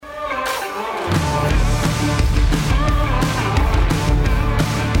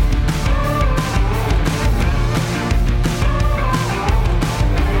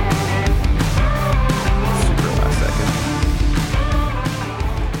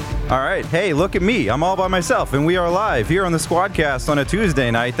All right. Hey, look at me. I'm all by myself, and we are live here on the SquadCast on a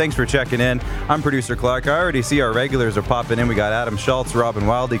Tuesday night. Thanks for checking in. I'm producer Clark. I already see our regulars are popping in. We got Adam Schultz, Robin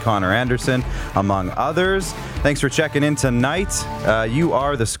Wildy, Connor Anderson, among others. Thanks for checking in tonight. You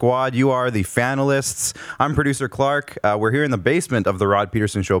are the squad. You are the finalists. I'm producer Clark. We're here in the basement of the Rod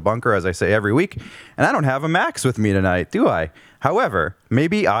Peterson Show bunker, as I say every week, and I don't have a Max with me tonight, do I? However,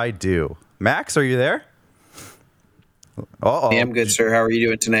 maybe I do. Max, are you there? Hey, I'm good, sir. How are you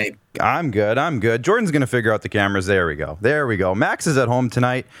doing tonight? I'm good. Jordan's going to figure out the cameras. There we go. Max is at home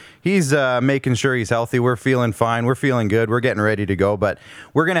tonight. He's making sure he's healthy. We're feeling fine. We're feeling good. We're getting ready to go. But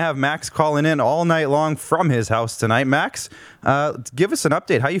we're going to have Max calling in all night long from his house tonight. Max, give us an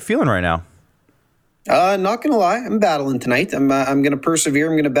update. How you feeling right now? Not going to lie. I'm battling tonight. I'm going to persevere.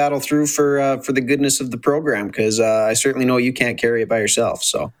 I'm going to battle through for the goodness of the program because I certainly know you can't carry it by yourself.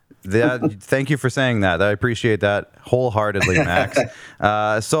 So. Thank you for saying that. I appreciate that wholeheartedly, Max.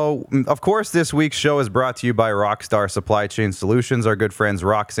 So, of course, this week's show is brought to you by Rockstar Supply Chain Solutions. Our good friends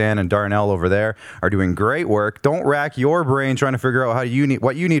Roxanne and Darnell over there are doing great work. Don't rack your brain trying to figure out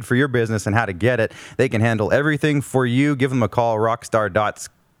what you need for your business and how to get it. They can handle everything for you. Give them a call,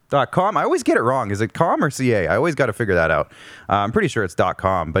 rockstar.com. I always get it wrong. Is it com or CA? I always got to figure that out. I'm pretty sure it's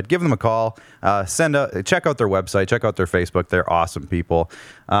 .com, but give them a call. Check out their website. Check out their Facebook. They're awesome people.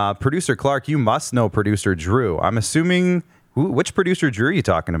 Producer Clark, you must know producer Drew. I'm assuming, which producer Drew are you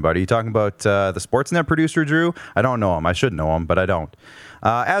talking about? Are you talking about the Sportsnet producer Drew? I don't know him. I should know him, but I don't.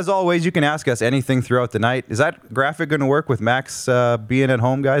 As always, you can ask us anything throughout the night. Is that graphic going to work with Max being at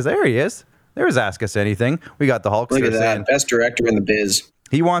home, guys? There he is. There's Ask Us Anything. We got the Hulkster. Look at that. Best director in the biz.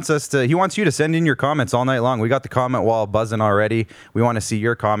 He wants you to send in your comments all night long. We got the comment wall buzzing already. We want to see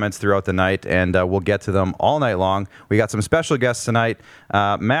your comments throughout the night, and we'll get to them all night long. We got some special guests tonight.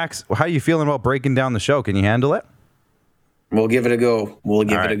 Max, how are you feeling about breaking down the show? Can you handle it? We'll give it a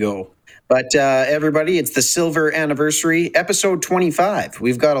go. But everybody, it's the silver anniversary, episode 25.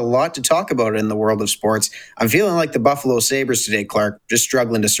 We've got a lot to talk about in the world of sports. I'm feeling like the Buffalo Sabres today, Clark, just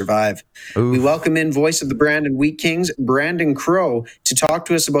struggling to survive. Oof. We welcome in voice of the Brandon Wheat Kings, Branden Crowe, to talk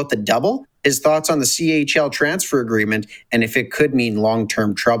to us about the Dubble, his thoughts on the CHL transfer agreement, and if it could mean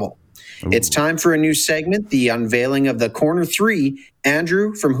long-term trouble. Ooh. It's time for a new segment, the unveiling of the Corner 3.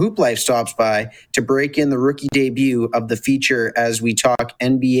 Andrew from Hooplife stops by to break in the rookie debut of the feature as we talk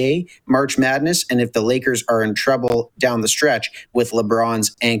NBA, March Madness, and if the Lakers are in trouble down the stretch with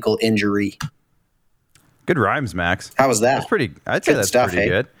LeBron's ankle injury. Good rhymes, Max. How was that? I'd say that's pretty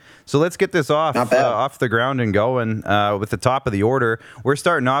good. So let's get this off the ground and going with the top of the order. We're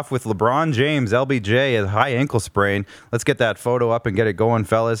starting off with LeBron James, LBJ, a high ankle sprain. Let's get that photo up and get it going,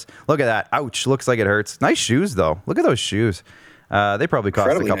 fellas. Look at that. Ouch. Looks like it hurts. Nice shoes, though. Look at those shoes. They probably cost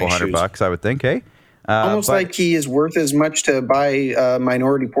a couple $100, I would think, hey? Almost like he is worth as much to buy a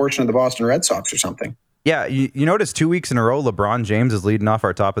minority portion of the Boston Red Sox or something. Yeah, you notice 2 weeks in a row, LeBron James is leading off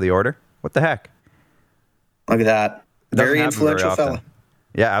our top of the order? What the heck? Look at that. Very influential fella.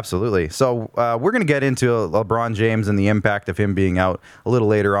 Yeah, absolutely. So we're going to get into LeBron James and the impact of him being out a little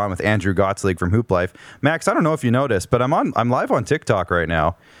later on with Andrew Gottselig from Hooplife. Max, I don't know if you noticed, but I'm live on TikTok right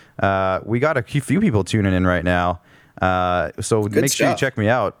now. We got a few people tuning in right now. So make sure you check me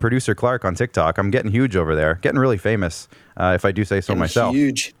out, Producer Clark on TikTok. I'm getting huge over there, getting really famous, if I do say so myself.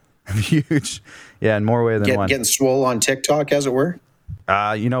 Huge. Yeah, in more ways than one. Getting swole on TikTok, as it were.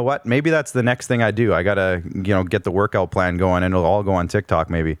 You know what? Maybe that's the next thing I do. I gotta, get the workout plan going, and it'll all go on TikTok,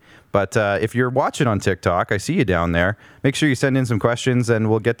 maybe. But if you're watching on TikTok, I see you down there. Make sure you send in some questions, and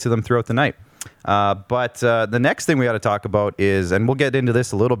we'll get to them throughout the night. But the next thing we got to talk about is, and we'll get into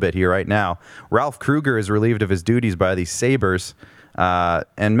this a little bit here right now, Ralph Krueger is relieved of his duties by the Sabres.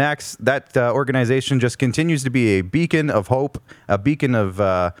 And Max, that organization just continues to be a beacon of hope, a beacon of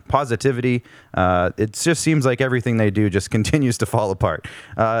positivity. It just seems like everything they do just continues to fall apart.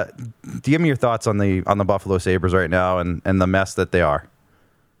 Give me your thoughts on the Buffalo Sabres right now and the mess that they are.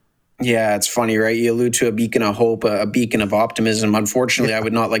 Yeah, it's funny, right? You allude to a beacon of hope, a beacon of optimism. Unfortunately, I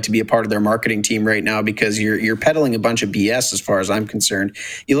would not like to be a part of their marketing team right now because you're peddling a bunch of BS as far as I'm concerned.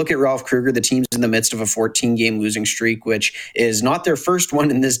 You look at Ralph Krueger, the team's in the midst of a 14-game losing streak, which is not their first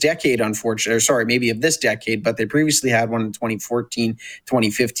one in this decade, unfortunately. Or sorry, maybe of this decade, but they previously had one in 2014,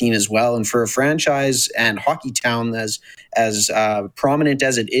 2015 as well. And for a franchise and hockey town as prominent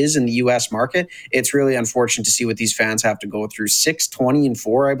as it is in the U.S. market, it's really unfortunate to see what these fans have to go through.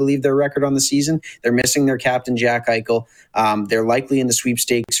 6-20-4, I believe they're their record on the season. They're missing their captain, Jack Eichel. They're likely in the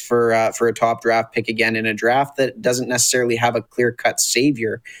sweepstakes for a top draft pick again in a draft that doesn't necessarily have a clear-cut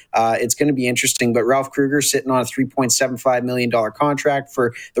savior. It's going to be interesting, but Ralph Kruger sitting on a $3.75 million contract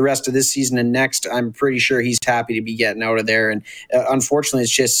for the rest of this season and next. I'm pretty sure he's happy to be getting out of there. And unfortunately,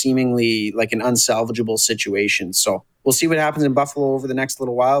 it's just seemingly like an unsalvageable situation. So we'll see what happens in Buffalo over the next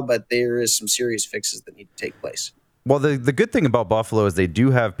little while, but there is some serious fixes that need to take place. Well, the good thing about Buffalo is they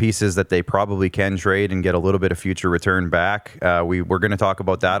do have pieces that they probably can trade and get a little bit of future return back. We're going to talk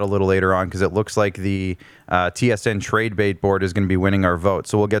about that a little later on because it looks like the TSN trade bait board is going to be winning our vote.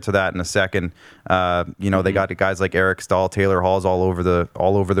 So we'll get to that in a second. They got guys like Eric Stahl, Taylor Hall's all over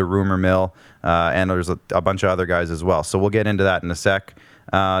the rumor mill, and there's a bunch of other guys as well. So we'll get into that in a sec.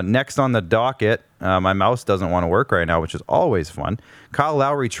 Next on the docket, my mouse doesn't want to work right now, which is always fun. Kyle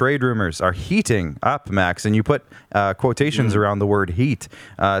Lowry trade rumors are heating up, Max, and you put quotations around the word heat.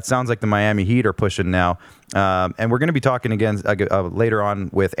 It sounds like the Miami Heat are pushing now. And we're going to be talking again later on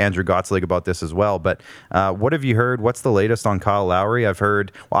with Andrew Gottselig about this as well. But what have you heard? What's the latest on Kyle Lowry?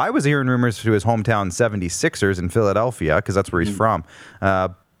 I was hearing rumors to his hometown 76ers in Philadelphia because that's where he's from.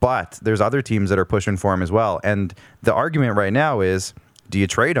 But there's other teams that are pushing for him as well. And the argument right now is, do you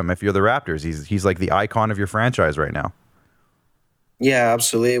trade him if you're the Raptors? He's like the icon of your franchise right now. Yeah,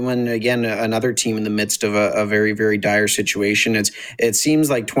 absolutely. When, again, another team in the midst of a very, very dire situation. It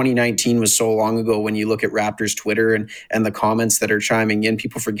seems like 2019 was so long ago when you look at Raptors Twitter and the comments that are chiming in.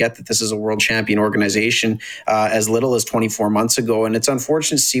 People forget that this is a world champion organization as little as 24 months ago. And it's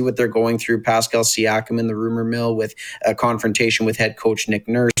unfortunate to see what they're going through. Pascal Siakam in the rumor mill with a confrontation with head coach Nick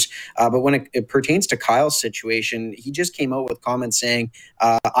Nurse. But when it pertains to Kyle's situation, he just came out with comments saying,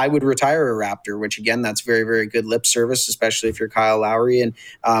 I would retire a Raptor, which, again, that's very, very good lip service, especially if you're Kyle Lowry and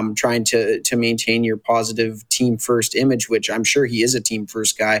trying to maintain your positive team first image, which I'm sure he is a team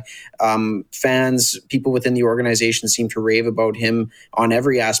first guy. Fans, people within the organization seem to rave about him on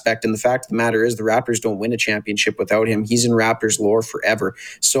every aspect. And the fact of the matter is the Raptors don't win a championship without him. He's in Raptors lore forever.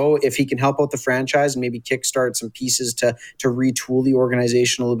 So if he can help out the franchise and maybe kickstart some pieces to retool the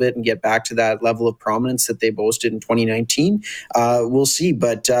organization a little bit and get back to that level of prominence that they boasted in 2019, we'll see.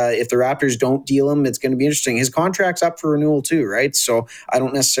 But if the Raptors don't deal him, it's going to be interesting. His contract's up for renewal too, right? So I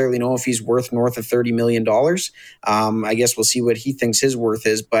don't necessarily know if he's worth north of $30 million. I guess we'll see what he thinks his worth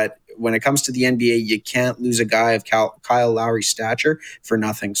is. But when it comes to the NBA, you can't lose a guy of Kyle Lowry's stature for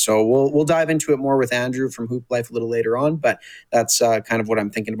nothing. So we'll dive into it more with Andrew from Hooplife a little later on. But that's kind of what I'm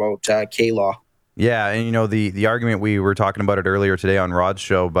thinking about K-Law. Yeah, and the argument, we were talking about it earlier today on Rod's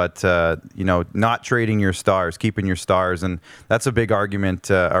show, but not trading your stars, keeping your stars, and that's a big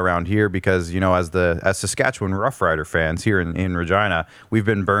argument around here because as Saskatchewan Roughrider fans here in Regina, we've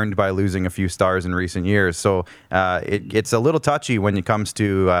been burned by losing a few stars in recent years. So it's a little touchy when it comes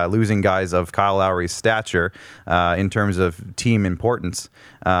to losing guys of Kyle Lowry's stature in terms of team importance.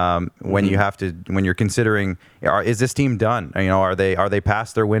 When you're considering, is this team done? Are they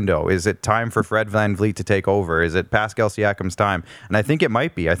past their window? Is it time for Fred VanVleet to take over? Is it Pascal Siakam's time? And I think it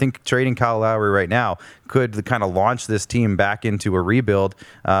might be. I think trading Kyle Lowry right now could kind of launch this team back into a rebuild,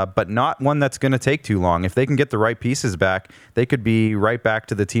 but not one that's going to take too long. If they can get the right pieces back, they could be right back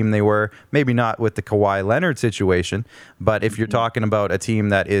to the team they were, maybe not with the Kawhi Leonard situation, but if you're talking about a team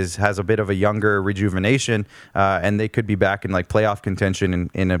that has a bit of a younger rejuvenation, and they could be back in like playoff contention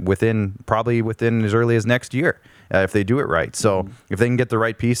probably within as early as next year. If they do it right. So if they can get the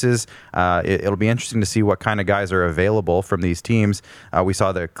right pieces, it'll be interesting to see what kind of guys are available from these teams. We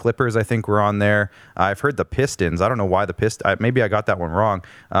saw the Clippers, I think, were on there. I've heard the Pistons. I don't know why the Pistons. Maybe I got that one wrong.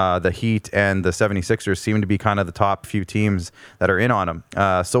 The Heat and the 76ers seem to be kind of the top few teams that are in on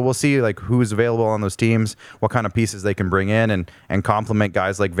them. So we'll see like who's available on those teams, what kind of pieces they can bring in and complement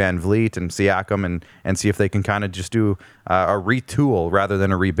guys like Van Vliet and Siakam and see if they can kind of just do a retool rather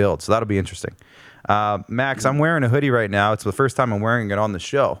than a rebuild. So that'll be interesting. Max, I'm wearing a hoodie right now. It's the first time I'm wearing it on the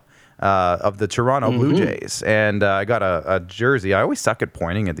show of the Toronto Blue Jays. And I got a jersey. I always suck at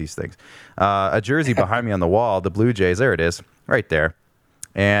pointing at these things. A jersey behind me on the wall, the Blue Jays. There it is, right there.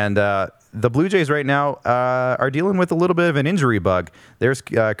 And the Blue Jays right now are dealing with a little bit of an injury bug. There's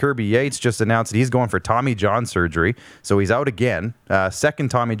Kirby Yates just announced that he's going for Tommy John surgery. So he's out again. Second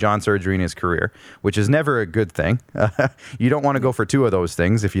Tommy John surgery in his career, which is never a good thing. You don't want to go for two of those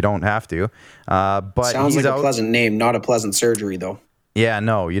things if you don't have to. But sounds like a pleasant name, not a pleasant surgery, though. Yeah,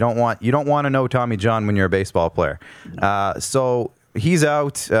 no, you don't want to know Tommy John when you're a baseball player. So he's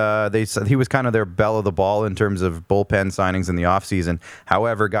out. They said he was kind of their belle of the ball in terms of bullpen signings in the offseason.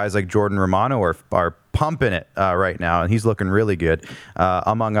 However, guys like Jordan Romano are pumping it right now, and he's looking really good,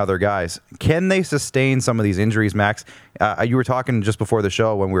 among other guys. Can they sustain some of these injuries, Max? You were talking just before the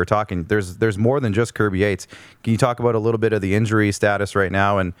show when we were talking. There's more than just Kirby Yates. Can you talk about a little bit of the injury status right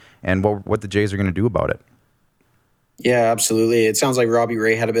now and what the Jays are going to do about it? Yeah, absolutely. It sounds like Robbie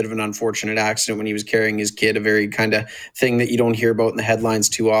Ray had a bit of an unfortunate accident when he was carrying his kid, a very kind of thing that you don't hear about in the headlines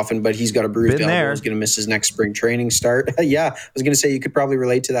too often, but he's got a bruised elbow. He's going to miss his next spring training start. Yeah, I was going to say you could probably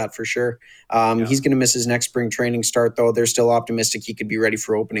relate to that for sure. He's going to miss his next spring training start, though. They're still optimistic he could be ready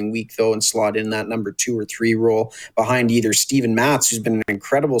for opening week, though, and slot in that number 2 or 3 role behind either Steven Matz, who's been an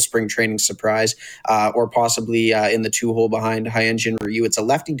incredible spring training surprise, or possibly in the 2-hole behind Hyunjin Ryu. It's a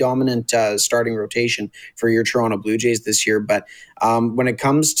lefty-dominant starting rotation for your Toronto Blue Jays this year, but when it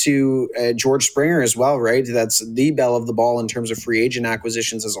comes to George Springer as well, right? That's the belle of the ball in terms of free agent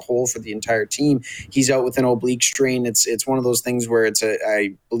acquisitions as a whole for the entire team. He's out with an oblique strain. It's one of those things where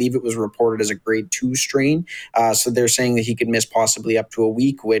I believe it was reported as a grade 2 strain. So they're saying that he could miss possibly up to a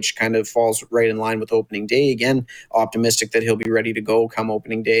week, which kind of falls right in line with opening day. Again, optimistic that he'll be ready to go come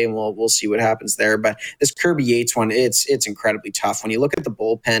opening day, and we'll see what happens there. But this Kirby Yates one, it's incredibly tough. When you look at the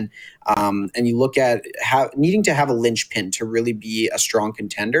bullpen, and you look at needing to have a linchpin to really be a strong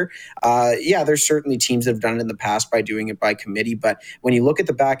contender. There's certainly teams that have done it in the past by doing it by committee, but when you look at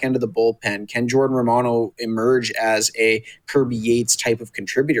the back end of the bullpen, can Jordan Romano emerge as a Kirby Yates type of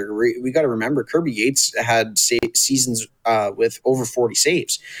contributor? We got to remember Kirby Yates had seasons with over 40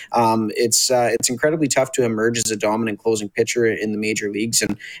 saves. It's incredibly tough to emerge as a dominant closing pitcher in the major leagues,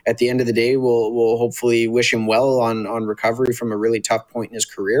 and at the end of the day, we'll hopefully wish him well on recovery from a really tough point in his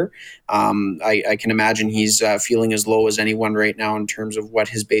career. I can imagine he's feeling as low as anyone right now in terms of what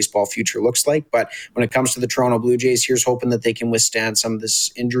his baseball future looks like. But when it comes to the Toronto Blue Jays, here's hoping that they can withstand some of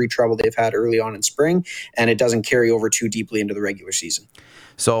this injury trouble they've had early on in spring, and it doesn't carry over too deeply into the regular season.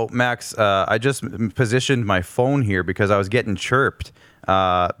 So, Max, I just positioned my phone here because I was getting chirped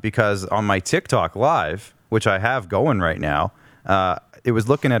because on my TikTok live, which I have going right now, it was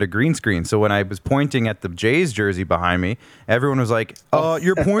looking at a green screen. So when I was pointing at the Jays jersey behind me, everyone was like,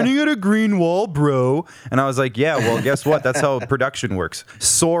 you're pointing at a green wall, bro. And I was like, yeah, well, guess what? That's how production works.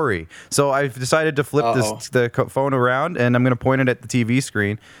 Sorry. So I've decided to flip the phone around, and I'm going to point it at the TV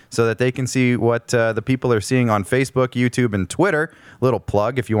screen so that they can see what the people are seeing on Facebook, YouTube, and Twitter. Little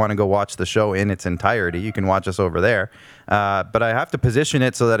plug, if you want to go watch the show in its entirety, you can watch us over there. But I have to position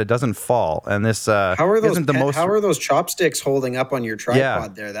it so that it doesn't fall. And this how are those chopsticks holding up on your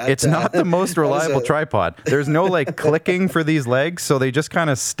tripod there? It's not the most reliable tripod. There's no clicking for these legs, so they just kind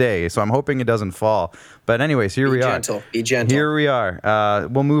of stay. So I'm hoping it doesn't fall. But anyways, here we are. Be gentle. Here we are.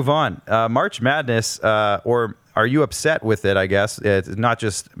 We'll move on. March Madness, or are you upset with it, I guess? It's not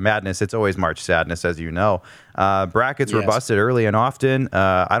just madness. It's always March sadness, as you know. Brackets were busted early and often.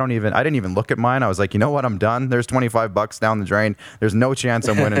 I didn't even look at mine. I was like, you know what? I'm done. There's $25 down the drain. There's no chance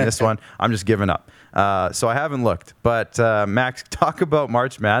I'm winning this one. I'm just giving up. So I haven't looked. But Max, talk about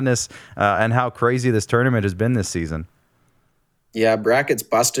March Madness and how crazy this tournament has been this season. Yeah, brackets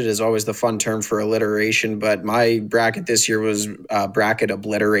busted is always the fun term for alliteration, but my bracket this year was bracket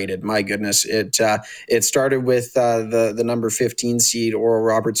obliterated. My goodness, it started with the number 15 seed Oral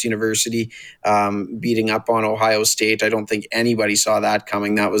Roberts University beating up on Ohio State. I don't think anybody saw that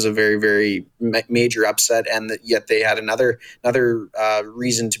coming. That was a very, very major upset, and yet they had another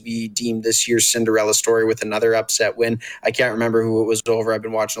reason to be deemed this year's Cinderella story with another upset win. I can't remember who it was over. I've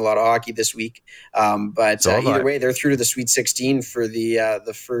been watching a lot of hockey this week, but either way, they're through to the Sweet 16 for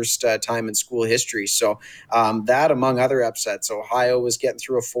the first time in school history. So that, among other upsets, Ohio was getting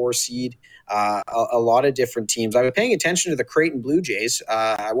through a 4 seed. A lot of different teams. I was paying attention to the Creighton Blue Jays.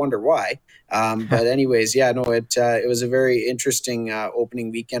 I wonder why. But anyways, it was a very interesting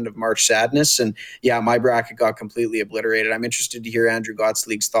opening weekend of March Sadness. And my bracket got completely obliterated. I'm interested to hear Andrew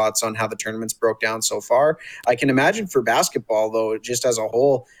Gottselig's thoughts on how the tournaments broke down so far. I can imagine for basketball, though, just as a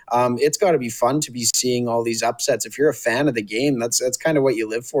whole, it's got to be fun to be seeing all these upsets. If you're a fan of the game, that's kind of what you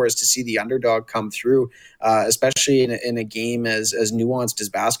live for, is to see the underdog come through, especially in a game as nuanced as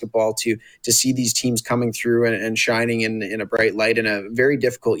basketball, to see these teams coming through and shining in a bright light in a very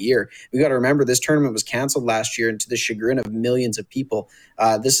difficult year. We got to remember this tournament was canceled last year, and to the chagrin of millions of people.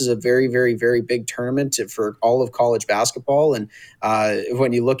 This is a very, very, very big tournament for all of college basketball. And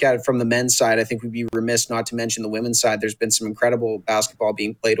when you look at it from the men's side, I think we'd be remiss not to mention the women's side. There's been some incredible basketball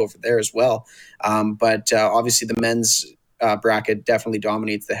being played over there as well. But obviously the men's bracket definitely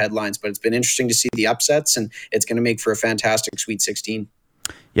dominates the headlines. But it's been interesting to see the upsets, and it's going to make for a fantastic Sweet 16.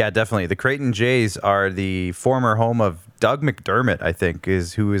 Yeah, definitely. The Creighton Jays are the former home of Doug McDermott, I think,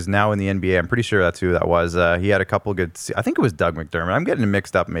 who is now in the NBA. I'm pretty sure that's who that was. He had a couple good. I think it was Doug McDermott. I'm getting it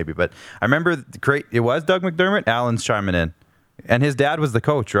mixed up maybe, but I remember it was Doug McDermott. Alan's chiming in, and his dad was the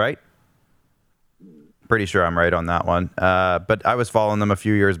coach, right? Pretty sure I'm right on that one. But I was following them a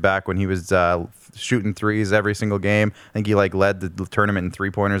few years back when he was shooting threes every single game. I think he led the tournament in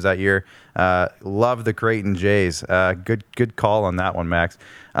 3-pointers that year. Love the Creighton Jays. Good call on that one, Max.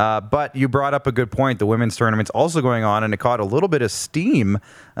 But you brought up a good point. The women's tournament's also going on, and it caught a little bit of steam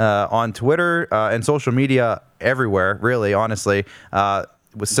on Twitter and social media everywhere, really, honestly.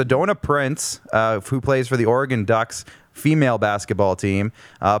 With Sedona Prince, who plays for the Oregon Ducks female basketball team,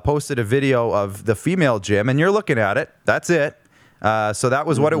 posted a video of the female gym, and you're looking at it. That's it. So that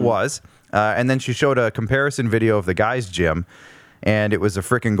was what it was. And then she showed a comparison video of the guys' gym, and it was a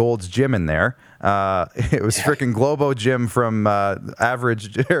freaking Gold's Gym in there. It was freaking Globo Gym from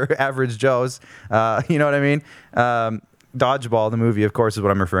Average Joe's. You know what I mean? Dodgeball, the movie, of course, is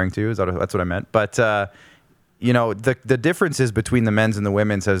what I'm referring to. That's what I meant. But the differences between the men's and the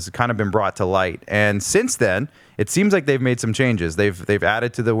women's has kind of been brought to light. And since then, it seems like they've made some changes. They've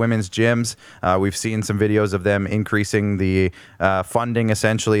added to the women's gyms. We've seen some videos of them increasing the funding,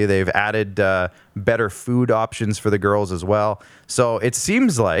 essentially. They've added better food options for the girls as well. So it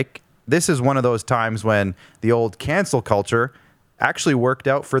seems like this is one of those times when the old cancel culture actually worked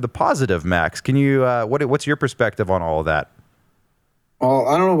out for the positive, Max. Can you what's your perspective on all of that? Well,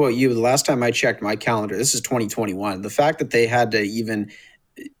 I don't know about you. The last time I checked my calendar, this is 2021. The fact that they had to even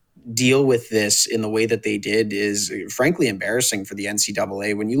deal with this in the way that they did is frankly embarrassing for the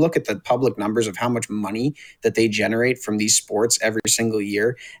NCAA. When you look at the public numbers of how much money that they generate from these sports every single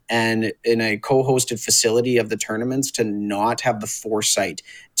year, and in a co-hosted facility of the tournaments, to not have the foresight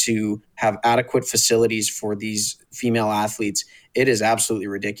to have adequate facilities for these female athletes, it is absolutely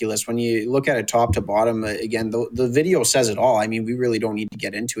ridiculous. When you look at it top to bottom, again, the video says it all. I mean, we really don't need to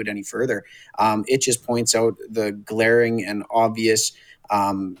get into it any further. It just points out the glaring and obvious,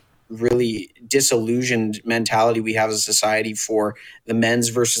 really disillusioned mentality we have as a society for the men's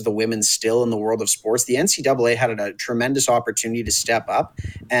versus the women's still in the world of sports. The NCAA had a tremendous opportunity to step up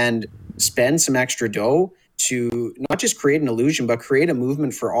and spend some extra dough to not just create an illusion, but create a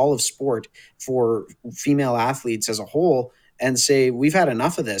movement for all of sport, for female athletes as a whole, and say, we've had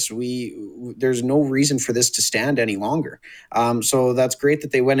enough of this. There's no reason for this to stand any longer. So that's great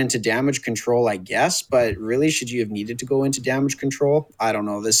that they went into damage control, I guess, but really, should you have needed to go into damage control? I don't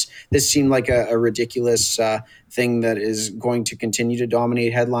know. This seemed like a ridiculous thing that is going to continue to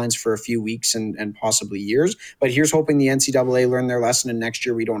dominate headlines for a few weeks and possibly years. But here's hoping the NCAA learn their lesson, and next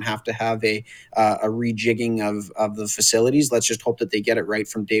year we don't have to have a rejigging of the facilities. Let's just hope that they get it right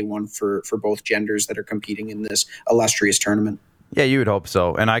from day one for both genders that are competing in this illustrious tournament. Yeah, you would hope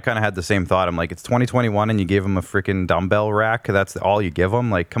so. And I kind of had the same thought. I'm like, it's 2021 and you gave them a freaking dumbbell rack. That's all you give them?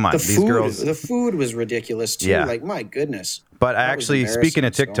 Like, come on, these girls. The food was ridiculous too. Yeah. Like, my goodness. But actually, speaking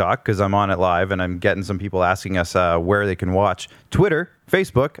of TikTok, because I'm on it live and I'm getting some people asking us where they can watch. Twitter,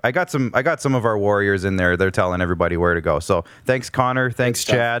 Facebook. I got some of our warriors in there. They're telling everybody where to go. So thanks, Connor. Thanks,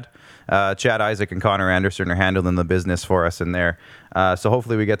 Chad. Chad Isaac and Connor Anderson are handling the business for us in there. So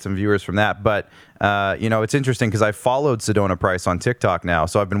hopefully we get some viewers from that. But, it's interesting because I followed Sedona Price on TikTok now.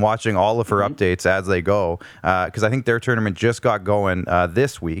 So I've been watching all of her updates as they go because I think their tournament just got going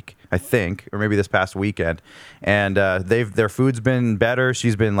this week, I think, or maybe this past weekend. And their food's been better.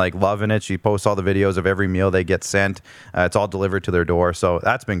 She's been loving it. She posts all the videos of every meal they get sent. It's all delivered to their door. So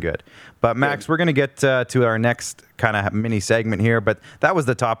that's been good. But Max, we're going to get to our next kind of mini segment here. But that was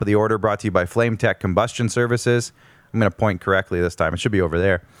the top of the order, brought to you by Flame Tech Combustion Services. I'm going to point correctly this time. It should be over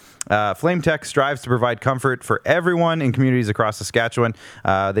there. Flame Tech strives to provide comfort for everyone in communities across Saskatchewan.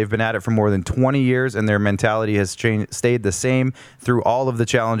 They've been at it for more than 20 years, and their mentality has stayed the same through all of the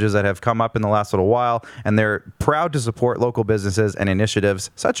challenges that have come up in the last little while. And they're proud to support local businesses and initiatives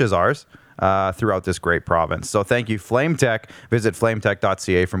such as ours throughout this great province. So thank you, Flame Tech. Visit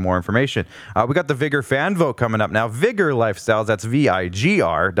flametech.ca for more information. We got the Vigor fan vote coming up now. Vigor Lifestyles, that's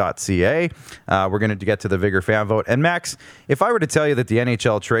vigr.ca. We're going to get to the Vigor fan vote. And Max, if I were to tell you that the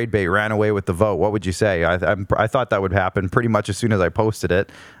NHL trade bait ran away with the vote, what would you say? I thought that would happen pretty much as soon as I posted it.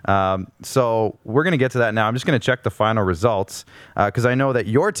 So we're going to get to that now. I'm just going to check the final results because I know that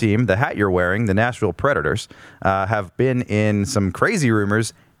your team, the hat you're wearing, the Nashville Predators, have been in some crazy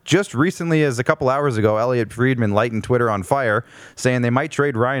rumors. Just recently, as a couple hours ago, Elliot Friedman lighting Twitter on fire, saying they might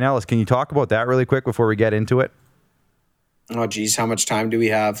trade Ryan Ellis. Can you talk about that really quick before we get into it? Oh, geez, how much time do we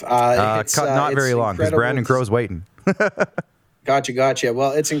have? Not very long, because Branden Crowe's waiting. Gotcha.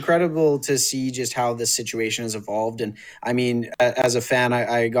 Well, it's incredible to see just how this situation has evolved. And I mean, as a fan,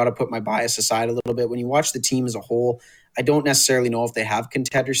 I got to put my bias aside a little bit. When you watch the team as a whole, I don't necessarily know if they have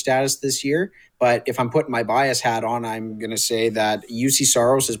contender status this year, but if I'm putting my bias hat on, I'm going to say that UC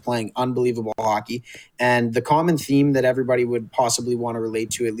Saros is playing unbelievable hockey. And the common theme that everybody would possibly want to relate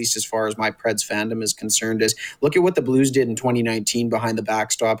to, at least as far as my Preds fandom is concerned, is look at what the Blues did in 2019 behind the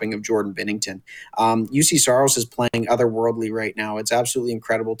backstopping of Jordan Binnington. UC Saros is playing otherworldly right now. It's absolutely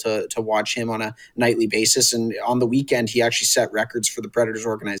incredible to watch him on a nightly basis. And on the weekend, he actually set records for the Predators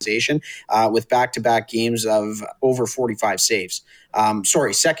organization with back-to-back games of over 45 saves.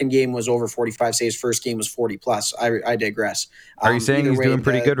 Second game was over 45 saves. First game was 40 plus. I digress. Are you saying he's doing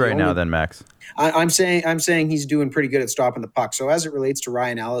pretty good right now then, Max? I'm saying he's doing pretty good at stopping the puck. So as it relates to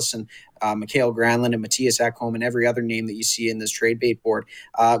Ryan Ellis and Mikael Granlund and Mattias Ekholm and every other name that you see in this trade bait board,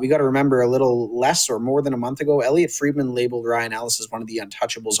 we got to remember a little less or more than a month ago, Elliot Friedman labeled Ryan Ellis as one of the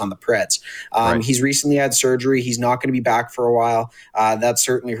untouchables on the Preds. Right. He's recently had surgery. He's not going to be back for a while. That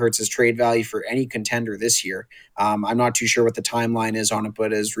certainly hurts his trade value for any contender this year. I'm not too sure what the timeline is on it,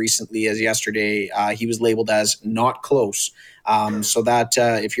 but as recently as yesterday, he was labeled as not close. So that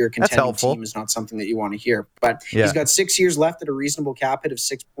if you're a contending team is not something that you want to hear. But he's got 6 years left at a reasonable cap hit of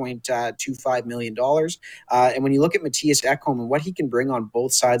 $6.25 million. And when you look at Mattias Ekholm and what he can bring on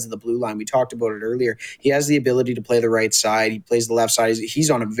both sides of the blue line, we talked about it earlier. He has the ability to play the right side. He plays the left side. He's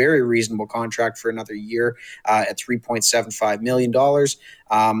on a very reasonable contract for another year at $3.75 million.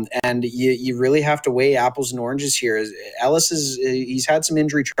 And you really have to weigh apples and oranges here. Ellis he's had some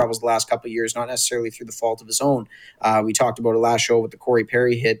injury troubles the last couple of years, not necessarily through the fault of his own. We talked about it last show with the Corey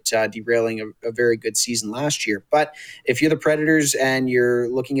Perry hit derailing a very good season last year. But if you're the Predators and you're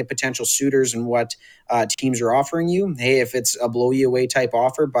looking at potential suitors and what teams are offering you, hey, if it's a blow you away type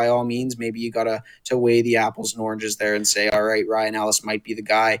offer, by all means, maybe you got to weigh the apples and oranges there and say, all right, Ryan Ellis might be the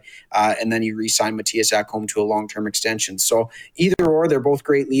guy. And then you re-sign Mattias Ekholm to a long-term extension. So either or, they're both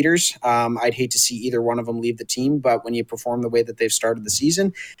great leaders. I'd hate to see either one of them leave the team, but when you perform the way that they've started the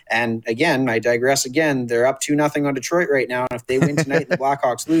season, and again, I digress again, they're up 2-0 on Detroit right now. And if they win tonight and the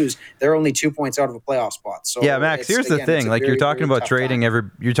Blackhawks lose, they're only 2 points out of a playoff spot. So yeah, Max, here's the thing. Like you're talking about trading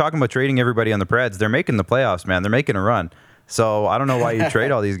everybody on the Preds. They're making the playoffs, man. They're making a run. So I don't know why you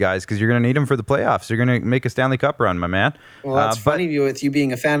trade all these guys, because you're going to need them for the playoffs. You're going to make a Stanley Cup run, my man. Well, that's funny with you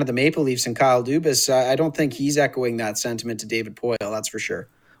being a fan of the Maple Leafs and Kyle Dubas. I don't think he's echoing that sentiment to David Poile. That's for sure.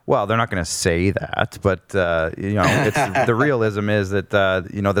 Well, they're not going to say that, but it's, the realism is that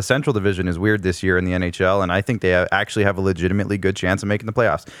the Central Division is weird this year in the NHL, and I think they actually have a legitimately good chance of making the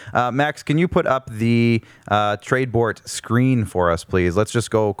playoffs. Max, can you put up the trade board screen for us, please? Let's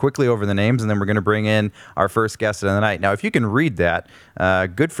just go quickly over the names, and then we're going to bring in our first guest of the night. Now, if you can read that,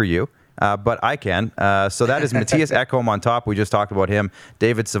 good for you. But I can. So that is Mattias Ekholm on top. We just talked about him.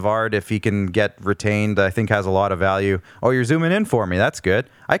 David Savard, if he can get retained, I think has a lot of value. Oh, you're zooming in for me. That's good.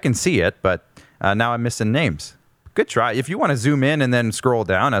 I can see it, but now I'm missing names. Good try. If you want to zoom in and then scroll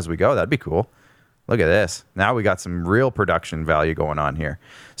down as we go, that'd be cool. Look at this. Now we got some real production value going on here.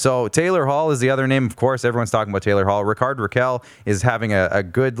 So Taylor Hall is the other name. Of course, everyone's talking about Taylor Hall. Ricard Raquel is having a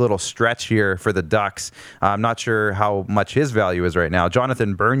good little stretch here for the Ducks. I'm not sure how much his value is right now.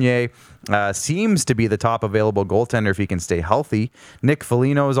 Jonathan Bernier seems to be the top available goaltender if he can stay healthy. Nick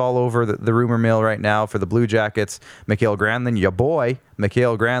Foligno's all over the rumor mill right now for the Blue Jackets. Mikael Granlund, ya boy.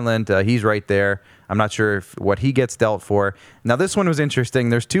 Mikael Granlund, he's right there. I'm not sure what he gets dealt for. Now, this one was interesting.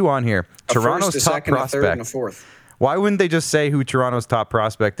 There's two on here. Toronto's top prospect. A third, and a fourth. Why wouldn't they just say who Toronto's top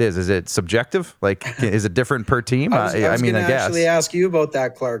prospect is? Is it subjective? Like, is it different per team? I was going to actually ask you about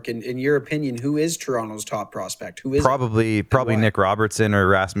that, Clark. In your opinion, who is Toronto's top prospect? Who is probably Nick Robertson or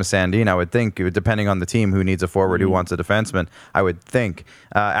Rasmus Sandin, I would think, depending on the team who needs a forward, who wants a defenseman, I would think.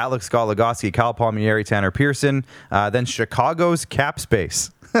 Alex Goligoski, Kyle Palmieri, Tanner Pearson. Then Chicago's cap space.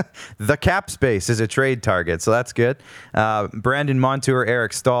 The cap space is a trade target, so that's good. Brandon Montour,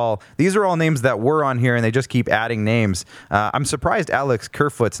 Eric Stahl. These are all names that were on here, and they just keep adding names. I'm surprised Alex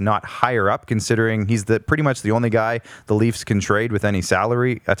Kerfoot's not higher up, considering he's pretty much the only guy the Leafs can trade with any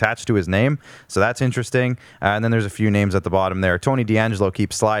salary attached to his name. So that's interesting. And then there's a few names at the bottom there. Tony DeAngelo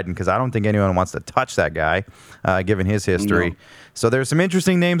keeps sliding because I don't think anyone wants to touch that guy, given his history. No. So there's some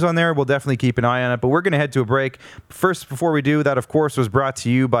interesting names on there. We'll definitely keep an eye on it, but we're going to head to a break. First, before we do, that, of course, was brought to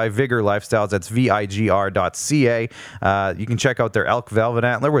you by Vigor Lifestyles. That's vigr.ca. You can check out their Elk Velvet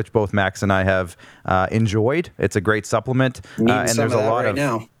Antler, which both Max and I have enjoyed. It's a great supplement. And there's a lot right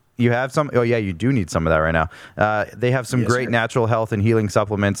now. You have some? Oh, yeah, you do need some of that right now. They have some great natural health and healing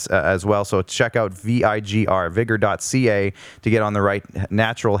supplements as well. So check out vigr.ca to get on the right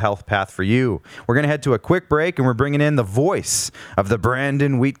natural health path for you. We're going to head to a quick break, and we're bringing in the voice of the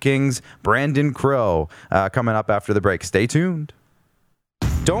Brandon Wheat Kings, Branden Crowe, coming up after the break. Stay tuned.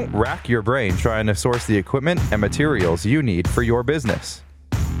 Don't rack your brain trying to source the equipment and materials you need for your business.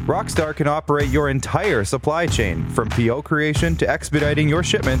 Rockstar can operate your entire supply chain, from PO creation to expediting your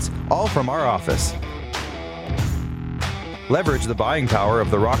shipments, all from our office. Leverage the buying power of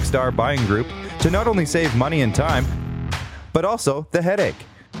the Rockstar buying group to not only save money and time, but also the headache.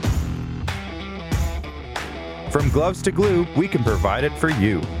 From gloves to glue, we can provide it for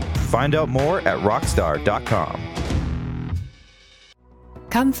you. Find out more at rockstar.com.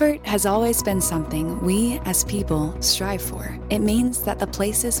 Comfort has always been something we, as people, strive for. It means that the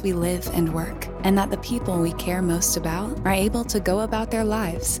places we live and work, and that the people we care most about, are able to go about their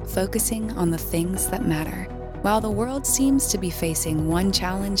lives focusing on the things that matter. While the world seems to be facing one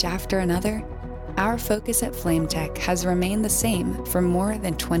challenge after another, our focus at FlameTech has remained the same for more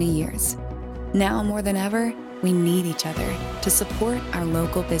than 20 years. Now more than ever, we need each other to support our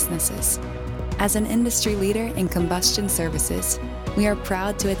local businesses. As an industry leader in combustion services, we are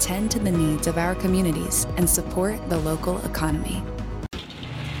proud to attend to the needs of our communities and support the local economy.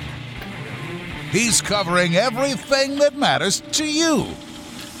 He's covering everything that matters to you.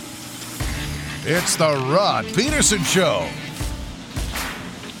 It's the Rod Peterson Show.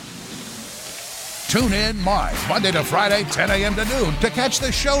 Tune in live Monday to Friday, 10 a.m. to noon to catch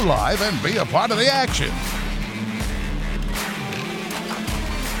the show live and be a part of the action.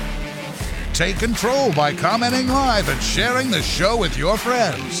 Take control by commenting live and sharing the show with your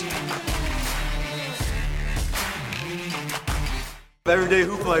friends. Everyday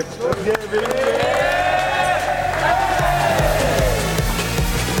hoop life. Yeah, baby.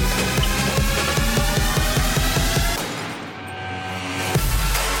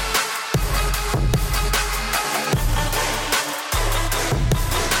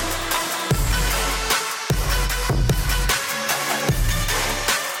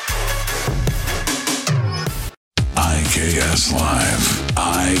 IKS Live.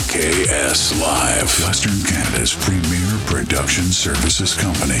 IKS Live. Western Canada's premier production services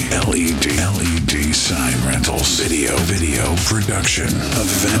company. LED sign rentals. Video production.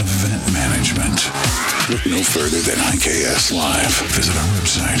 Event management. Look no further than IKS Live. Visit our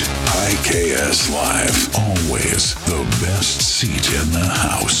website. IKS Live. Always the best seat in the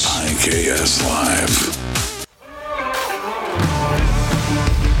house. IKS Live.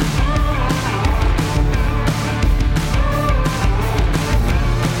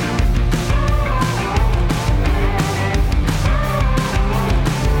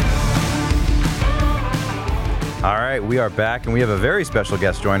 All right, we are back, and we have a very special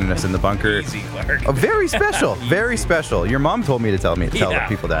guest joining us in the bunker. Easy, Clark. Oh, very special, very special. Your mom told me to tell the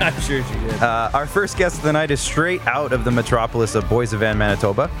people that. I'm sure she did. Our first guest of the night is straight out of the metropolis of Boissevain,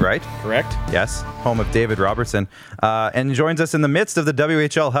 Manitoba, right? Correct. Yes, home of David Robertson, and joins us in the midst of the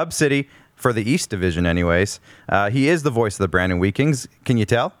WHL hub city for the East Division anyways. He is the voice of the Branden Weekings. Can you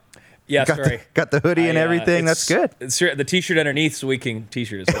tell? Yeah, Got the hoodie and everything. That's good. It's the T-shirt underneath is a Weeking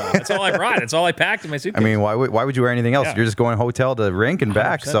T-shirt as well. That's all I brought. That's all I packed in my suitcase. I mean, why would you wear anything else? Yeah. You're just going hotel to rink and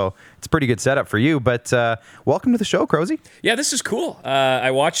back, 100%. so it's a pretty good setup for you. But welcome to the show, Crozy. Yeah, this is cool.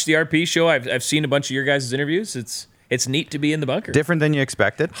 I watched the RP show. I've seen a bunch of your guys' interviews. It's neat to be in the bunker. Different than you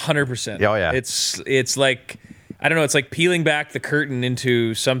expected. 100%. Oh, yeah. It's like, I don't know, it's like peeling back the curtain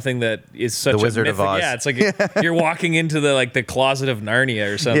into something that is such The a Wizard of mythic. Oz. Yeah, it's like you're walking into the closet of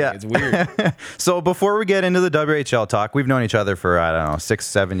Narnia or something. Yeah. It's weird. So before we get into the WHL talk, we've known each other for,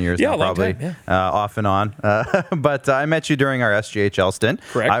 6-7 years Yeah, now, a long probably, time, off and on. But I met you during our SGHL stint.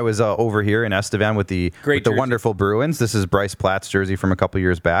 Correct. I was over here in Estevan with the jersey. wonderful Bruins. This is Bryce Platt's jersey from a couple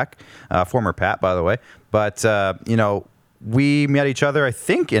years back, former Pat, by the way. But, we met each other, I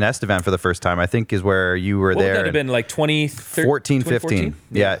think, in Estevan for the first time. I think is where you were What there. would that have been, like 2014, 15.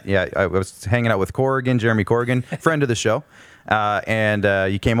 Yeah. I was hanging out with Jeremy Corrigan, friend of the show. And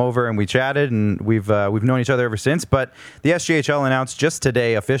you came over and we chatted, and we've known each other ever since. But the SGHL announced just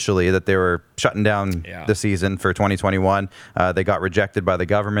today officially that they were shutting down the season for 2021. They got rejected by the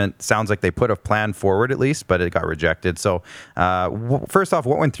government. Sounds like they put a plan forward at least, but it got rejected. So first off,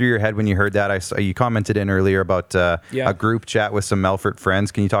 what went through your head when you heard that? I saw you commented in earlier about a group chat with some Melfort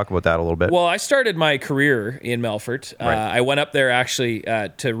friends. Can you talk about that a little bit? Well, I started my career in Melfort. Right. I went up there actually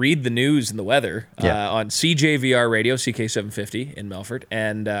to read the news and the weather on CJVR radio, CK750 in Melfort.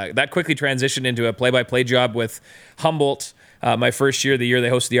 And that quickly transitioned into a play-by-play job with Humboldt. My first year, the year they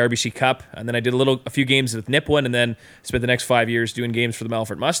hosted the RBC Cup. And then I did a few games with Nipawin, and then spent the next 5 years doing games for the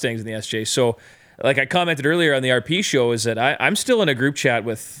Melfort Mustangs in the SJ. So like I commented earlier on the RP show, is that I'm still in a group chat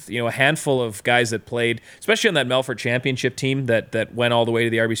with a handful of guys that played, especially on that Melfort championship team that went all the way to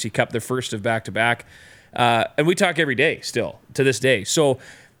the RBC Cup, their first of back-to-back. And we talk every day still, to this day. So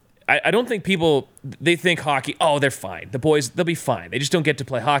I don't think people, they think hockey, oh, they're fine. The boys, they'll be fine. They just don't get to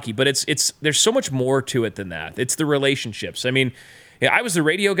play hockey. But there's so much more to it than that. It's the relationships. I mean, I was the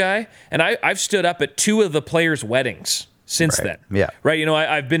radio guy, and I've stood up at 2 of the players' weddings since then. Yeah. Right.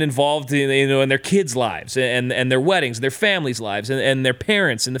 I've been involved in their kids' lives and their weddings, their families' lives, and their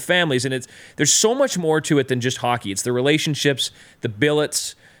parents and the families. And there's so much more to it than just hockey. It's the relationships, the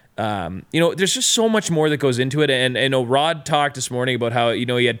billets. There's just so much more that goes into it. And Rod talked this morning about how,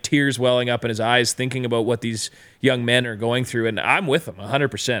 he had tears welling up in his eyes thinking about what these young men are going through. And I'm with them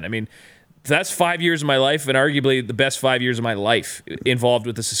 100%. I mean, that's 5 years of my life, and arguably the best 5 years of my life involved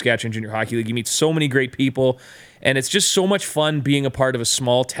with the Saskatchewan Junior Hockey League. You meet so many great people, and it's just so much fun being a part of a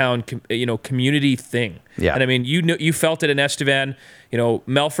small town, community thing. Yeah. And I mean, you felt it in Estevan.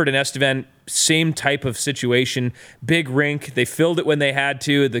 Melfort and Estevan, same type of situation. Big rink. They filled it when they had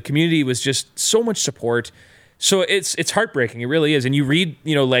to. The community was just so much support. So it's heartbreaking. It really is. And you read,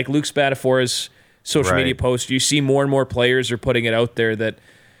 like Luke Spatafora's social media post, you see more and more players are putting it out there that.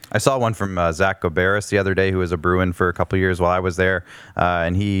 I saw one from Zach Goberis the other day, who was a Bruin for a couple of years while I was there,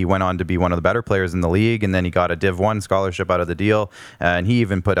 and he went on to be one of the better players in the league, and then he got a Div 1 scholarship out of the deal, and he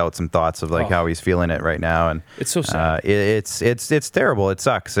even put out some thoughts of how he's feeling it right now, and it's so sad. It's terrible. It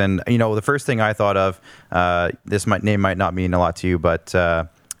sucks, and the first thing I thought of, name might not mean a lot to you, but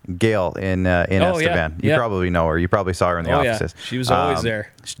Gail in Estevan. You probably know her. You probably saw her in the offices. Yeah. She was always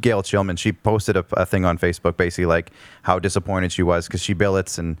there. Gail Chillman, she posted a thing on Facebook basically like how disappointed she was because she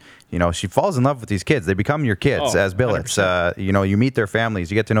billets and she falls in love with these kids. They become your kids as billets. You meet their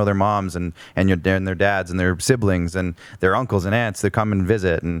families, you get to know their moms and their dads and their siblings and their uncles and aunts that come and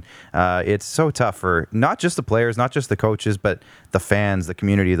visit. And it's so tough for not just the players, not just the coaches, but the fans, the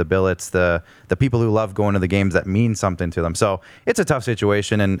community, the billets, the people who love going to the games that mean something to them. So it's a tough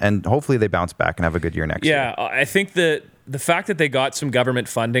situation, and hopefully they bounce back and have a good year next year. Yeah, I think that the fact that they got some government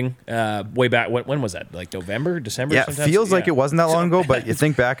funding way back, when was that? Like November, December? Yeah, it feels like it wasn't that long ago, but you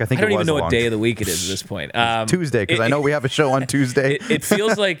think back, I think it was. I don't even know what day of the week it is at this point. Tuesday, because I know we have a show on Tuesday. It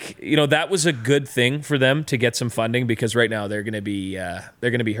feels like that was a good thing for them to get some funding, because right now they're going to be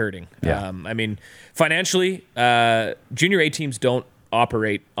hurting. Yeah. I mean, financially, junior A teams don't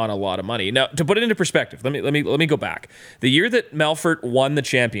operate on a lot of money. Now, to put it into perspective, let me go back. The year that Melfort won the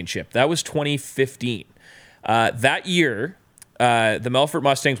championship, that was 2015. That year, the Melfort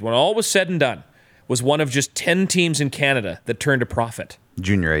Mustangs, when all was said and done, was one of just 10 teams in Canada that turned a profit.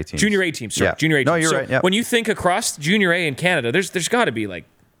 Junior A teams. Junior A teams, sorry. Yeah. Junior A teams. No, you're right. Yep. When you think across Junior A in Canada, there's got to be like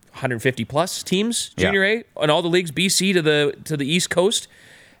 150 plus teams, Junior A, on all the leagues, BC to the East Coast,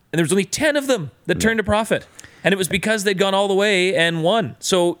 and there was only 10 of them that turned a profit. And it was because they'd gone all the way and won.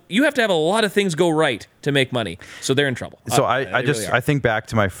 So you have to have a lot of things go right to make money. So they're in trouble. So I think back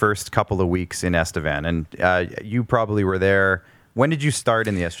to my first couple of weeks in Estevan, and you probably were there. When did you start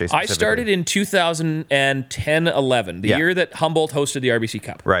in the SJ? I started in 2010-11, the year that Humboldt hosted the RBC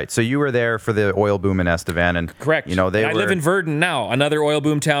Cup. Right. So you were there for the oil boom in Estevan, and correct. I live in Verdun now, another oil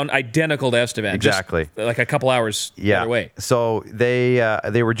boom town, identical to Estevan. Exactly. Just like a couple hours the other way. So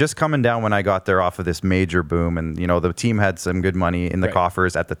they were just coming down when I got there off of this major boom, and the team had some good money in the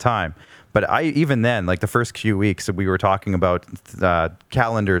coffers at the time. But even then, like the first few weeks, we were talking about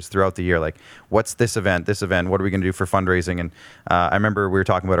calendars throughout the year. Like, what's this event? What are we going to do for fundraising? And I remember we were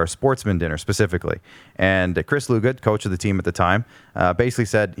talking about our sportsman dinner specifically. And Chris Lugood, coach of the team at the time, basically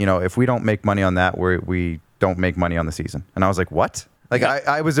said, if we don't make money on that, we don't make money on the season. And I was like, what? Like,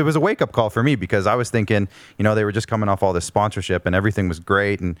 it was a wake-up call for me, because I was thinking, they were just coming off all this sponsorship and everything was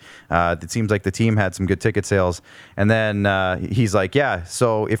great, and it seems like the team had some good ticket sales. And then he's like, yeah,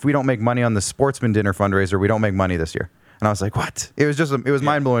 so if we don't make money on the sportsman dinner fundraiser, we don't make money this year. And I was like, what? It was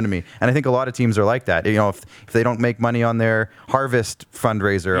mind-blowing to me. And I think a lot of teams are like that. If they don't make money on their harvest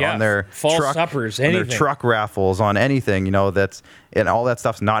fundraiser, on their fall truck suppers, on anything. their truck raffles, on anything, and all that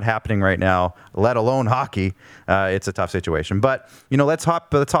stuff's not happening right now, let alone hockey. It's a tough situation. But, let's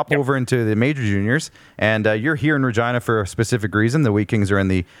hop over into the major juniors. And you're here in Regina for a specific reason. The Wheat Kings are in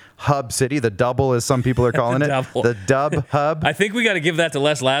the hub city, the Dubble, as some people are calling it. The Dub Hub. I think we got to give that to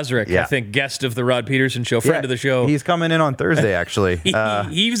Les Lazaruk, I think, guest of the Rod Peterson Show, friend of the show. He's coming in on Thursday, actually.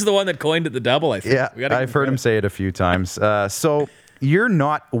 He's the one that coined it the Double, I think. Yeah, I've heard him say it a few times. So you're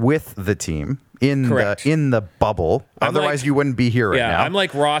not with the team in the bubble. Otherwise, you wouldn't be here right now. Yeah, I'm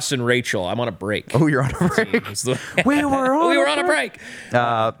like Ross and Rachel. I'm on a break. Oh, you're on a break. We were on a break.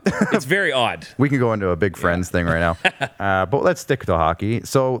 It's very odd. We can go into a big friends thing right now. But let's stick to hockey.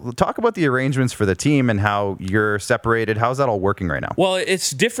 So talk about the arrangements for the team and how you're separated. How's that all working right now? Well, it's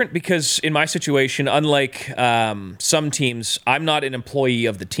different because in my situation, unlike some teams, I'm not an employee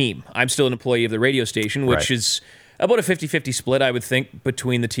of the team. I'm still an employee of the radio station, which is about a 50-50 split, I would think,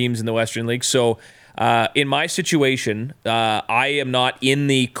 between the teams in the Western League. So in my situation, I am not in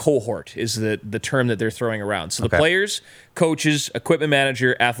the cohort, is the term that they're throwing around. So the players, coaches, equipment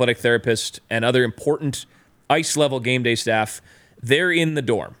manager, athletic therapist, and other important ice-level game day staff, they're in the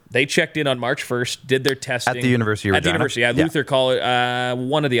dorm. They checked in on March 1st, did their testing. At the University of Regina? At the University, yeah. Luther College,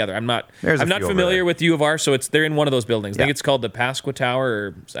 one or the other. I'm not familiar with U of R, so they're in one of those buildings. I think it's called the Pasqua Tower,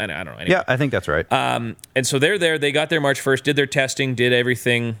 or I don't know. Anyway. Yeah, I think that's right. And so they're there. They got there March 1st, did their testing, did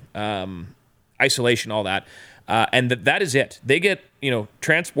everything, isolation, all that. And that is it. They get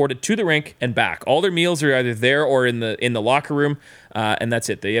transported to the rink and back. All their meals are either there or in the locker room, and that's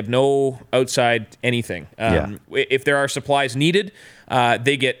it. They have no outside anything. If there are supplies needed,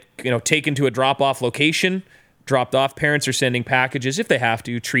 they get taken to a drop-off location, dropped off. Parents are sending packages if they have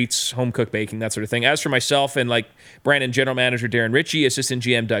to, treats, home cooked baking, that sort of thing. As for myself and Branden general manager Darren Ritchie, assistant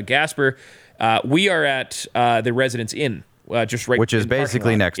GM Doug Gasper, we are at the Residence Inn. Just right, which is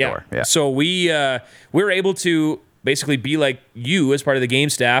basically next door. Yeah. So we're able to basically be like you as part of the game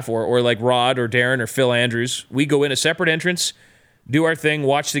staff, or like Rod or Darren or Phil Andrews. We go in a separate entrance, do our thing,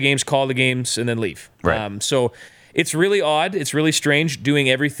 watch the games, call the games, and then leave. Right. So it's really odd. It's really strange doing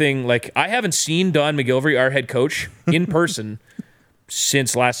everything. I haven't seen Don McGilvery, our head coach, in person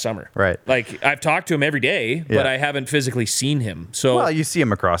since last summer. Right. I've talked to him every day, but I haven't physically seen him. So well, you see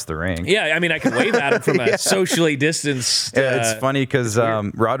him across the ring. Yeah, I mean, I can wave at him from a socially distanced. It's funny because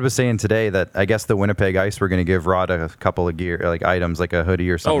Rod was saying today that I guess the Winnipeg Ice were going to give Rod a couple of gear, items, like a hoodie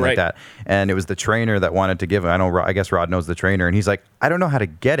or something like that, and it was the trainer that wanted to give him. I guess Rod knows the trainer, and he's like, I don't know how to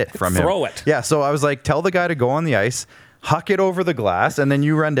get it from him. Throw it. Yeah, so I was like, tell the guy to go on the ice, huck it over the glass, and then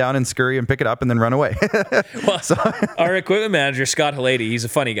you run down and scurry and pick it up and then run away. Our equipment manager, Scott Halady, he's a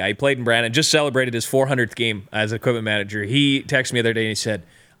funny guy. He played in Brandon, just celebrated his 400th game as equipment manager. He texted me the other day and he said,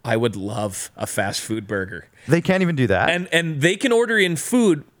 I would love a fast food burger. They can't even do that? And they can order in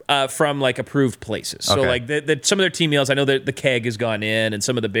food from approved places. So some of their team meals, I know that the Keg has gone in, and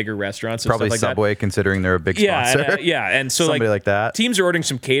some of the bigger restaurants and probably stuff like Subway, that. considering they're a big sponsor. And so somebody like that. Teams are ordering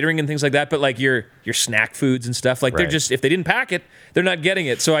some catering and things like that, but your snack foods and stuff, they're just, if they didn't pack it, they're not getting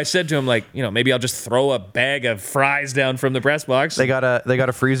it. So I said to him, maybe I'll just throw a bag of fries down from the press box. They got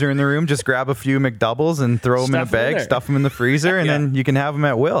a freezer in the room. Just grab a few McDoubles and throw them in a bag, stuff them in the freezer, and then you can have them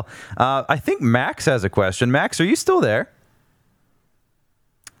at will. I think Max has a question. Max, are you still there?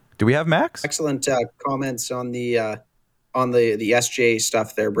 Do we have Max? Excellent comments on the SJ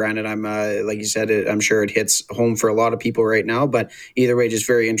stuff there, Brandon. I'm like you said, I'm sure it hits home for a lot of people right now. But either way, just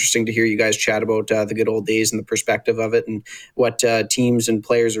very interesting to hear you guys chat about the good old days and the perspective of it, and what teams and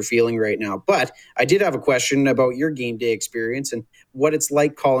players are feeling right now. But I did have a question about your game day experience and what it's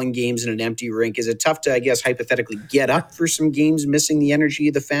like calling games in an empty rink. Is it tough to, I guess, hypothetically get up for some games missing the energy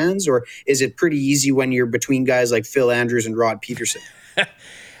of the fans, or is it pretty easy when you're between guys like Phil Andrews and Rod Peterson?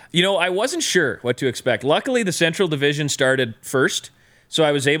 I wasn't sure what to expect. Luckily, the Central Division started first, so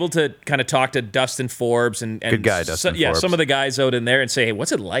I was able to kind of talk to Dustin Forbes and good guy, Dustin Forbes. Some of the guys out in there and say, hey,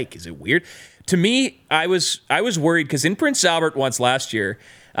 what's it like? Is it weird? To me, I was worried because in Prince Albert once last year,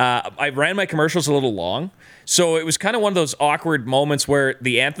 I ran my commercials a little long, so it was kind of one of those awkward moments where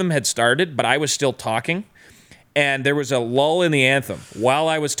the anthem had started, but I was still talking. And there was a lull in the anthem while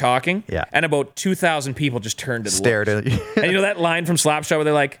I was talking, and about 2,000 people just turned and stared at you. And that line from Slapshot where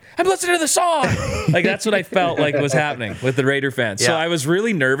they're like, I'm listening to the song. That's what I felt like was happening with the Raider fans. So I was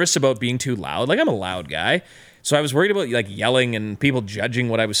really nervous about being too loud. I'm a loud guy. So I was worried about yelling and people judging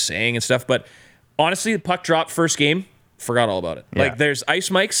what I was saying and stuff. But honestly, the puck dropped first game, forgot all about it. There's ice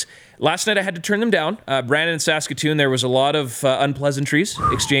mics. Last night I had to turn them down. Brandon and Saskatoon, there was a lot of unpleasantries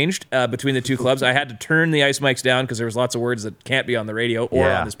exchanged between the two clubs. I had to turn the ice mics down because there was lots of words that can't be on the radio or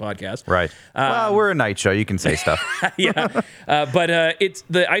on this podcast. Right. Well, we're a night show. You can say stuff. But it's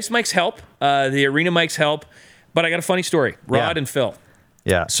the ice mics help. The arena mics help. But I got a funny story. Rod and Phil.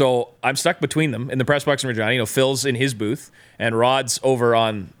 Yeah. So I'm stuck between them in the press box in Regina. Phil's in his booth, and Rod's over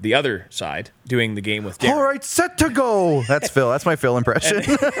on the other side doing the game with Darren. All right, set to go. That's Phil. That's my Phil impression.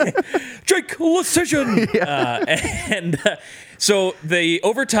 Drake Decision. So the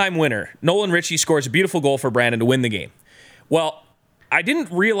overtime winner, Nolan Ritchie, scores a beautiful goal for Brandon to win the game. Well, I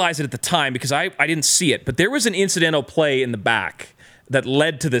didn't realize it at the time because I didn't see it, but there was an incidental play in the back that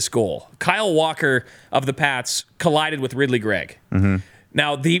led to this goal. Kyle Walker of the Pats collided with Ridley Gregg. Mm-hmm.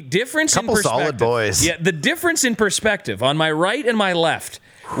 Now, the difference in perspective... solid boys. Yeah, the difference in perspective on my right and my left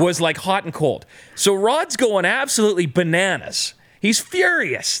was like hot and cold. So Rod's going absolutely bananas. He's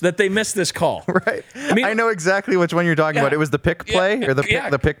furious that they missed this call. Right. I know exactly which one you're talking about. It was the pick play or the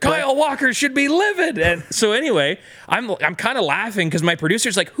pick play. Kyle Walker should be livid. And so anyway, I'm kind of laughing because my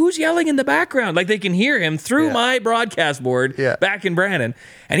producer's like, who's yelling in the background? Like they can hear him through my broadcast board back in Brandon.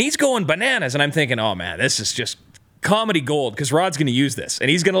 And he's going bananas. And I'm thinking, oh man, this is just comedy gold because Rod's going to use this and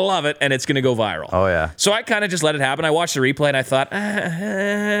he's going to love it and it's going to go viral. Oh, yeah. So I kind of just let it happen. I watched the replay and I thought,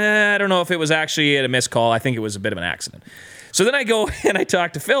 I don't know if it was actually a missed call. I think it was a bit of an accident. So then I go and I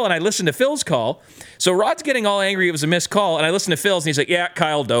talk to Phil and I listen to Phil's call. So Rod's getting all angry it was a missed call and I listen to Phil's and he's like, yeah,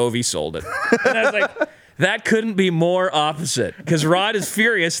 Kyle dove, he sold it. And I was like, that couldn't be more opposite because Rod is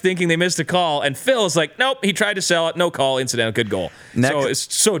furious thinking they missed a call and Phil is like, nope, he tried to sell it, no call, incidental, good goal. So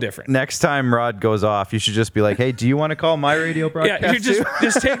it's so different. Next time Rod goes off, you should just be like, hey, do you want to call my radio broadcast? Yeah, you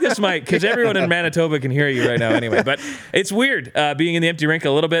just take this mic because everyone in Manitoba can hear you right now anyway. But it's weird being in the empty rink a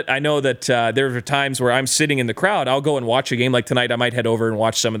little bit. I know that there are times where I'm sitting in the crowd. I'll go and watch a game like tonight. I might head over and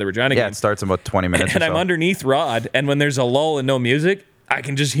watch some of the Regina games. Yeah, it starts in about 20 minutes and or so. I'm underneath Rod, and when there's a lull and no music, I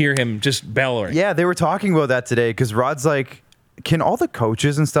can just hear him just bellowing. Yeah, they were talking about that today because Rod's like, can all the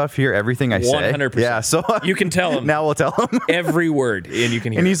coaches and stuff hear everything I say? 100%. Yeah, so you can tell him. Now we'll tell him every word, and you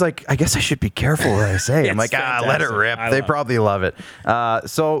can hear. And he's like, I guess I should be careful what I say. I'm like, let it rip. They probably love it.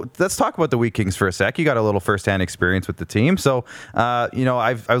 So let's talk about the Wheat Kings for a sec. You got a little firsthand experience with the team. So,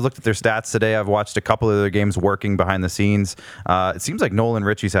 I've looked at their stats today. I've watched a couple of their games working behind the scenes. It seems like Nolan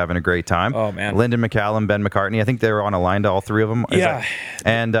Ritchie's having a great time. Oh, man. Lyndon McCallum, Ben McCartney. I think they were on a line to all three of them. Yeah.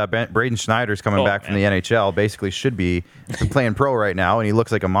 And Braden Schneider's coming back from the NHL. Basically should be playing pro right now, and he looks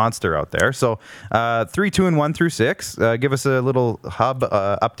like a monster out there. So 3-2-1 through 6. Give us a little hub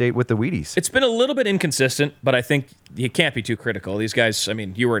update with the Wheaties. It's been a little bit inconsistent, but I think you can't be too critical. These guys, I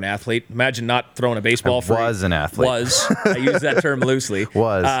mean, you were an athlete. Imagine not throwing a baseball for was an athlete. I use that term loosely.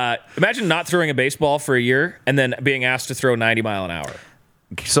 Was. Imagine not throwing a baseball for a year and then being asked to throw 90 mile an hour.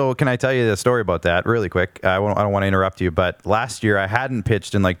 So can I tell you the story about that really quick? I don't want to interrupt you, but last year I hadn't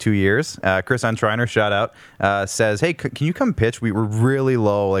pitched in like 2 years. Chris Untriner, shout out, says, hey, can you come pitch? We were really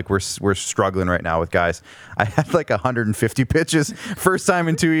low. Like we're struggling right now with guys. I had like 150 pitches first time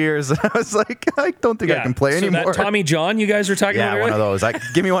in 2 years. I was like, I don't think I can play anymore. That Tommy John you guys were talking about? Yeah, one of those.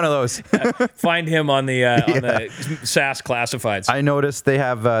 Give me one of those. Find him on the SAS classifieds. I noticed they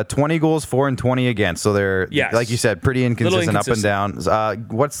have 20 goals for and 20 against. So they're, like you said, pretty inconsistent up and down.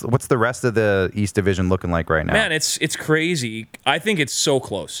 What's the rest of the East Division looking like right now? Man, it's crazy. I think it's so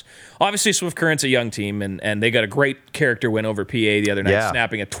close. Obviously, Swift Current's a young team, and they got a great character win over PA the other night,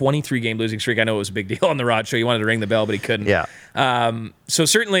 snapping a 23-game losing streak. I know it was a big deal on the Rod Show. He wanted to ring the bell, but he couldn't. Yeah. So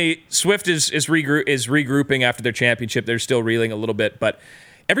certainly, Swift is regrouping after their championship. They're still reeling a little bit, but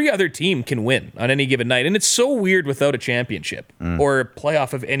every other team can win on any given night, and it's so weird without a championship or a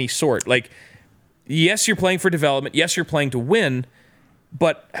playoff of any sort. Like, yes, you're playing for development. Yes, you're playing to win.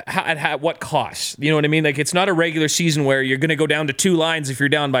 But at what cost? You know what I mean? Like, it's not a regular season where you're going to go down to 2 lines if you're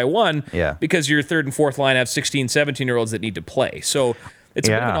down by 1 because your third and fourth line have 16, 17-year-olds that need to play. So it's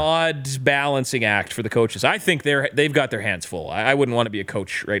a bit of an odd balancing act for the coaches. I think they've got their hands full. I wouldn't want to be a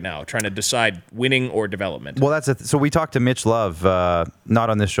coach right now trying to decide winning or development. Well, so we talked to Mitch Love, not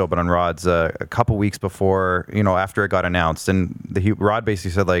on this show, but on Rod's, a couple weeks before, after it got announced. And Rod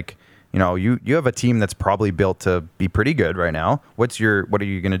basically said, like, you have a team that's probably built to be pretty good right now. What are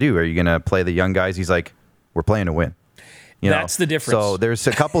you going to do? Are you going to play the young guys? He's like, we're playing to win. That's the difference. So there's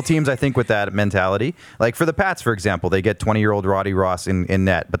a couple teams, I think, with that mentality. Like for the Pats, for example, they get 20-year-old Roddy Ross in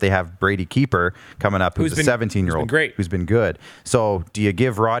net, but they have Brady Keeper coming up, who's a 17-year-old, who's been good. So do you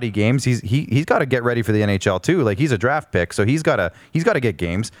give Roddy games? He's got to get ready for the NHL too. Like he's a draft pick, so he's got to get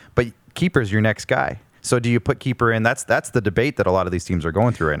games. But Keeper's your next guy. So do you put Keeper in? That's the debate that a lot of these teams are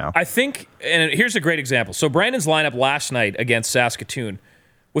going through right now. I think, and here's a great example. So Brandon's lineup last night against Saskatoon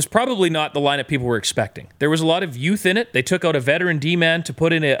was probably not the lineup people were expecting. There was a lot of youth in it. They took out a veteran D-man to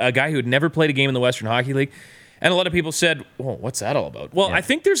put in a guy who had never played a game in the Western Hockey League. And a lot of people said, well, what's that all about? Well, I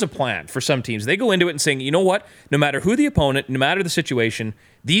think there's a plan for some teams. They go into it and saying, you know what? No matter who the opponent, no matter the situation,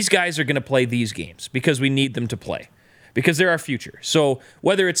 these guys are going to play these games because we need them to play. Because they're our future. So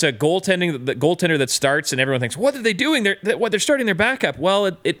whether it's the goaltender that starts and everyone thinks, what are they doing? They're starting their backup.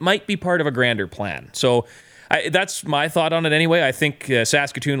 Well, it might be part of a grander plan. So that's my thought on it anyway. I think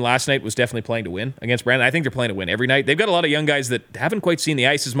Saskatoon last night was definitely playing to win against Brandon. I think they're playing to win every night. They've got a lot of young guys that haven't quite seen the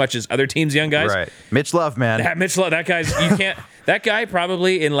ice as much as other teams' young guys. Right. Mitch Love, man. Mitch Love, that guy's, you can't, That guy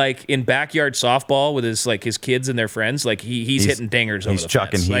probably in backyard softball with his kids and their friends, like he's hitting dingers over the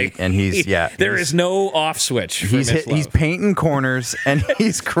chucking fence. heat, Like, and there is no off switch. He's painting corners and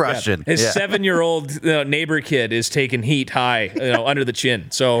he's crushing. His 7-year-old neighbor kid is taking heat high, under the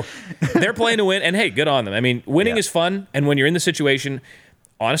chin. So they're playing to win, and hey, good on them. I mean, winning is fun, and when you're in the situation,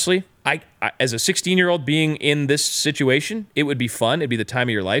 honestly, I as a 16-year-old being in this situation, it would be fun. It'd be the time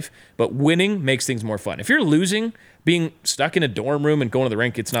of your life. But winning makes things more fun. If you're losing, being stuck in a dorm room and going to the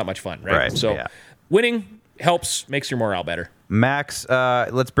rink, it's not much fun, right? So winning helps, makes your morale better. Max,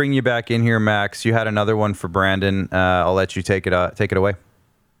 let's bring you back in here, Max. You had another one for Branden. I'll let you take it away.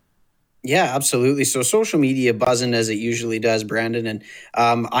 Yeah, absolutely. So social media buzzing as it usually does, Branden, and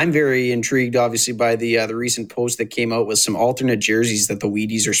I'm very intrigued, obviously, by the recent post that came out with some alternate jerseys that the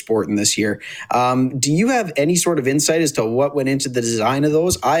Wheaties are sporting this year. Do you have any sort of insight as to what went into the design of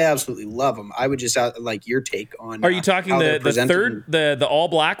those? I absolutely love them. I would just like your take on. Are you talking the all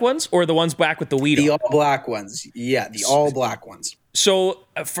black ones, or the ones back with the wheat? The all black ones. Yeah, the all black ones. So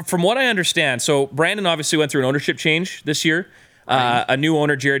from what I understand, Branden obviously went through an ownership change this year. A new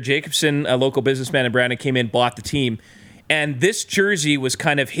owner, Jared Jacobson, a local businessman in Branden, came in, bought the team. And this jersey was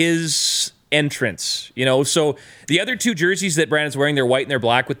kind of his entrance, So the other two jerseys that Branden's wearing, they're white and they're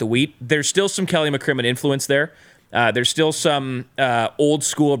black with the wheat. There's still some Kelly McCrimmon influence there. There's still some old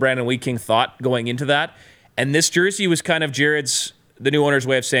school Branden Wheat King thought going into that. And this jersey was kind of the new owner's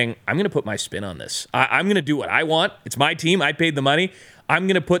way of saying, I'm going to put my spin on this. I'm going to do what I want. It's my team. I paid the money. I'm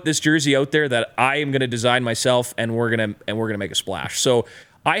going to put this jersey out there that I am going to design myself, and we're going to make a splash. So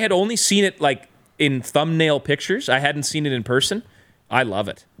I had only seen it like in thumbnail pictures. I hadn't seen it in person. I love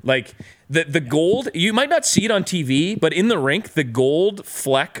it. Like the gold, you might not see it on TV, but in the rink, the gold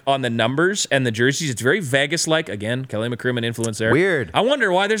fleck on the numbers and the jerseys, it's very Vegas-like. Again, Kelly McCrimmon influence there. Weird. I wonder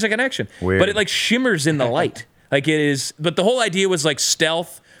why there's a connection. Weird. But it like shimmers in the light. Like it is, but the whole idea was like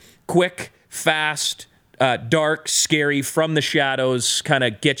stealth, quick, fast, dark, scary, from the shadows, kind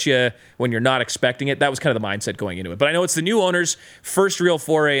of get you when you're not expecting it. That was kind of the mindset going into it. But I know it's the new owner's first real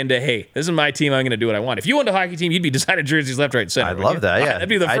foray into, hey, this is my team, I'm going to do what I want. If you owned a hockey team, you'd be designing jerseys left, right, center. I'd love that, yeah. That'd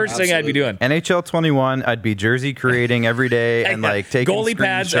be the first thing I'd be doing. NHL 21, I'd be jersey creating every day and like taking goalie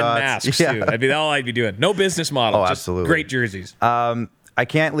pads and masks, too. That'd be all I'd be doing. No business model, just absolutely. Great jerseys. I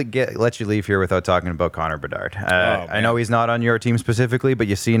can't let you leave here without talking about Connor Bedard. I know he's not on your team specifically, but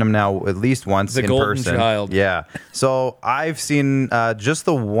you've seen him now at least once in person. The golden child. Yeah. So I've seen just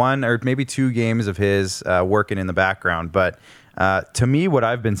the one or maybe two games of his working in the background. But to me, what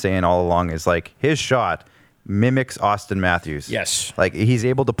I've been saying all along is like his shot mimics Austin Matthews. Yes. Like he's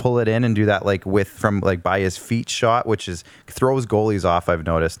able to pull it in and do that like from by his feet shot, which throws goalies off, I've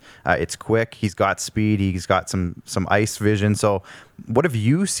noticed. It's quick. He's got speed. He's got some ice vision. So what have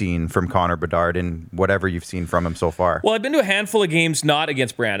you seen from Connor Bedard in whatever you've seen from him so far? Well, I've been to a handful of games not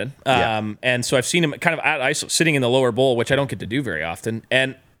against Branden. And so I've seen him kind of at ice, sitting in the lower bowl, which I don't get to do very often.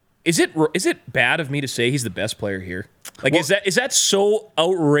 And is it bad of me to say he's the best player here? Like, well, is that so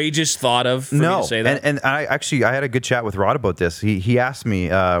outrageous thought of for me to say that? And I had a good chat with Rod about this. He asked me,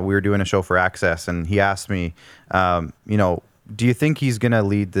 we were doing a show for Access, and he asked me, do you think he's going to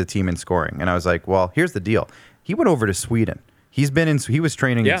lead the team in scoring? And I was like, well, here's the deal. He went over to Sweden. He was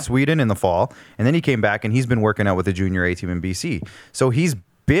training in Sweden in the fall, and then he came back and he's been working out with the junior A team in BC. So he's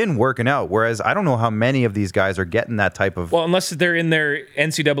been working out, whereas I don't know how many of these guys are getting that type of... Well, unless they're in their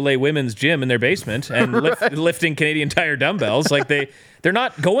NCAA women's gym in their basement and lifting Canadian Tire dumbbells. Like they're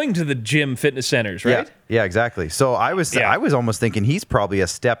not going to the gym fitness centers, right? Yeah, exactly. So I was almost thinking he's probably a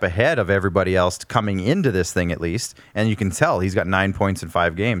step ahead of everybody else coming into this thing at least. And you can tell he's got 9 points in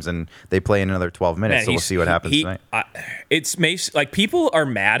 5 games and they play in another 12 minutes. So we'll see what happens tonight. Like people are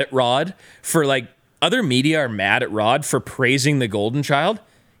mad at Rod for like, other media are mad at Rod for praising the golden child.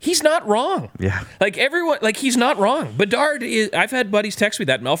 He's not wrong. Yeah. Like everyone, like he's not wrong. Bedard I've had buddies text me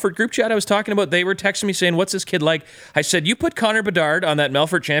that Melfort group chat I was talking about. They were texting me saying, what's this kid like? I said, you put Connor Bedard on that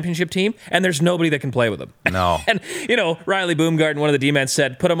Melfort championship team and there's nobody that can play with him. No. And, Riley Boomgarden, one of the D-men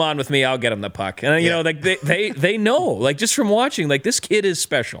said, put him on with me. I'll get him the puck. And, like they know, like just from watching, like this kid is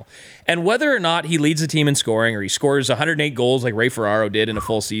special. And whether or not he leads the team in scoring or he scores 108 goals like Ray Ferraro did in a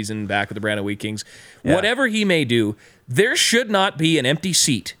full season back with the Branden Wheat Kings, whatever he may do, there should not be an empty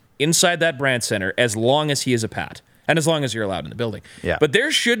seat inside that Brandt Center as long as he is a Pat and as long as you're allowed in the building. Yeah. But there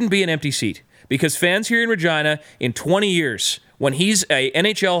shouldn't be an empty seat because fans here in Regina in 20 years, when he's a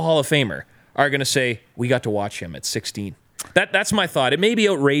NHL Hall of Famer, are going to say, we got to watch him at 16. That's my thought. It may be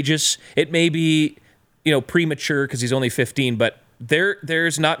outrageous. It may be, premature because he's only 15, but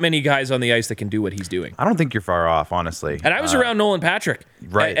there's not many guys on the ice that can do what he's doing. I don't think you're far off, honestly. And I was around Nolan Patrick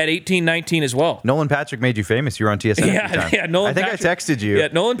at 18, 19 as well. Nolan Patrick made you famous. You were on TSN at the time. Yeah, Nolan I think Patrick, I texted you. Yeah,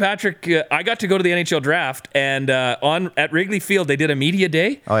 Nolan Patrick, I got to go to the NHL draft, and at Wrigley Field, they did a media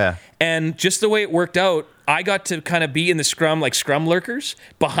day. Oh, yeah. And just the way it worked out, I got to kind of be in the scrum, like scrum lurkers,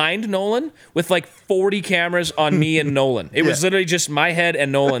 behind Nolan with like 40 cameras on me and Nolan. It was literally just my head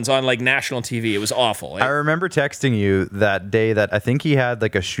and Nolan's on like national TV. It was awful. I remember texting you that day that I think he had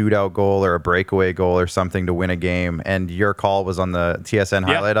like a shootout goal or a breakaway goal or something to win a game, and your call was on the TSN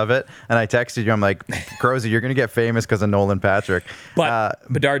highlight of it. And I texted you, I'm like, Crowe, you're going to get famous because of Nolan Patrick.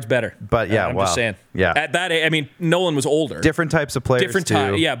 But Bedard's better. But yeah, I'm just saying. Yeah. At that age, I mean, Nolan was older. Different types of players. Different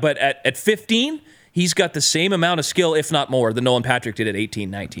time. Yeah, but at 15, he's got the same amount of skill, if not more, than Nolan Patrick did at 18,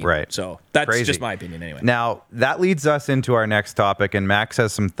 19. Right. So that's Crazy. just my opinion anyway. Now, that leads us into our next topic, and Max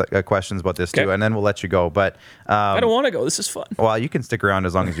has some questions about this too, and then we'll let you go. But I don't want to go. This is fun. Well, you can stick around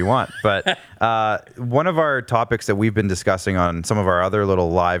as long as you want. But one of our topics that we've been discussing on some of our other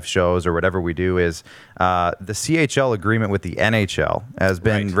little live shows or whatever we do is the CHL agreement with the NHL has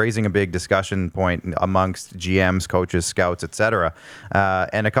been raising a big discussion point amongst GMs, coaches, scouts, etc.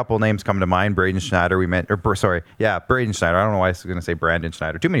 And a couple names come to mind. Braden Schneider, Braden Schneider. I don't know why I was going to say Brandon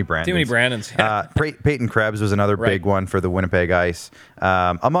Schneider. Too many Brandons. Too many Brandons. Yeah. Peyton Krebs was another big one for the Winnipeg Ice.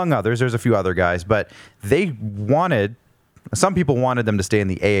 Among others, there's a few other guys, but some people wanted them to stay in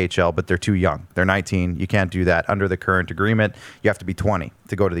the AHL, but they're too young. They're 19. You can't do that under the current agreement. You have to be 20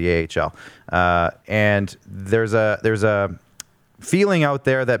 to go to the AHL. And there's a feeling out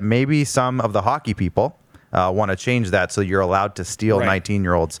there that maybe some of the hockey people want to change that so you're allowed to steal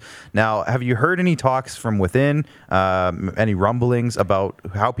 19-year-olds. Now, have you heard any talks from within, any rumblings about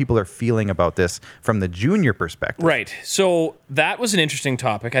how people are feeling about this from the junior perspective? Right. So that was an interesting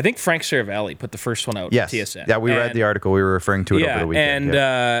topic. I think Frank Saravelli put the first one out at TSN. Yeah, we read the article. We were referring to it over the weekend.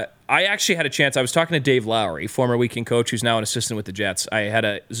 And I actually had a chance. I was talking to Dave Lowry, former weekend coach who's now an assistant with the Jets. I had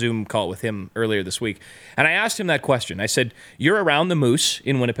a Zoom call with him earlier this week. And I asked him that question. I said, you're around the Moose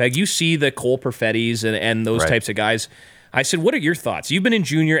in Winnipeg. You see the Cole Perfettis and those types of guys. I said, what are your thoughts? You've been in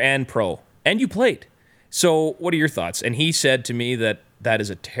junior and pro, and you played. So what are your thoughts? And he said to me that is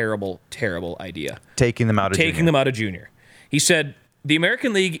a terrible, terrible idea. Taking them out of junior. He said, the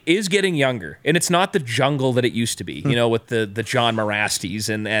American League is getting younger, and it's not the jungle that it used to be, with the John Morastis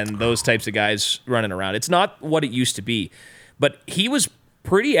and those types of guys running around. It's not what it used to be. But he was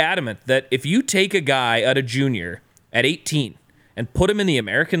pretty adamant that if you take a guy out of junior at 18 and put him in the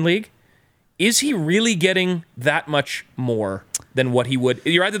American League, is he really getting that much more than what he would?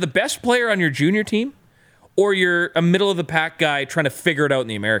 You're either the best player on your junior team, or you're a middle-of-the-pack guy trying to figure it out in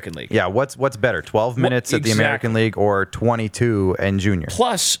the American League. Yeah, what's better, 12 minutes at the American League or 22 in junior?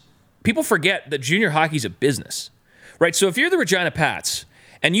 Plus, people forget that junior hockey's a business, right? So if you're the Regina Pats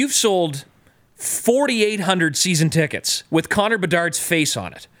and you've sold 4,800 season tickets with Connor Bedard's face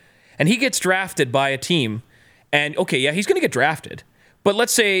on it, and he gets drafted by a team, and he's going to get drafted, but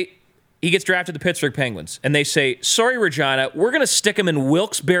let's say he gets drafted to the Pittsburgh Penguins, and they say, sorry, Regina, we're going to stick him in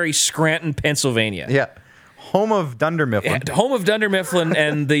Wilkes-Barre, Scranton, Pennsylvania. Yeah. Home of Dunder Mifflin. Yeah, home of Dunder Mifflin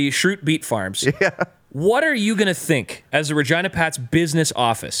and the Schrute Beet Farms. Yeah. What are you going to think as the Regina Pats business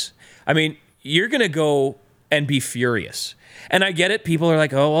office? I mean, you're going to go and be furious. And I get it. People are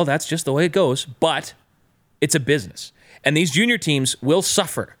like, oh, well, that's just the way it goes. But it's a business. And these junior teams will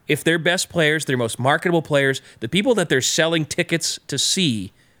suffer if their best players, their most marketable players, the people that they're selling tickets to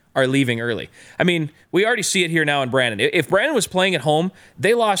see are leaving early. I mean, we already see it here now in Brandon. If Brandon was playing at home,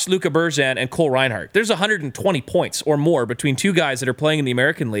 they lost Luca Berzan and Cole Reinhardt. There's 120 points or more between two guys that are playing in the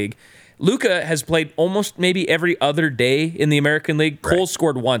American League. Luca has played almost maybe every other day in the American League. Right. Cole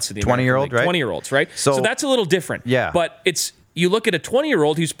scored once in the American League. Right? 20-year-olds, right? So that's a little different. Yeah. But you look at a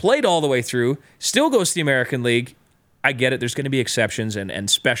 20-year-old who's played all the way through, still goes to the American League. I get it. There's going to be exceptions and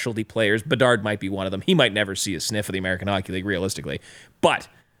specialty players. Bedard might be one of them. He might never see a sniff of the American Hockey League, realistically. But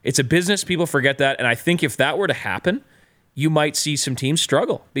it's a business. People forget that. And I think if that were to happen, you might see some teams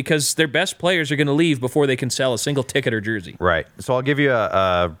struggle because their best players are going to leave before they can sell a single ticket or jersey. Right. So I'll give you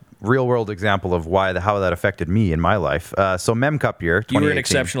a real-world example of how that affected me in my life. So Mem Cup year, 2018. You were an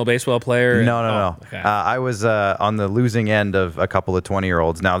exceptional baseball player? No. Okay. I was on the losing end of a couple of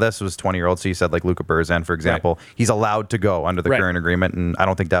 20-year-olds. Now, this was 20-year-olds, so you said like Luca Berzan, for example. Right. He's allowed to go under the current agreement, and I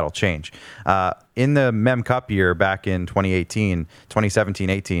don't think that'll change. In the Mem Cup year back in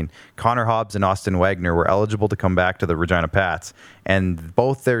 2017-18, Connor Hobbs and Austin Wagner were eligible to come back to the Regina Pats, and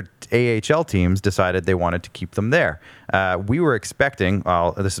both their AHL teams decided they wanted to keep them there. We were expecting,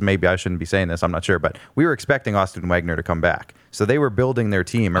 maybe I shouldn't be saying this, I'm not sure, but we were expecting Austin Wagner to come back. So they were building their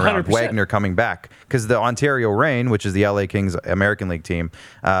team around 100%. Wagner coming back, because the Ontario Reign, which is the LA Kings American League team,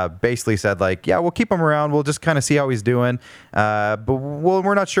 basically said like, yeah, we'll keep him around. We'll just kind of see how he's doing. But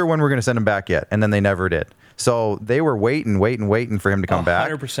we're not sure when we're going to send him back yet. And then they never did. So they were waiting for him to come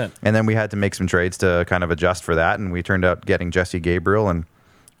back. 100%. And then we had to make some trades to kind of adjust for that. And we turned out getting Jesse Gabriel, and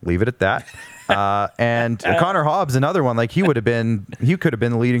leave it at that. And Connor Hobbs, another one, like he could have been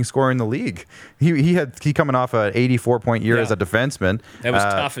the leading scorer in the league. He coming off an 84-point year as a defenseman. That was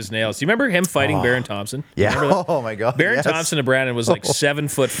tough as nails. Do you remember him fighting Baron Thompson? Yeah. Oh my God. Baron Thompson of Branden was like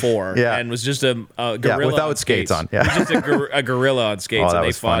 7'4", and was just a gorilla without skates on. Yeah, he was just a gorilla on skates, and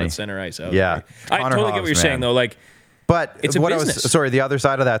they fought funny. At center ice. Yeah, I totally get what you're saying though. Like. But it's a business. The other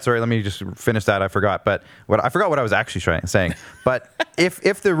side of that. Sorry, let me just finish that. I forgot. But I forgot what I was actually saying. But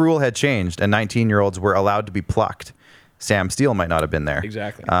if the rule had changed and 19-year-olds were allowed to be plucked, Sam Steele might not have been there.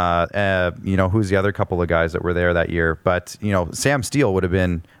 Exactly. Who's the other couple of guys that were there that year? But Sam Steele would have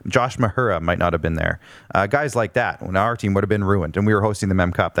been. Josh Mahura might not have been there. Guys like that. When our team would have been ruined, and we were hosting the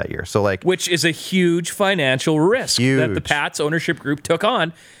Mem Cup that year. So which is a huge financial risk that the Pats ownership group took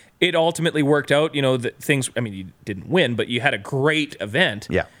on. It ultimately worked out, things, you didn't win, but you had a great event.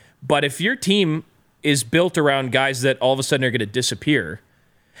 Yeah. But if your team is built around guys that all of a sudden are going to disappear,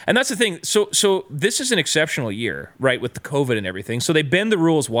 and that's the thing. So this is an exceptional year, right, with the COVID and everything. So they bend the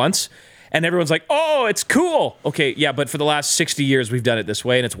rules once, and everyone's like, oh, it's cool. Okay, yeah, but for the last 60 years, we've done it this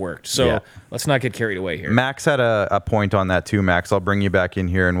way, and it's worked. So let's not get carried away here. Max had a point on that too, Max. I'll bring you back in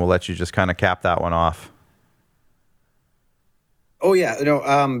here, and we'll let you just kind of cap that one off. Oh yeah,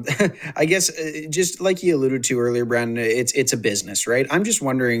 I guess just like you alluded to earlier, Branden, it's a business, right? I'm just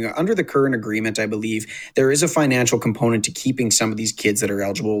wondering, under the current agreement, I believe there is a financial component to keeping some of these kids that are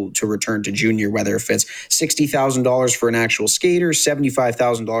eligible to return to junior, whether if it's $60,000 for an actual skater,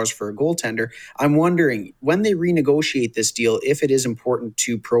 $75,000 for a goaltender. I'm wondering, when they renegotiate this deal, if it is important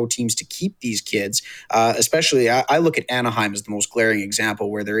to pro teams to keep these kids, especially I look at Anaheim as the most glaring example,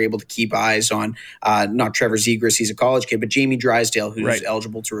 where they're able to keep eyes on not Trevor Zegras, he's a college kid, but Jamie Drysdale, who's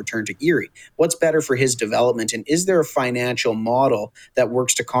eligible to return to Erie. What's better for his development? And is there a financial model that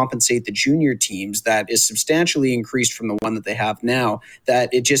works to compensate the junior teams that is substantially increased from the one that they have now,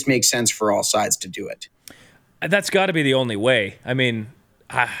 that it just makes sense for all sides to do it? That's got to be the only way.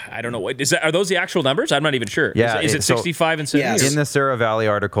 I don't know. Are those the actual numbers? I'm not even sure. Yeah, is it 65 and 70? Yes. In the Sarah Valley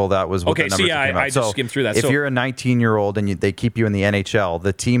article, that was what the numbers came out. I just skimmed through that. If you're a 19-year-old and they keep you in the NHL,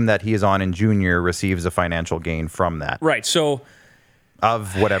 the team that he is on in junior receives a financial gain from that. Right. So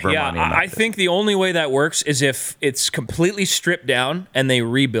of whatever money. I think the only way that works is if it's completely stripped down and they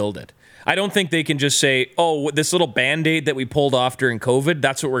rebuild it. I don't think they can just say, oh, this little Band-Aid that we pulled off during COVID,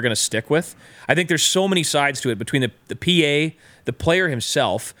 that's what we're going to stick with. I think there's so many sides to it between the PA, the player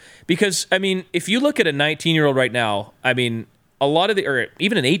himself. Because, if you look at a 19-year-old right now, a lot of or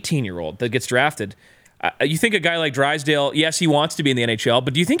even an 18-year-old that gets drafted, you think a guy like Drysdale, yes, he wants to be in the NHL,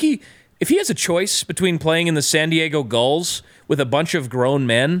 but do you think if he has a choice between playing in the San Diego Gulls with a bunch of grown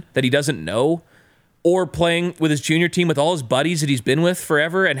men that he doesn't know, or playing with his junior team with all his buddies that he's been with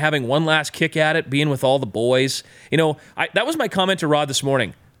forever and having one last kick at it, being with all the boys? That was my comment to Rod this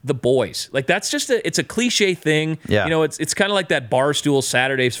morning. The boys. Like, that's just it's a cliche thing. Yeah. It's kind of like that Barstool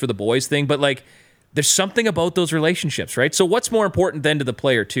Saturdays for the boys thing, but like, there's something about those relationships, right? So what's more important than to the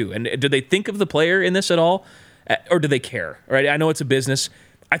player too? And do they think of the player in this at all? Or do they care? Right? I know it's a business.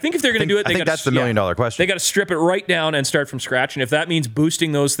 I think if they're going to do it, that's the $1 million question. They got to strip it right down and start from scratch. And if that means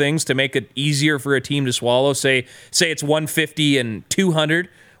boosting those things to make it easier for a team to swallow, say it's 150 and 200,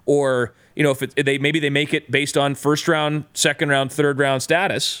 or if maybe they make it based on first round, second round, third round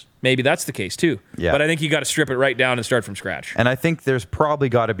status. Maybe that's the case too. Yeah. But I think you got to strip it right down and start from scratch. And I think there's probably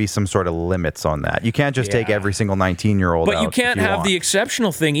got to be some sort of limits on that. You can't just take every single 19-year-old out. But you can't have the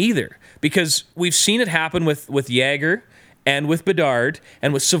exceptional thing either, because we've seen it happen with Yager and with Bedard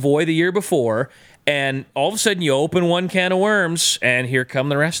and with Savoy the year before, and all of a sudden you open one can of worms and here come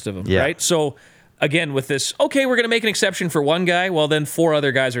the rest of them, right? So again, with this, okay, we're going to make an exception for one guy, well then 4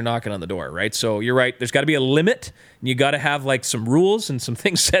 other guys are knocking on the door, right? So you're right, there's got to be a limit, and you got to have like some rules and some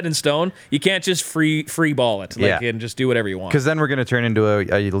things set in stone. You can't just free ball it and just do whatever you want. Because then we're going to turn into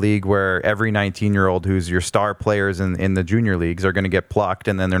a league where every 19-year-old who's your star players in the junior leagues are going to get plucked,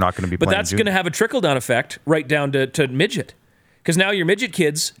 and then they're not going to be playing. But that's going to have a trickle-down effect right down to midget. Because now your midget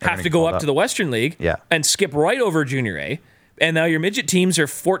kids have to go up to the Western League and skip right over Junior A. And now your midget teams are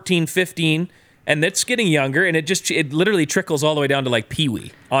 14, 15, and it's getting younger, and it literally trickles all the way down to like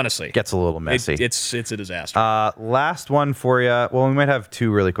Pee-wee, honestly. Gets a little messy. It's a disaster. Last one for you. Well, we might have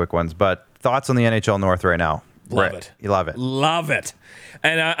 2 really quick ones, but thoughts on the NHL North right now. Love it. You love it. Love it.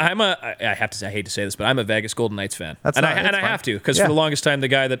 And I hate to say this, but I'm a Vegas Golden Knights fan. I have to, because for the longest time, the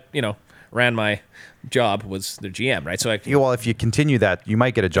guy that, ran my job was the GM, right? So well, if you continue that, you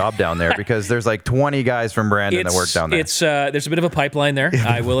might get a job down there because there's like 20 guys from Branden that work down there. There's a bit of a pipeline there,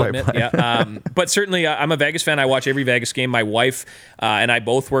 I will admit. Yeah, but certainly I'm a Vegas fan. I watch every Vegas game. My wife and I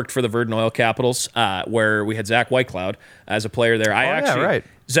both worked for the Verdun Oil Capitals, where we had Zach Whitecloud as a player there. Right.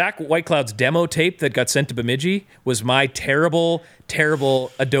 Zach Whitecloud's demo tape that got sent to Bemidji was my terrible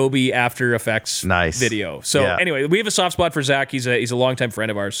Adobe After Effects video. So anyway, we have a soft spot for Zach. He's a longtime friend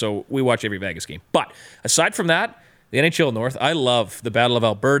of ours, so we watch every Vegas game. But aside from that, the NHL North, I love the Battle of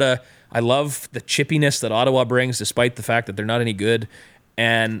Alberta. I love the chippiness that Ottawa brings, despite the fact that they're not any good.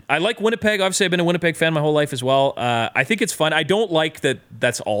 And I like Winnipeg. Obviously, I've been a Winnipeg fan my whole life as well. I think it's fun. I don't like that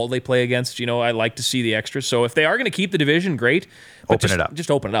that's all they play against. I like to see the extras. So if they are going to keep the division, great. But just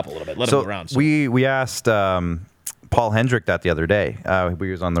open it up a little bit. Let them go around. So. We asked Paul Hendrick that the other day.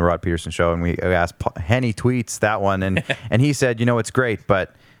 We was on the Rod Peterson show, and we asked Henny tweets that one, and and he said, it's great,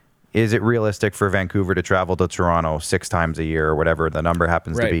 but is it realistic for Vancouver to travel to Toronto 6 times a year or whatever the number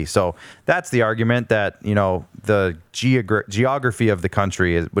happens to be? So that's the argument that, the geography of the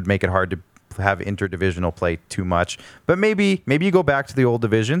country would make it hard to have interdivisional play too much. But maybe you go back to the old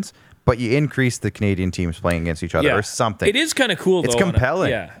divisions, but you increase the Canadian teams playing against each other or something. It is kind of cool, though. It's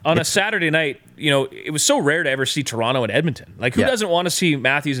compelling. On a Saturday night, it was so rare to ever see Toronto and Edmonton. Like, who doesn't want to see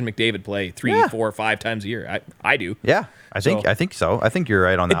Matthews and McDavid play 3, 4, 5 times a year? I do. Yeah, I think so. I think you're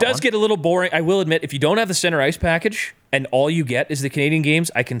right on that one. It does get a little boring. I will admit, if you don't have the center ice package and all you get is the Canadian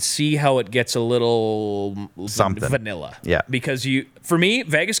games, I can see how it gets a little vanilla. Yeah. Because for me,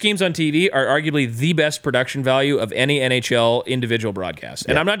 Vegas games on TV are arguably the best production value of any NHL individual broadcast.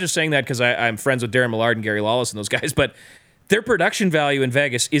 And I'm not just saying that because I'm friends with Darren Millard and Gary Lawless and those guys, but their production value in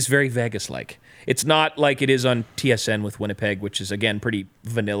Vegas is very Vegas-like. It's not like it is on TSN with Winnipeg, which is, again, pretty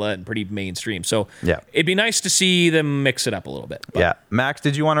vanilla and pretty mainstream. So it'd be nice to see them mix it up a little bit. But. Yeah. Max,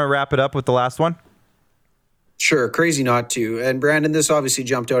 did you want to wrap it up with the last one? Sure, crazy not to. And Branden, this obviously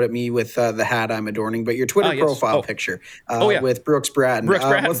jumped out at me with the hat I'm adorning, but your Twitter profile picture with Brooks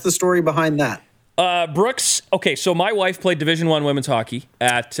Branden. What's the story behind that? Brooks, okay, so my wife played Division I women's hockey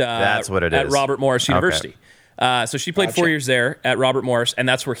at Robert Morris University. Okay. So she played 4 years there at Robert Morris, and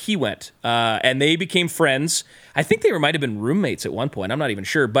that's where he went. And they became friends. I think they might have been roommates at one point. I'm not even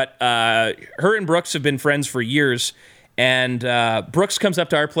sure. But her and Brooks have been friends for years. And Brooks comes up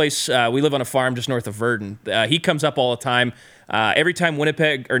to our place. We live on a farm just north of Verdun. He comes up all the time. Every time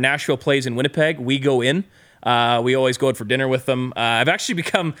Winnipeg or Nashville plays in Winnipeg, we go in. We always go out for dinner with them.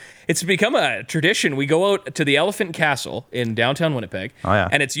 It's become a tradition. We go out to the Elephant Castle in downtown Winnipeg,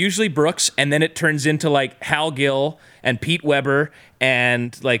 and it's usually Brooks, and then it turns into like Hal Gill and Pete Weber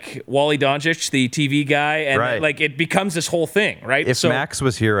and like Wally Doncic, the TV guy, and like it becomes this whole thing, right? If Max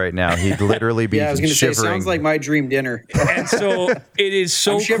was here right now, he'd literally be I was going to say, sounds like my dream dinner. And so it is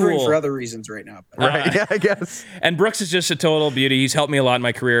so I'm shivering cool. for other reasons right now. Yeah, I guess. And Brooks is just a total beauty. He's helped me a lot in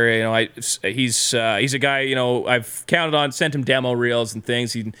my career. He's a guy. I've counted on, sent him demo reels and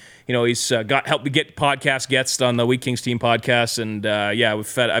things. He's helped me get podcast guests on the Wheat Kings team podcast, and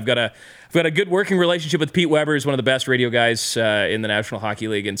I've got a good working relationship with Pete Weber, who's one of the best radio guys in the National Hockey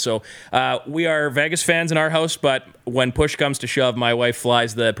League. And so we are Vegas fans in our house, but when push comes to shove, my wife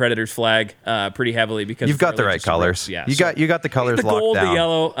flies the Predators flag pretty heavily because you've got the right colors. Yeah, you got the colors the locked gold, down. the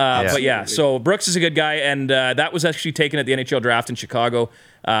yellow. But so Brooks is a good guy, and that was actually taken at the NHL draft in Chicago.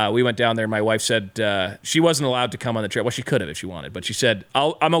 We went down there. My wife said she wasn't allowed to come on the trip. Well, she could have if she wanted, but she said,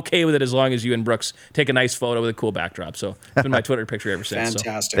 I'm okay with it as long as you and Brooks take a nice photo with a cool backdrop. So it's been my Twitter picture ever since.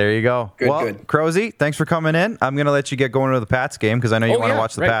 Fantastic. So. There you go. Good. Crowsey, thanks for coming in. I'm going to let you get going to the Pats game because I know you want to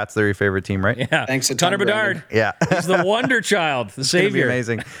watch the Pats. They're your favorite team, right? Yeah. Thanks a ton, Connor Bedard. Yeah. He's the wonder child, the savior.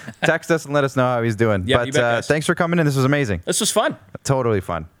 Amazing. Text us and let us know how he's doing. Yeah, but thanks for coming in. This was amazing. This was fun. Totally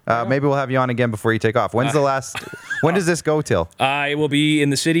fun. Maybe we'll have you on again before you take off. When's the last? When does this go till? I will be in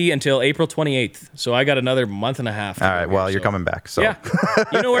the city until April 28th. So I got another month and a half. All right. Well, you're coming back. So yeah,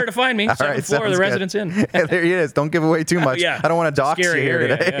 you know where to find me. Second floor of the Residence Inn. There he is. Don't give away too much. I don't want to dox you here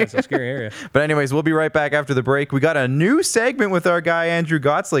today. Yeah, it's a scary area. But anyways, we'll be right back after the break. We got a new segment with our guy Andrew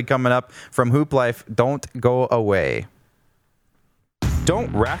Gottselig coming up from Hooplife. Don't go away.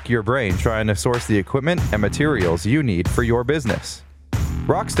 Don't rack your brain trying to source the equipment and materials you need for your business.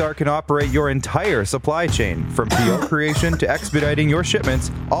 Rockstar can operate your entire supply chain, from PO creation to expediting your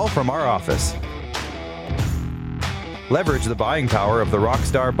shipments, all from our office. Leverage the buying power of the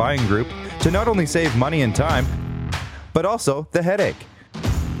Rockstar Buying Group to not only save money and time, but also the headache.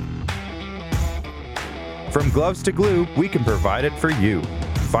 From gloves to glue, we can provide it for you.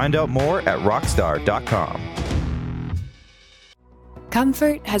 Find out more at rockstar.com.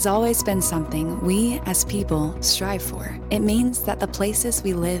 Comfort has always been something we, as people, strive for. It means that the places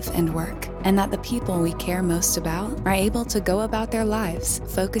we live and work, and that the people we care most about, are able to go about their lives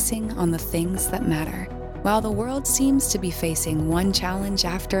focusing on the things that matter. While the world seems to be facing one challenge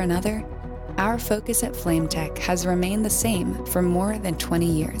after another, our focus at FlameTech has remained the same for more than 20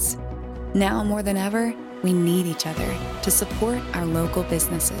 years. Now more than ever, we need each other to support our local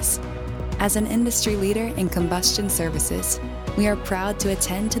businesses. As an industry leader in combustion services, we are proud to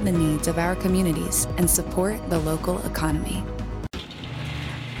attend to the needs of our communities and support the local economy.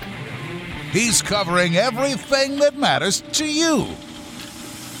 He's covering everything that matters to you.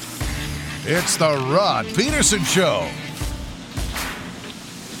 It's the Rod Peterson Show.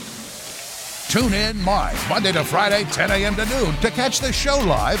 Tune in live Monday to Friday, 10 a.m. to noon to catch the show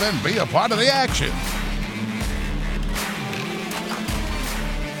live and be a part of the action.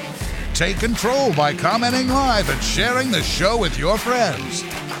 Take control by commenting live and sharing the show with your friends.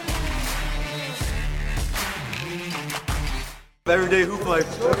 Everyday hoop life.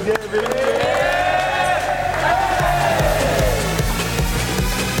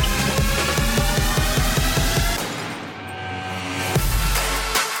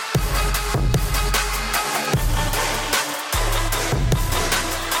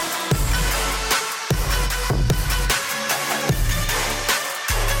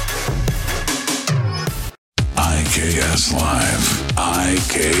 IKS Live.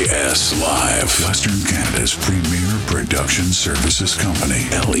 IKS Live. Western Canada's premier production services company.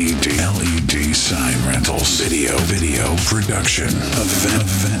 LED sign rentals. Video production.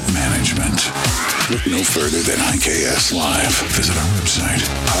 Event management. Look no further than IKS Live. Visit our website.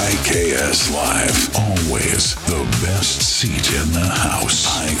 IKS Live. Always the best seat in the house.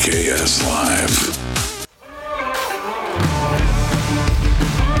 IKS Live.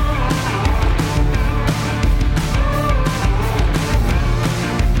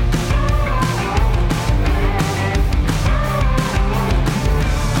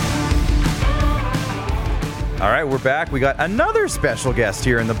 All right, we're back. We got another special guest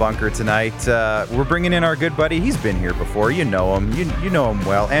here in the bunker tonight. We're bringing in our good buddy. He's been here before. You know him. You know him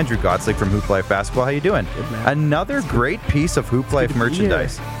well. Andrew Gottselig from Hooplife Basketball. How you doing? Good, man. Another great piece of Hooplife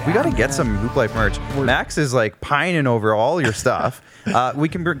merchandise. Yeah. We got to get some Hooplife merch. Max is like pining over all your stuff.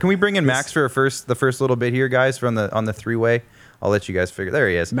 Can we bring in Max for the first little bit here, guys, on the three-way? I'll let you guys figure. There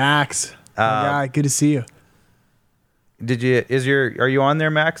he is. Max, my guy, good to see you. Are you on there,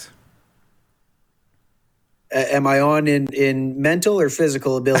 Max? Am I on in mental or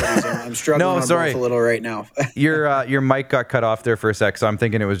physical abilities? I'm struggling on both a little right now. Your mic got cut off there for a sec, so I'm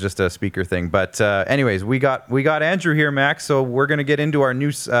thinking it was just a speaker thing. But anyways, we got Andrew here, Max. So we're gonna get into our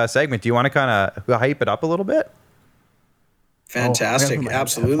new segment. Do you want to kind of hype it up a little bit? Fantastic,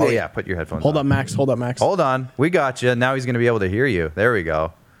 absolutely. Oh yeah, put your headphones. Hold on. up, Max. Hold on. We got you. Now he's gonna be able to hear you. There we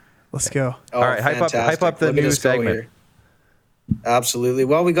go. Let's go. Oh, all right, hype up the new segment. Absolutely.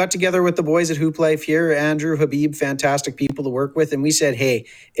 Well, we got together with the boys at Hooplife here, Andrew, Habib, fantastic people to work with. And we said, hey,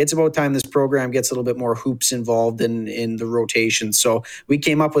 it's about time this program gets a little bit more hoops involved in the rotation. So we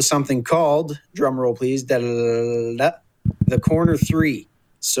came up with something called, drum roll please, the Corner 3.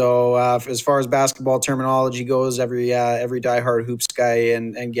 So as far as basketball terminology goes, every diehard hoops guy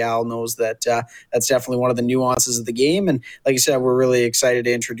and gal knows that that's definitely one of the nuances of the game. And like I said, we're really excited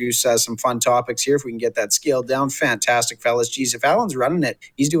to introduce some fun topics here. If we can get that scaled down, fantastic, fellas. Geez, if Alan's running it,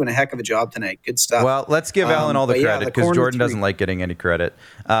 he's doing a heck of a job tonight. Good stuff. Well, let's give Alan all the credit because Jordan doesn't like getting any credit.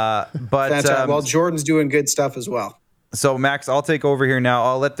 Well, Jordan's doing good stuff as well. So, Max, I'll take over here now.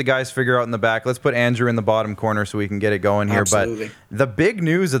 I'll let the guys figure out in the back. Let's put Andrew in the bottom corner so we can get it going here. Absolutely. But the big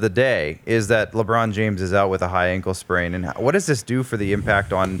news of the day is that LeBron James is out with a high ankle sprain. And what does this do for the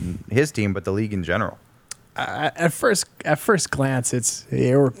impact on his team, but the league in general? At first glance,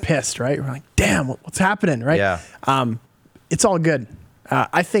 we're pissed, right? We're like, damn, what's happening, right? Yeah. It's all good.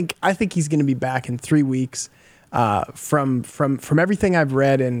 I think he's going to be back in 3 weeks. From everything I've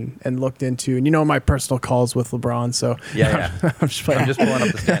read and looked into, and my personal calls with LeBron, so yeah. I'm just pulling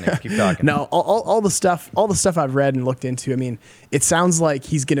up the standings. Keep talking. No, all the stuff I've read and looked into. I mean, it sounds like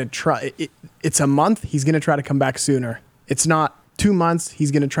he's gonna try. It's a month. He's gonna try to come back sooner. It's not 2 months.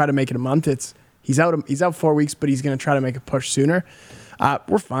 He's gonna try to make it a month. He's out 4 weeks, but he's gonna try to make a push sooner.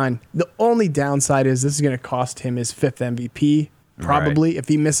 We're fine. The only downside is this is gonna cost him his 5th MVP. Probably, right. If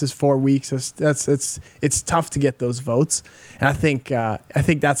he misses 4 weeks, it's tough to get those votes, and I think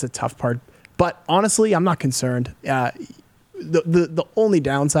that's a tough part. But honestly, I'm not concerned. The only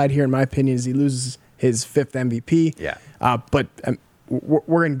downside here, in my opinion, is he loses his 5th MVP. Yeah. But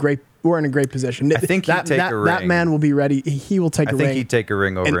we're in great we're in a great position. I think he'd take a ring. That man will be ready. He will take a ring. I think he'd take a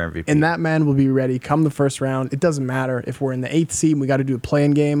ring over MVP. And that man will be ready come the first round. It doesn't matter if we're in the 8th seed and we got to do a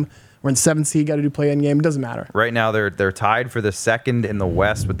play-in game. We're in 7th seed, got to do play-in game. It doesn't matter. Right now, they're tied for the 2nd in the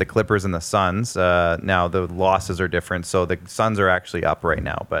West with the Clippers and the Suns. Now, the losses are different, so the Suns are actually up right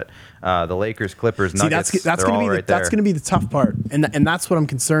now. But the Lakers, Clippers, Nuggets, that's going to be that's going to be the tough part. And that's what I'm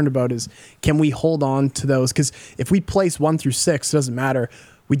concerned about is can we hold on to those? Because if we place 1 through 6, it doesn't matter.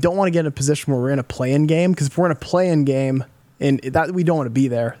 We don't want to get in a position where we're in a play-in game, because if we're in a play-in game, and that we don't want to be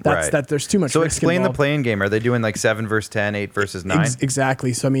there. That there's too much. So risk explain involved. the play-in game. Are they doing like 7 versus 10, 8 versus 9?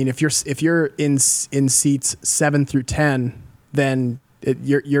 Exactly. So I mean, if you're in seats 7 through 10, then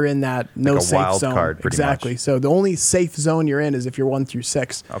you're in that no like a safe wild zone. Card, pretty exactly. much. So the only safe zone you're in is if you're 1 through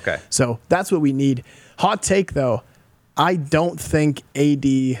 6. Okay. So that's what we need. Hot take though, I don't think AD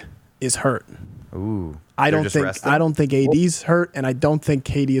is hurt. Ooh. I don't think AD's hurt, and I don't think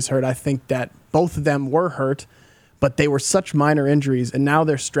KD is hurt. I think that both of them were hurt, but they were such minor injuries, and now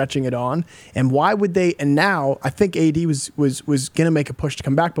they're stretching it on. And why would they? And now I think AD was going to make a push to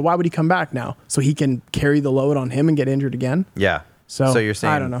come back, but why would he come back now? So he can carry the load on him and get injured again? Yeah. So you're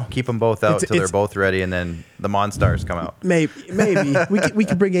saying I don't know. Keep them both out till they're both ready, and then the Monstars come out. Maybe we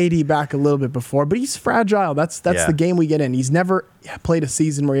could bring AD back a little bit before, but he's fragile. That's the game we get in. He's never played a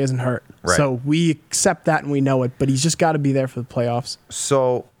season where he hasn't hurt, right. So we accept that and we know it. But he's just got to be there for the playoffs.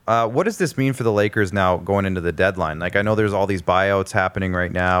 So. What does this mean for the Lakers now going into the deadline? Like, I know there's all these buyouts happening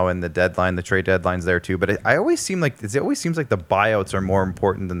right now, and the trade deadline's there too. But it always seems like the buyouts are more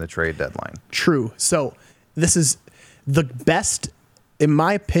important than the trade deadline. True. So this is the best, in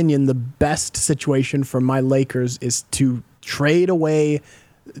my opinion, the best situation for my Lakers is to trade away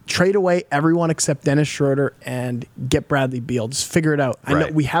everyone except Dennis Schroeder and get Bradley Beal. Just figure it out. I know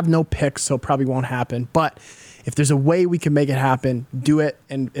we have no picks, so it probably won't happen. But if there's a way we can make it happen, do it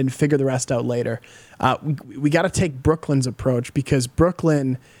and figure the rest out later. We got to take Brooklyn's approach, because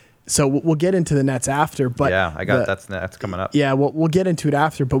Brooklyn. So we'll get into the Nets after, but that's coming up. Yeah, we'll get into it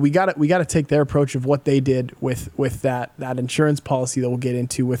after, but we got to take their approach of what they did with that insurance policy that we'll get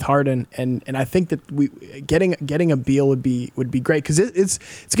into with Harden, and I think that we getting a Beal would be great, because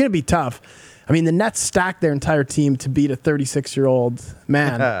it's going to be tough. I mean, the Nets stacked their entire team to beat a 36-year-old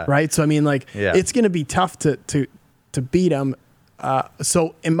man, right? So I mean, it's going to be tough to beat him.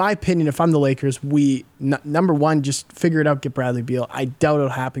 So in my opinion, if I'm the Lakers, we number one, just figure it out, get Bradley Beal. I doubt it'll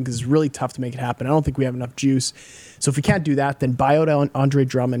happen because it's really tough to make it happen. I don't think we have enough juice. So if we can't do that, then buy out Andre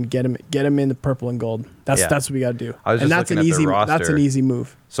Drummond, get him in the purple and gold. That's what we got to do. And that's an easy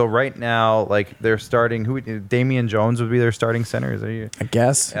move. So right now, like, they're starting Damian Jones would be their starting center. Is that I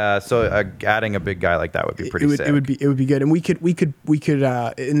guess. So adding a big guy like that would be pretty sick. It would be good, and we could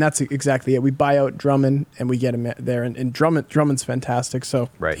and that's exactly it. We buy out Drummond and we get him there, and Drummond's fantastic.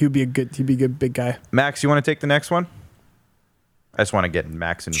 So he'd be a good big guy. Max, you want to take the next one? I just want to get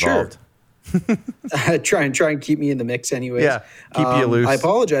Max involved. Sure. Try and keep me in the mix, anyways. Yeah, keep you loose. I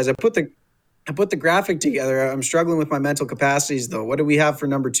apologize. I put the graphic together. I'm struggling with my mental capacities, though. What do we have for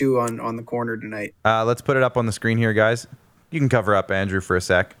number 2 on the corner tonight? Let's put it up on the screen here, guys. You can cover up Andrew for a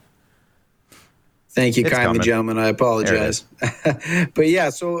sec. Thank you kindly, gentlemen. I apologize. But yeah,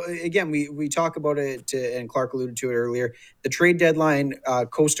 so again, we talk about it, and Clark alluded to it earlier. The trade deadline,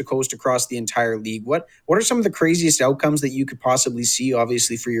 coast to coast across the entire league. What are some of the craziest outcomes that you could possibly see?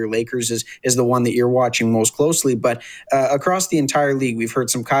 Obviously, for your Lakers is the one that you're watching most closely. But across the entire league, we've heard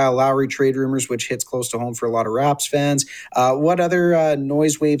some Kyle Lowry trade rumors, which hits close to home for a lot of Raps fans. What other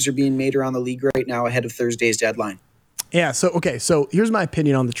noise waves are being made around the league right now ahead of Thursday's deadline? Yeah. So here's my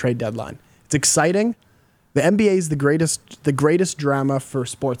opinion on the trade deadline. It's exciting. The NBA is the greatest drama for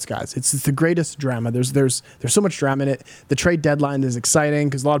sports guys. It's the greatest drama. There's so much drama in it. The trade deadline is exciting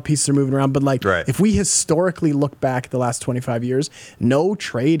because a lot of pieces are moving around. But if we historically look back the last 25 years, no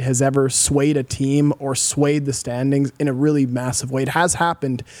trade has ever swayed a team or swayed the standings in a really massive way. It has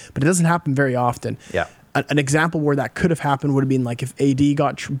happened, but it doesn't happen very often. Yeah. An example where that could have happened would have been like if AD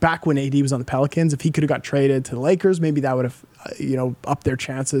got back when AD was on the Pelicans. If he could have got traded to the Lakers, maybe that would have upped their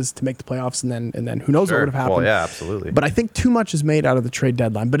chances to make the playoffs, and then who knows what would have happened. Well, yeah, absolutely. But I think too much is made out of the trade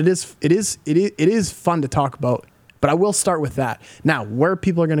deadline. But it is fun to talk about. But I will start with that. Now, where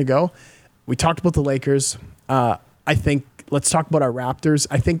people are going to go, we talked about the Lakers. I think let's talk about our Raptors.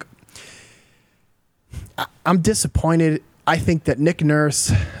 I think I'm disappointed. I think that Nick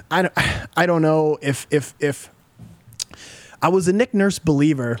Nurse, I don't know if I was a Nick Nurse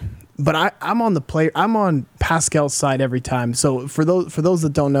believer, but I'm on Pascal's side every time. So for those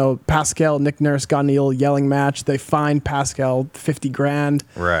that don't know, Pascal, Nick Nurse got in a little yelling match. They fined Pascal $50,000.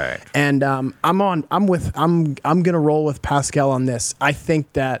 Right. And I'm gonna roll with Pascal on this. I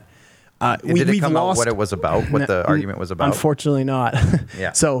think that Did it come out what it was about? What the argument was about? Unfortunately, not.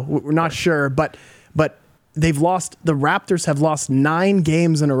 Yeah. So we're not sure, but they've lost. The Raptors have lost 9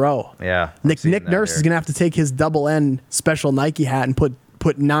 games in a row. Yeah. Nick Nurse is going to have to take his double N special Nike hat and put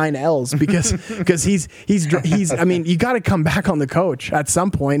 9 L's because he's. I mean, you got to come back on the coach at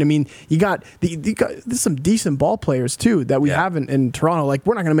some point. I mean, you got there's some decent ball players too that we have in Toronto. Like,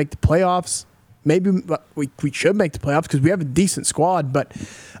 we're not going to make the playoffs. Maybe we should make the playoffs because we have a decent squad, but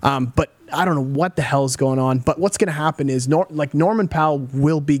I don't know what the hell is going on. But what's going to happen is Norman Powell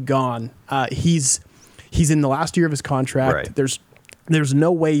will be gone. He's in the last year of his contract. Right. There's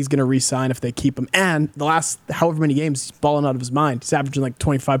no way he's going to re-sign if they keep him. And the last however many games, he's balling out of his mind. He's averaging like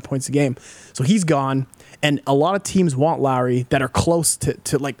 25 points a game. So he's gone. And a lot of teams want Lowry that are close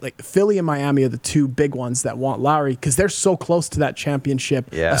to like Philly and Miami are the 2 big ones that want Lowry because they're so close to that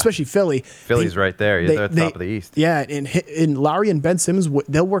championship, especially Philly. Philly's right there. They're at the top of the East. Yeah, and Lowry and Ben Simmons,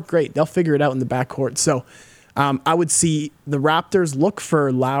 they'll work great. They'll figure it out in the backcourt. So I would see the Raptors look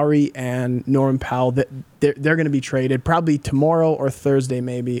for Lowry and Norman Powell. That they're going to be traded probably tomorrow or Thursday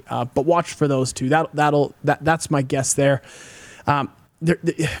maybe. But watch for those 2. That's my guess there.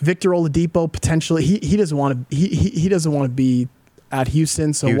 Victor Oladipo potentially he doesn't want to be at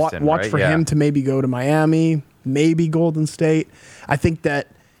Houston. So watch for him to maybe go to Miami, maybe Golden State. I think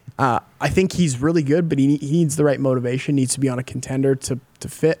he's really good, but he needs the right motivation. Needs to be on a contender to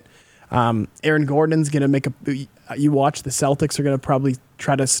fit. Aaron Gordon's going to make you watch the Celtics are going to probably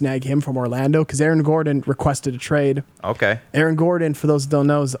try to snag him from Orlando because Aaron Gordon requested a trade. Okay. Aaron Gordon, for those who don't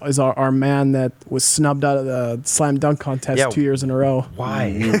know, is our man that was snubbed out of the slam dunk contest 2 years in a row.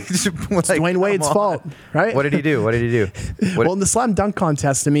 Why? It's Dwayne Wade's fault, right? What did he do? Well, in the slam dunk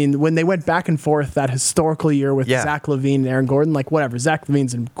contest, I mean, when they went back and forth that historical year with Zach LaVine and Aaron Gordon, like whatever, Zach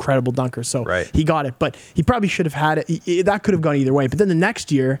LaVine's an incredible dunker, so he got it, but he probably should have had it. That could have gone either way. But then the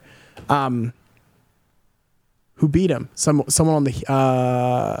next year, who beat him? Someone on the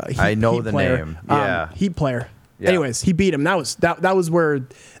I know Heat the player. name. Yeah. Heat player. Yeah. Anyways, he beat him. That was where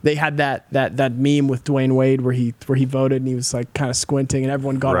they had that meme with Dwayne Wade where he voted and he was like kind of squinting and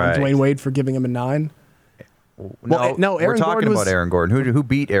everyone got on Dwayne Wade for giving him a 9. No, Aaron we're talking Gordon about Aaron Gordon. Who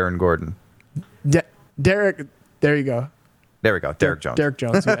beat Aaron Gordon? Derek. There you go. There we go. Derek Jones. Derek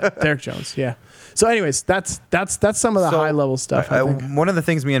Jones. Yeah. Derek Jones. Yeah. So, anyways, that's some of the high level stuff. I think. One of the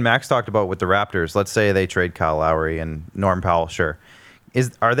things me and Max talked about with the Raptors. Let's say they trade Kyle Lowry and Norm Powell. Sure,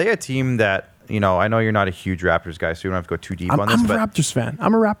 are they a team that I know you're not a huge Raptors guy, so you don't have to go too deep on this. I'm a Raptors fan.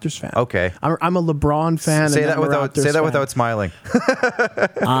 I'm a Raptors fan. Okay. I'm a LeBron fan. Say that without smiling.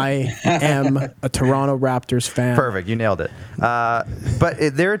 I am a Toronto Raptors fan. Perfect. You nailed it. But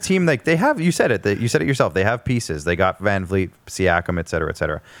they're a team like they have. You said it. You said it yourself. They have pieces. They got Van Vliet, Siakam, et cetera, et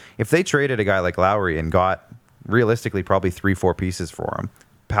cetera. If they traded a guy like Lowry and got realistically probably 3-4 pieces for him,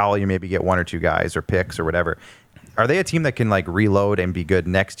 Powell, you maybe get 1 or 2 guys or picks or whatever. Are they a team that can like reload and be good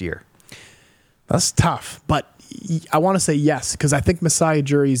next year? That's tough, but I want to say yes because I think Masai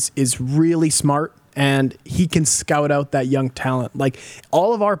Ujiri is really smart and he can scout out that young talent. Like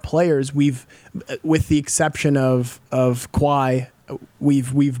all of our players, with the exception of Kawhi,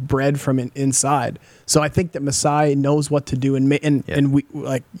 we've bred from inside. So I think that Masai knows what to do, and we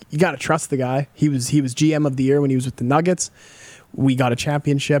like you got to trust the guy. He was GM of the year when he was with the Nuggets. We got a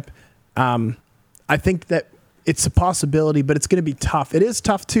championship. I think that. It's a possibility, but it's going to be tough. It is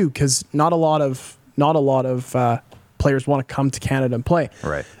tough too because not a lot of players want to come to Canada and play.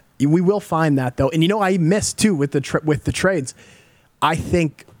 Right. We will find that though, and I missed too with the trades. I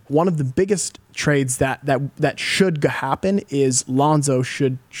think one of the biggest trades that should happen is Lonzo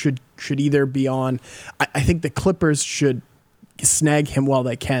should either be on. I think the Clippers should snag him while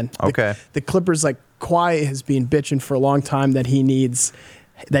they can. Okay. The Clippers, like Kawhi has been bitching for a long time that he needs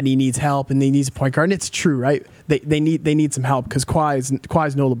help and he needs a point guard, and it's true, right? They need some help because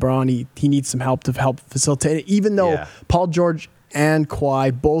Kawhi's no LeBron. He needs some help to help facilitate it. Even though Paul George and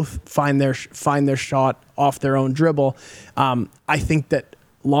Kawhi both find their shot off their own dribble, I think that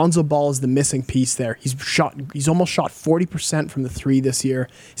Lonzo Ball is the missing piece there. He's almost shot 40% from the 3 this year.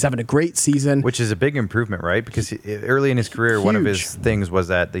 He's having a great season, which is a big improvement, right? Because early in his career, one of his things was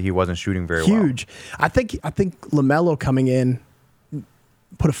that he wasn't shooting very well. Huge. I think LaMelo coming in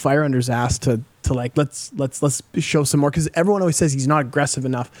put a fire under his ass to like let's show some more because everyone always says he's not aggressive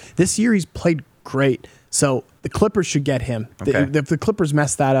enough. This year he's played great, so the Clippers should get him. Okay. If the Clippers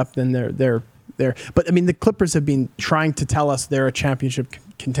mess that up, then they're. But I mean, the Clippers have been trying to tell us they're a championship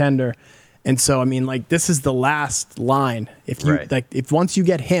contender, and so I mean, like this is the last line. If you if once you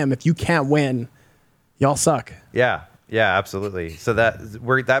get him, if you can't win, y'all suck. Yeah, absolutely. So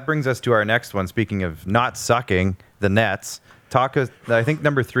that brings us to our next one. Speaking of not sucking, the Nets. I think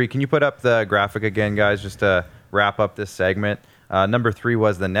number 3. Can you put up the graphic again, guys, just to wrap up this segment? Number 3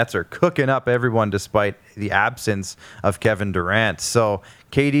 was the Nets are cooking up everyone despite the absence of Kevin Durant. So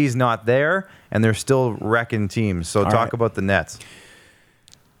KD's not there, and they're still wrecking teams. So talk about the Nets.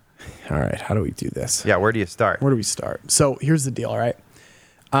 All right, how do we do this? Yeah, where do you start? Where do we start? So here's the deal, all right?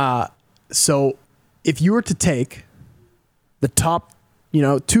 So if you were to take the top, 2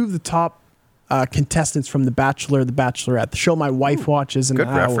 of the top contestants from The Bachelor, The Bachelorette, the show my wife watches. And good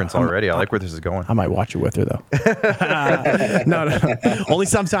reference already. I like where this is going. I might watch it with her, though. No. Only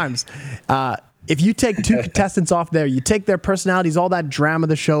sometimes. If you take 2 contestants off there, you take their personalities, all that drama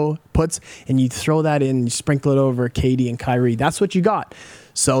the show puts, and you throw that in, you sprinkle it over KD and Kyrie. That's what you got.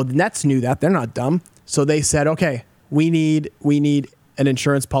 So the Nets knew that. They're not dumb. So they said, okay, we need an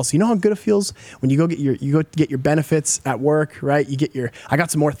insurance policy. You know how good it feels when you go get your benefits at work, right? I got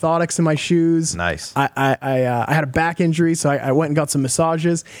some orthotics in my shoes. Nice. I had a back injury, so I went and got some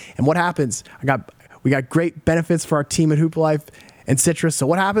massages. And what happens? We got great benefits for our team at Hooplife and Citrus. So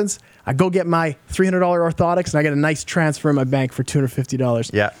what happens? I go get my $300 orthotics, and I get a nice transfer in my bank for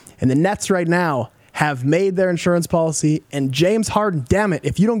 $250. Yeah. And the Nets right now have made their insurance policy. And James Harden, damn it,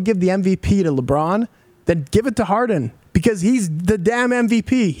 if you don't give the MVP to LeBron, then give it to Harden. Because he's the damn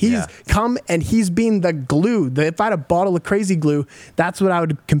MVP. He's come and he's been the glue. If I had a bottle of crazy glue, that's what I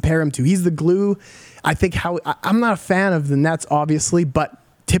would compare him to. He's the glue. I think I'm not a fan of the Nets, obviously, but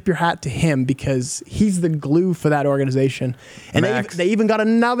tip your hat to him because he's the glue for that organization. And they even got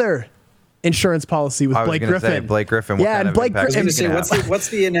another insurance policy with Blake Griffin. Blake Griffin. And Blake Griffin. What's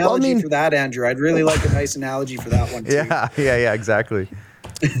the analogy for that, Andrew? I'd really like a nice analogy for that one, too. Yeah, exactly.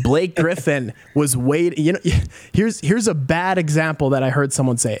 Blake Griffin was waiting. Here's a bad example that I heard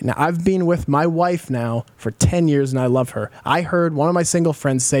someone say. Now, I've been with my wife now for 10 years, and I love her. I heard one of my single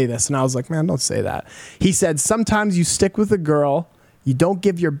friends say this, and I was like, man, don't say that. He said, sometimes you stick with a girl, you don't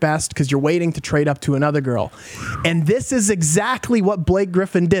give your best because you're waiting to trade up to another girl. And this is exactly what Blake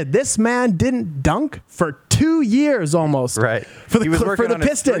Griffin did. This man didn't dunk for 2 years almost. Right. For the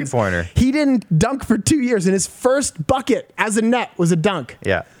Pistons. Three-pointer. He didn't dunk for 2 years, and his first bucket as a net was a dunk.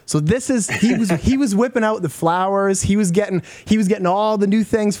 Yeah. So he was whipping out the flowers. He was getting all the new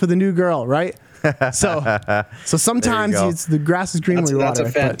things for the new girl, right? So sometimes it's the grass is green when you water.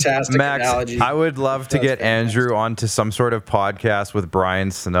 That's a fantastic analogy. I would love to get Andrew onto some sort of podcast with Brian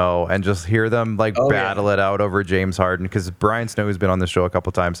Snow and just hear them battle it out over James Harden, because Brian Snow has been on the show a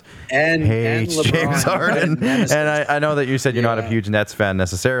couple times. And James Harden. And I know that you said you're not a huge Nets fan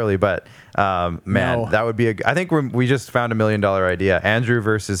necessarily, but that would be I think we just found $1 million idea. Andrew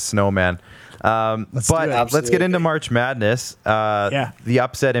versus Snowman. Let's get into March Madness. The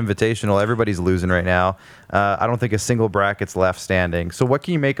upset invitational. Everybody's losing right now. I don't think a single bracket's left standing. So what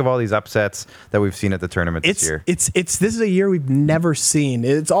can you make of all these upsets that we've seen at the tournament this year? This is a year we've never seen.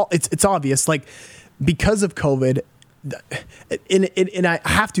 It's obvious, like, because of COVID. And I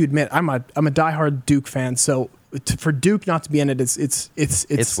have to admit, I'm a diehard Duke fan. So for Duke not to be in it, it's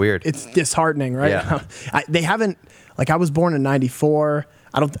weird. It's disheartening, right? Yeah. They haven't. Like, I was born in '94.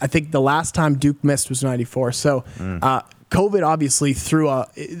 I think the last time Duke missed was '94. So COVID obviously threw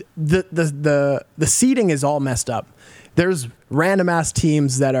the seeding is all messed up. There's random ass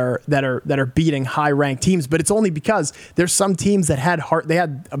teams that are beating high ranked teams, but it's only because there's some teams that had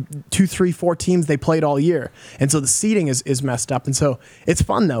 2, 3, 4 teams they played all year, and so the seeding is messed up. And so it's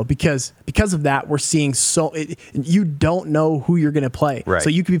fun though because of that we're seeing you don't know who you're going to play. Right. So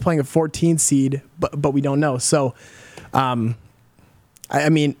you could be playing a 14 seed, but we don't know. So. I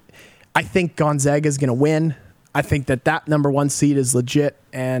mean, I think Gonzaga is going to win. I think that number 1 seed is legit,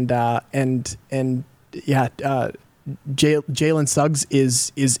 and Jalen Suggs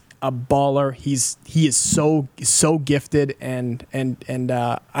is a baller. He is so gifted, and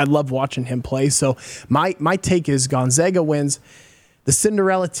I love watching him play. So my take is Gonzaga wins. The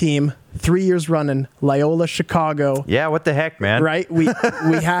Cinderella team, 3 years running, Loyola Chicago. Yeah, what the heck, man? Right? We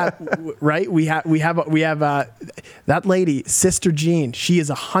have that lady, Sister Jean. She is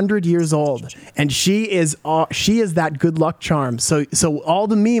 100 years old, and she is that good luck charm. So all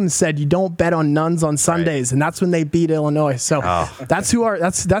the memes said you don't bet on nuns on Sundays, and that's when they beat Illinois. So that's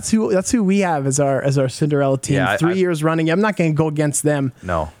who we have as our Cinderella team. Yeah, 3 years running. I'm not going to go against them.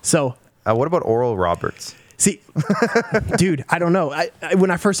 No. So what about Oral Roberts? See, dude, I don't know. I when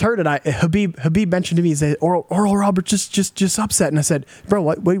I first heard it, Habib mentioned to me, he said, Oral Roberts just upset. And I said, bro,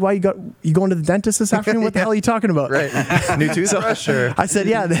 why you going to the dentist this afternoon? What the hell are you talking about? Right. New toothbrush? Or? I said,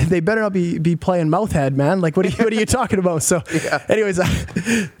 yeah, they better not be playing Mouthhead, man. Like, what are you talking about? So anyways,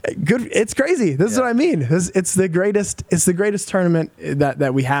 good. It's crazy. This is what I mean. It's the greatest tournament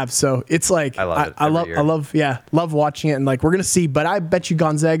that we have. So it's like, I love watching it. And like, we're going to see, but I bet you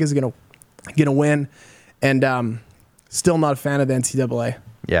Gonzaga is going to win. And still not a fan of the NCAA.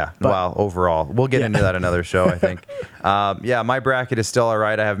 Yeah, well, overall. We'll get into that another show, I think. My bracket is still all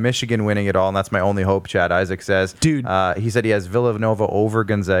right. I have Michigan winning it all, and that's my only hope, Chad Isaac says. Dude. He said he has Villanova over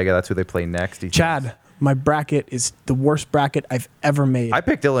Gonzaga. That's who they play next. Chad, my bracket is the worst bracket I've ever made. I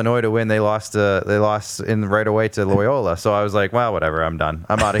picked Illinois to win. They lost in right away to Loyola. So I was like, well, whatever. I'm done.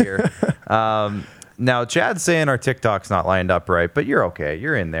 I'm out of here. Now, Chad's saying our TikTok's not lined up right, but you're okay.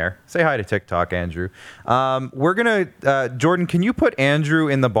 You're in there. Say hi to TikTok, Andrew. We're going to, Jordan, can you put Andrew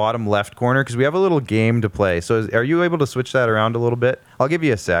in the bottom left corner? Because we have a little game to play. So are you able to switch that around a little bit? I'll give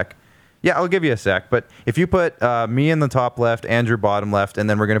you a sec. Yeah, I'll give you a sec. But if you put me in the top left, Andrew bottom left, and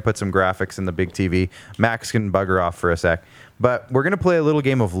then we're going to put some graphics in the big TV, Max can bugger off for a sec. But we're going to play a little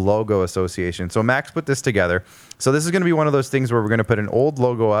game of logo association. So Max put this together. So this is going to be one of those things where we're going to put an old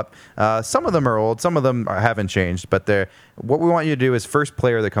logo up. Some of them are old. Some of them haven't changed. But what we want you to do is first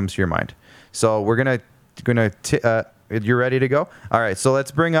player that comes to your mind. So we're going to you're ready to go? All right. So let's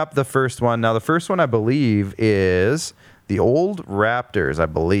bring up the first one. Now, the first one, I believe, is the old Raptors, I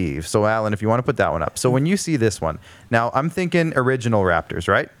believe. So, Alan, if you want to put that one up. So when you see this one, now I'm thinking original Raptors,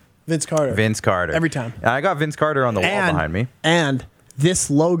 right? Vince Carter. Every time. And I got Vince Carter on the wall behind me. And this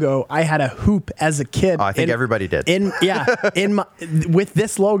logo, I had a hoop as a kid. I think everybody did. With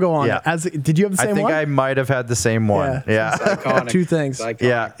this logo on it. Did you have the same one? I think I might have had the same one. Yeah. It's iconic. Two things. It's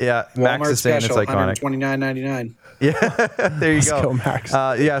iconic. Yeah. Max is saying special, it's iconic. $129.99. Yeah, there you go, Max.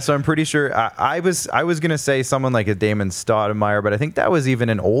 So I'm pretty sure I was gonna say someone like a Damon Stoudemire, but I think that was even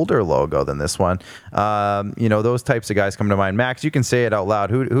an older logo than this one. Those types of guys come to mind. Max, you can say it out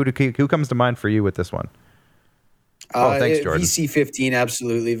loud. Who comes to mind for you with this one? Thanks, Jordan. VC15,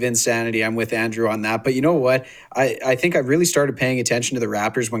 absolutely. Vinsanity, I'm with Andrew on that. But you know what? I think I really started paying attention to the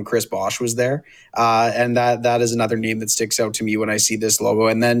Raptors when Chris Bosh was there. And that is another name that sticks out to me when I see this logo.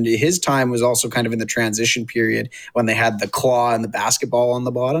 And then his time was also kind of in the transition period when they had the claw and the basketball on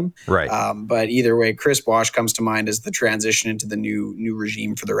the bottom. Right. But either way, Chris Bosh comes to mind as the transition into the new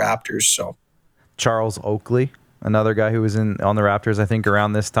regime for the Raptors. So Charles Oakley, another guy who was on the Raptors, I think,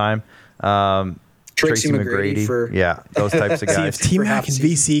 around this time. Tracy McGrady those types of guys. See, if T-Mac and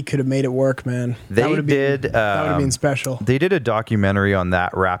VC could have made it work, man. That would have been special. They did a documentary on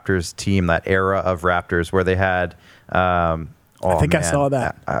that Raptors team, that era of Raptors, where they had I saw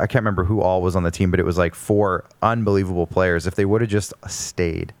that. I can't remember who all was on the team, but it was like 4 unbelievable players. If they would have just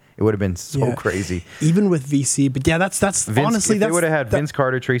stayed, it would have been so crazy. Even with VC, but that's Vince, honestly, they would have had Vince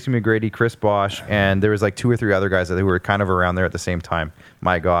Carter, Tracy McGrady, Chris Bosh, and there was like 2 or 3 other guys that were kind of around there at the same time.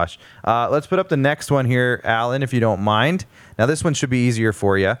 My gosh. Let's put up the next one here, Alan, if you don't mind. Now, this one should be easier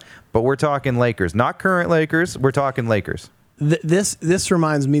for you, but we're talking Lakers. Not current Lakers. We're talking Lakers. This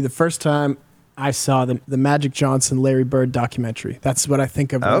reminds me the first time I saw the Magic Johnson, Larry Bird documentary. That's what I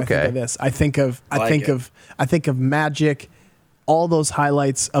think of when I think of this. I think of Magic, all those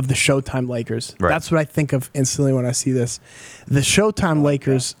highlights of the Showtime Lakers. Right. That's what I think of instantly when I see this. The Showtime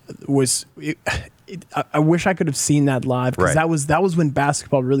Lakers was... I wish I could have seen that live, because that was when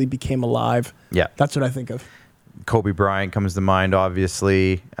basketball really became alive. Yeah. That's what I think of. Kobe Bryant comes to mind,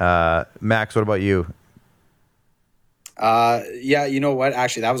 obviously. Max, what about you? You know what?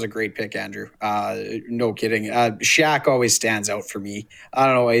 Actually, that was a great pick, Andrew. No kidding. Shaq always stands out for me. I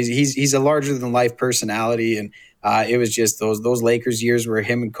don't know. He's a larger than life personality, and it was just those Lakers years where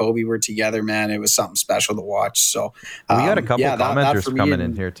him and Kobe were together, man. It was something special to watch. So we got a couple commenters coming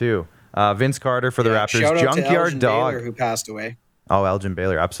in here too. Vince Carter for the Raptors. Shout out Junkyard to Dog, Baylor, who passed away. Oh, Elgin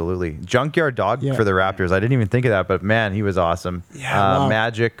Baylor, absolutely. Junkyard Dog for the Raptors. I didn't even think of that, but man, he was awesome. Yeah,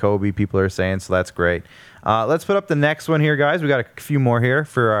 Magic, Kobe, people are saying, so that's great. Let's put up the next one here, guys. We got a few more here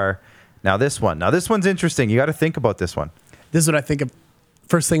for our... Now this one's interesting. You got to think about this one. This is what I think of.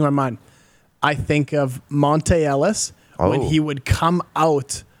 First thing in my mind. I think of Monte Ellis when he would come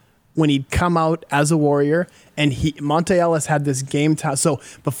out... When he'd come out as a Warrior, and Monte Ellis had this game time. So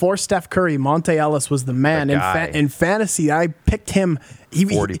before Steph Curry, Monte Ellis was the man. In fantasy, I picked him.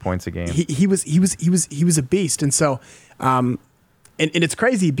 40 points a game. He was a beast. And so, and it's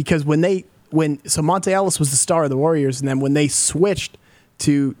crazy because so Monte Ellis was the star of the Warriors, and then when they switched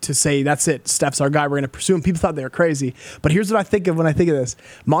to say, that's it, Steph's our guy, we're going to pursue him. People thought they were crazy. But here's what I think of when I think of this.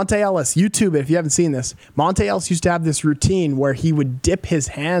 Monte Ellis, YouTube it if you haven't seen this. Monte Ellis used to have this routine where he would dip his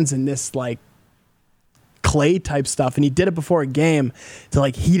hands in this like clay type stuff, and he did it before a game to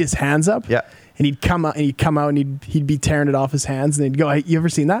like heat his hands up. Yeah. And he'd come out and he'd be tearing it off his hands, and he'd go, hey, you ever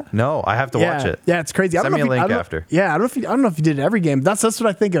seen that? No, I have to watch it. Yeah, it's crazy. Send me a link after. Yeah, I don't know if he did it every game. But that's what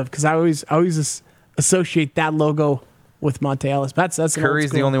I think of, because I always associate that logo with Monte Ellis. That's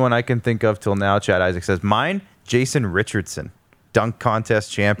Curry's the only one I can think of till now. Chad Isaac says mine. Jason Richardson, dunk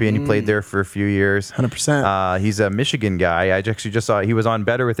contest champion. He played there for a few years. 100%. He's a Michigan guy. I actually just saw he was on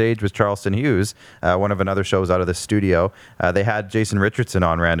Better with Age with Charleston Hughes, one of another shows out of the studio. They had Jason Richardson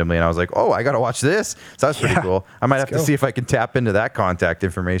on randomly, and I was like, oh, I got to watch this. So that's pretty cool. I might have to see if I can tap into that contact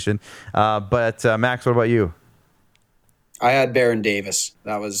information. But Max, what about you? I had Baron Davis.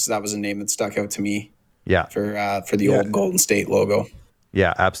 That was a name that stuck out to me. Yeah. For the old Golden State logo.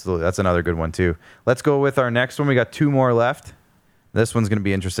 Yeah, absolutely. That's another good one too. Let's go with our next one. We got 2 more left. This one's going to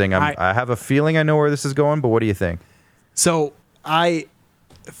be interesting. I have a feeling I know where this is going, but what do you think? So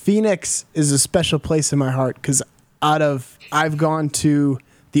Phoenix is a special place in my heart, because I've gone to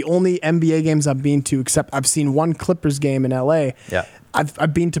the only NBA games I've been to, except I've seen one Clippers game in LA. Yeah.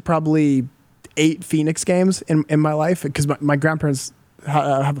 I've been to probably 8 Phoenix games in my life, because my grandparents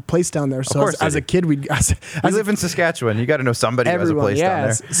have a place down there. So as a kid, we live in Saskatchewan. You got to know somebody who has a place down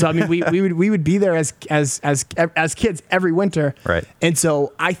there. So I mean, we would be there as kids every winter. Right. And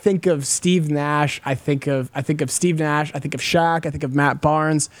so I think of Steve Nash. I think of Steve Nash. I think of Shaq. I think of Matt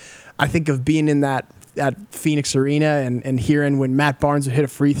Barnes. I think of being in that Phoenix arena and hearing when Matt Barnes would hit a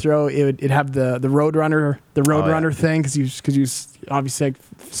free throw, it'd have the Roadrunner thing, because he was obviously like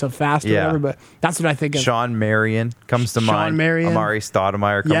so fast or whatever. But that's what I think of. Sean Marion comes to mind. Amari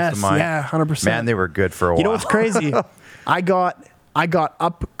Stoudemire comes to mind. Yeah, 100%. Man, they were good for a while. You know what's crazy? I got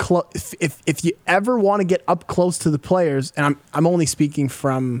up close. If you ever want to get up close to the players, and I'm only speaking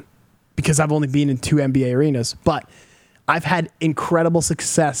because I've only been in 2 NBA arenas, but I've had incredible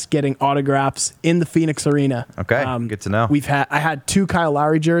success getting autographs in the Phoenix arena. Okay, good to know. I had 2 Kyle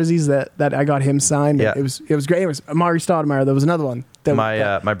Lowry jerseys that I got him signed. Yeah. It was great. It was Amari Stoudemire. There was another one.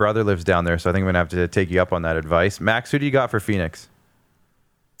 My brother lives down there, so I think I'm gonna have to take you up on that advice. Max, who do you got for Phoenix?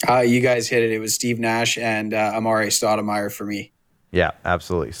 You guys hit it. It was Steve Nash and Amari Stoudemire for me. Yeah,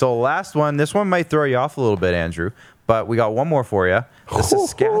 absolutely. So last one. This one might throw you off a little bit, Andrew, but we got one more for you. The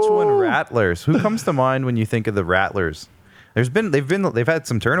Saskatchewan Rattlers. Who comes to mind when you think of the Rattlers? They've had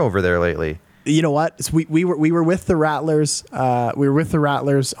some turnover there lately. You know what? So we were with the Rattlers. We were with the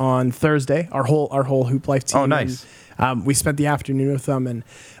Rattlers on Thursday. Our whole Hooplife team. Oh, nice. And, we spent the afternoon with them, and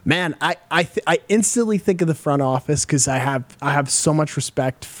man, I instantly think of the front office, because I have so much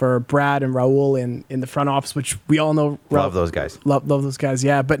respect for Brad and Raul in the front office, which we all know. Love those guys. Love those guys.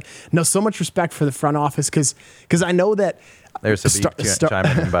 Yeah, but no, so much respect for the front office, because I know that. There's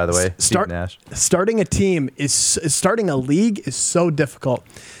chiming in, by the way. Steve Nash. Starting a league is so difficult.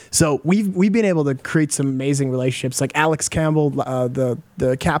 So we've been able to create some amazing relationships, like Alex Campbell,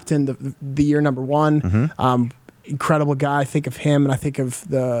 the captain, the year number 1. Mm-hmm. Incredible guy. I think of him, and I think of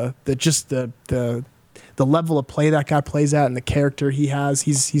the level of play that guy plays at, and the character he has.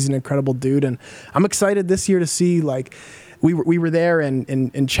 He's an incredible dude, and I'm excited this year to see, like, we were there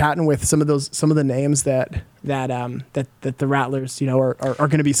and chatting with some of the names that the Rattlers, are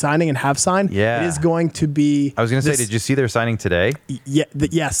going to be signing and have signed. Yeah, it is going to be. I was going to say, did you see their signing today? Yeah,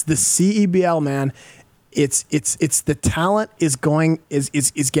 yes, the CEBL, man. It's the talent is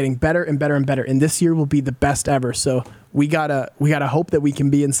getting better and better and better, and this year will be the best ever. So we gotta hope that we can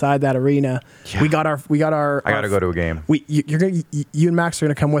be inside that arena. Yeah. We got our. I gotta go to a game. You and Max are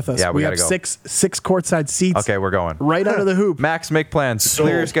gonna come with us. Yeah, we gotta have go. six courtside seats. Okay, we're going right under the hoop. Max, make plans.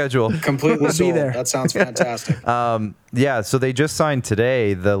 Clear your schedule. Completely we'll be there. That sounds fantastic. Yeah. So they just signed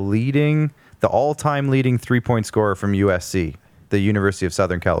today the all-time leading 3-point scorer from USC. The University of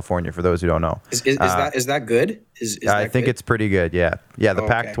Southern California, for those who don't know. Is that good? I think it's pretty good, yeah. Yeah, the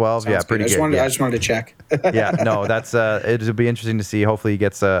Pac-12, yeah, pretty good. I just wanted to check. Yeah, no, that's it'll be interesting to see. Hopefully he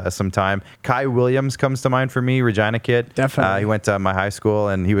gets some time. Kai Williams comes to mind for me, Regina kid. Definitely. He went to my high school,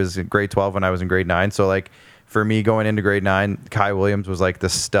 and he was in grade 12 when I was in grade 9. So, like, for me going into grade 9, Kai Williams was like the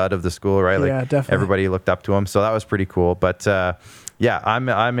stud of the school, right? Like, yeah, definitely. Everybody looked up to him. So that was pretty cool. But yeah,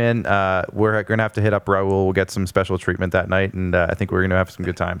 I'm in. We're gonna have to hit up Raul. We'll get some special treatment that night, and I think we're gonna have some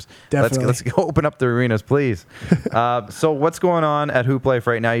good times. Definitely. Let's go open up the arenas, please. So what's going on at Hooplife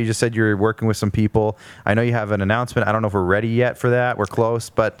right now? You just said you're working with some people. I know you have an announcement. I don't know if we're ready yet for that. We're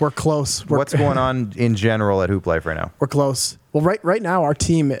close, but we're close. What's going on in general at Hooplife right now? We're close. Well, right now our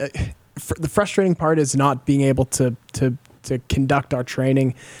team. The frustrating part is not being able to conduct our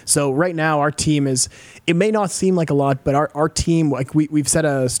training. So right now our team is, it may not seem like a lot, but our team, like we've set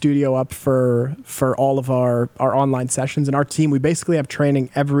a studio up for all of our online sessions, and our team, we basically have training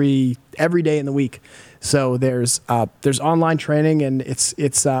every day in the week. So there's online training, and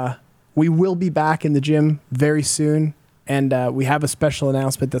it's we will be back in the gym very soon, and we have a special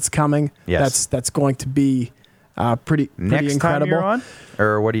announcement that's coming. Yes. That's going to be pretty Next incredible. time you're on,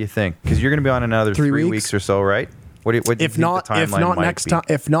 or what do you think? Because you're going to be on another 3 weeks or so, right? What do you think the timeline might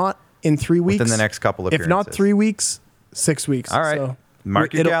be? If not in 3 weeks, within the next couple of appearances. If not 3 weeks, 6 weeks. All right. So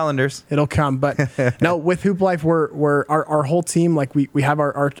mark your calendars. It'll come. But no, with Hooplife, we're our whole team. Like we have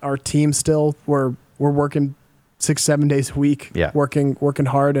our team still. We're working 6-7 days a week. Yeah. Working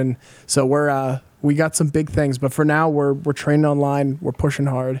hard, and so we got some big things. But for now, we're training online. We're pushing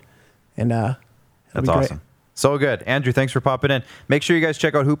hard, and that's awesome. So good. Andrew, thanks for popping in. Make sure you guys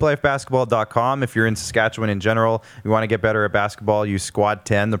check out hooplifebasketball.com. If you're in Saskatchewan in general, you want to get better at basketball, use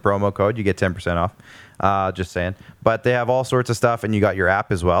SQUAD10, the promo code. You get 10% off. Just saying. But they have all sorts of stuff, and you got your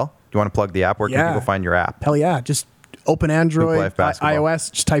app as well. Do you want to plug the app? Where can people find your app? Hell yeah. Just open Android,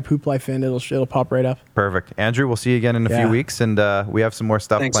 iOS, just type Hooplife in. It'll pop right up. Perfect. Andrew, we'll see you again in a few weeks, and we have some more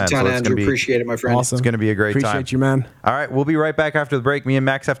stuff planned. Thanks a ton, Andrew. Appreciate it, my friend. Awesome. It's going to be a great time. Appreciate you, man. All right, we'll be right back after the break. Me and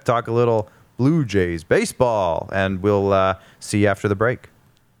Max have to talk a little Blue Jays baseball, and we'll see you after the break.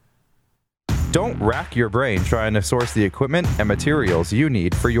 Don't rack your brain trying to source the equipment and materials you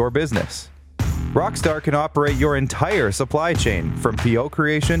need for your business. Rockstar can operate your entire supply chain, from PO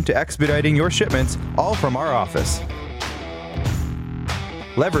creation to expediting your shipments, all from our office.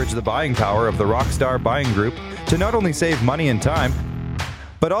 Leverage the buying power of the Rockstar buying group to not only save money and time,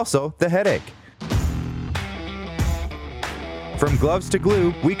 but also the headache. From gloves to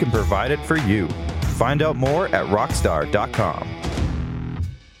glue, we can provide it for you. Find out more at rockstar.com.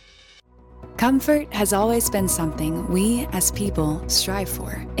 Comfort has always been something we as people strive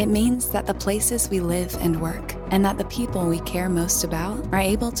for. It means that the places we live and work, and that the people we care most about, are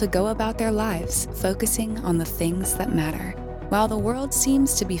able to go about their lives focusing on the things that matter. While the world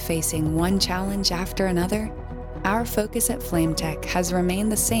seems to be facing one challenge after another, our focus at FlameTech has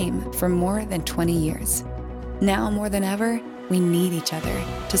remained the same for more than 20 years. Now more than ever, we need each other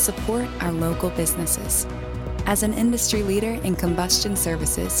to support our local businesses. As an industry leader in combustion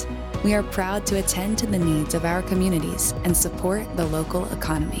services, we are proud to attend to the needs of our communities and support the local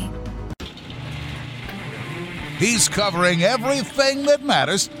economy. He's covering everything that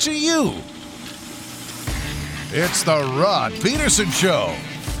matters to you. It's the Rod Peterson Show.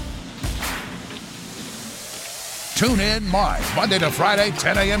 Tune in live Monday to Friday,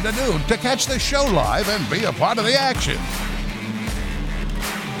 10 a.m. to noon to catch the show live and be a part of the action.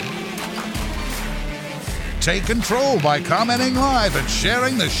 Take control by commenting live and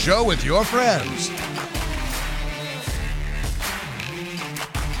sharing the show with your friends.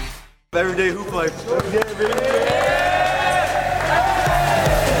 Everyday hoop life.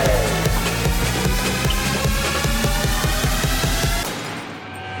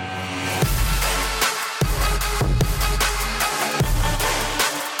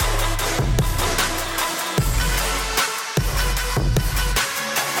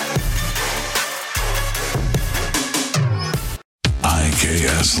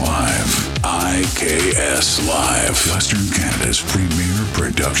 IKS Live. IKS Live. Western Canada's premier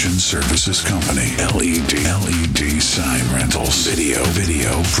production services company. LED sign rentals.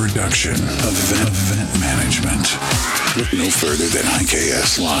 Video production. Event management. Look no further than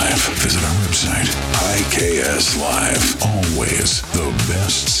IKS Live. Visit our website. IKS Live. Always the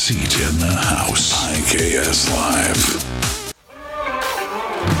best seat in the house. IKS Live.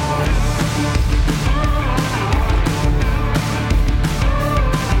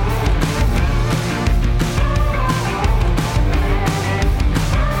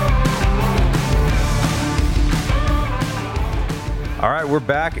 All right, we're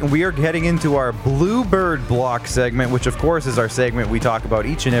back, and we are heading into our Bluebird block segment, which, of course, is our segment we talk about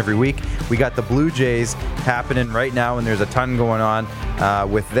each and every week. We got the Blue Jays happening right now, and there's a ton going on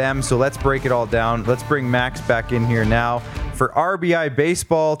with them. So let's break it all down. Let's bring Max back in here now for RBI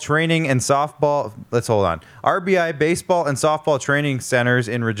Baseball Training and Softball. Let's hold on. RBI Baseball and Softball Training Centers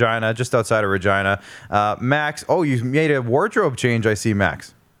in Regina, just outside of Regina. Max, you made a wardrobe change, I see,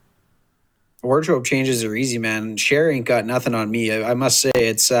 Max. Wardrobe changes are easy, man. Cher ain't got nothing on me. I must say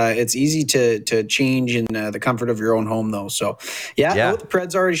it's easy to change in the comfort of your own home, though. So, yeah. The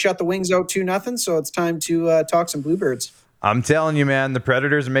Preds already shut the Wings out 2-0, so it's time to talk some Bluebirds. I'm telling you, man, the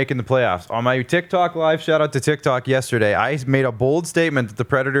Predators are making the playoffs. On my TikTok live, shout out to TikTok yesterday, I made a bold statement that the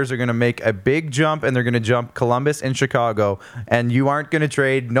Predators are going to make a big jump, and they're going to jump Columbus and Chicago, and you aren't going to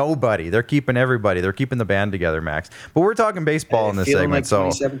trade nobody. They're keeping everybody. They're keeping the band together, Max. But we're talking baseball in this segment,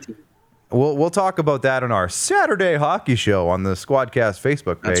 so we'll talk about that on our Saturday hockey show on the SquadCast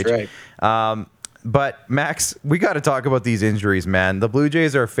Facebook page. That's right. But, Max, we got to talk about these injuries, man. The Blue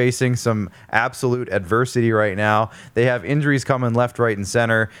Jays are facing some absolute adversity right now. They have injuries coming left, right, and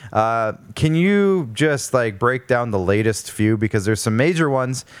center. Can you just, break down the latest few? Because there's some major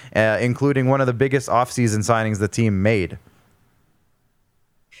ones, including one of the biggest offseason signings the team made.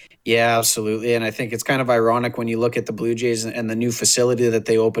 Yeah, absolutely. And I think it's kind of ironic when you look at the Blue Jays and the new facility that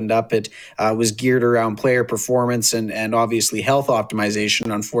they opened up. It was geared around player performance and obviously health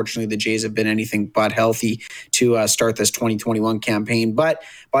optimization. Unfortunately, the Jays have been anything but healthy to start this 2021 campaign. But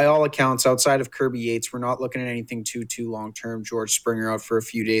by all accounts, outside of Kirby Yates, we're not looking at anything too long-term. George Springer out for a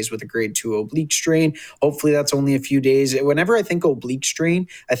few days with a grade 2 oblique strain. Hopefully that's only a few days. Whenever I think oblique strain,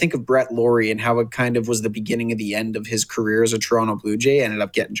 I think of Brett Laurie and how it kind of was the beginning of the end of his career as a Toronto Blue Jay. Ended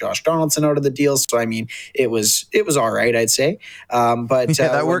up getting Josh Donaldson out of the deal. So, I mean, it was all right, I'd say. But yeah,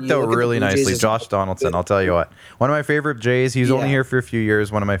 that worked out really nicely. Josh Donaldson, I'll tell you what. One of my favorite Jays. He's only here for a few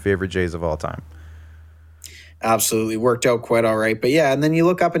years. One of my favorite Jays of all time. Absolutely worked out quite all right. But yeah, and then you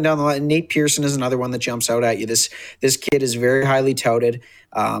look up and down the line. Nate Pearson is another one that jumps out at you. This kid is very highly touted.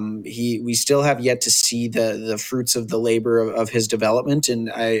 We still have yet to see the fruits of the labor of his development,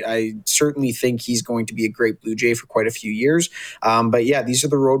 and I certainly think he's going to be a great Blue Jay for quite a few years. But yeah, these are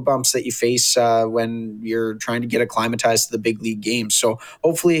the road bumps that you face when you're trying to get acclimatized to the big league games. So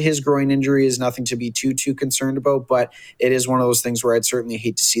hopefully his groin injury is nothing to be too concerned about, but it is one of those things where I'd certainly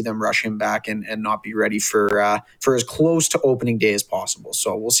hate to see them rush him back and not be ready for as close to opening day as possible.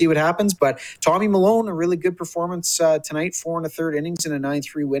 So we'll see what happens. But Tommy Malone, a really good performance tonight, 4 1/3 innings in a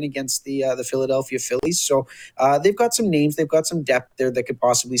 9-3 win against the Philadelphia Phillies. So they've got some names, they've got some depth there that could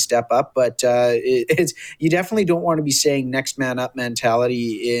possibly step up. But you definitely don't want to be saying next man up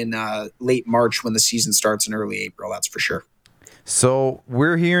mentality in late March when the season starts in early April. That's for sure. So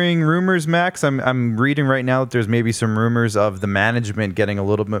we're hearing rumors, Max. I'm reading right now that there's maybe some rumors of the management getting a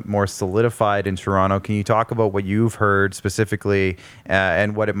little bit more solidified in Toronto. Can you talk about what you've heard specifically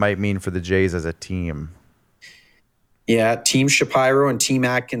and what it might mean for the Jays as a team? Yeah, Team Shapiro and Team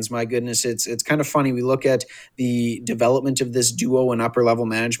Atkins, my goodness, it's kind of funny. We look at the development of this duo and upper level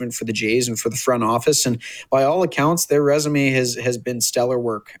management for the Jays and for the front office, and by all accounts, their resume has been stellar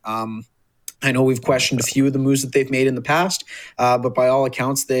work. I know we've questioned a few of the moves that they've made in the past, but by all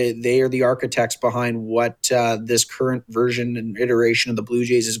accounts, they are the architects behind what this current version and iteration of the Blue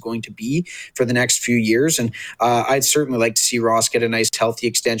Jays is going to be for the next few years. And I'd certainly like to see Ross get a nice, healthy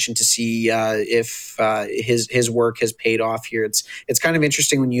extension to see if his work has paid off here. It's kind of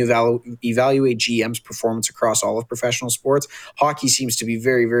interesting when you evaluate GM's performance across all of professional sports. Hockey seems to be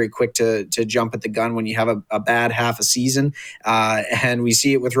very, very quick to jump at the gun when you have a bad half a season, and we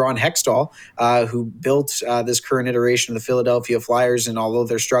see it with Ron Hextall, who built this current iteration of the Philadelphia Flyers. And although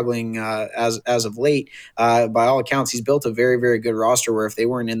they're struggling as of late, by all accounts, he's built a very, very good roster where if they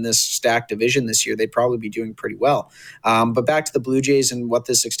weren't in this stacked division this year, they'd probably be doing pretty well. But back to the Blue Jays and what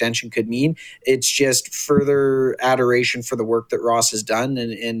this extension could mean, it's just further adoration for the work that Ross has done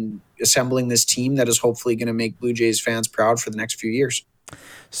in assembling this team that is hopefully going to make Blue Jays fans proud for the next few years.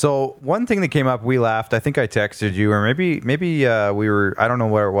 So one thing that came up, we laughed. I think I texted you, or maybe we were. I don't know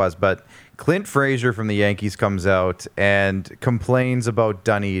where it was, but Clint Frazier from the Yankees comes out and complains about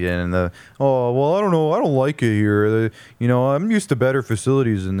Dunedin and I don't know, I don't like it here. I'm used to better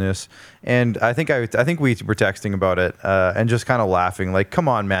facilities than this. And I think we were texting about it and just kind of laughing, like, come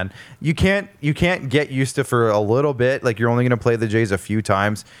on, man, you can't get used to for a little bit. Like, you're only going to play the Jays a few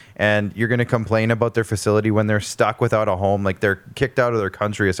times, and you're going to complain about their facility when they're stuck without a home, like they're kicked out of their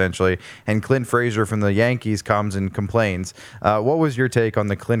country essentially. And Clint Frazier from the Yankees comes and complains. What was your take on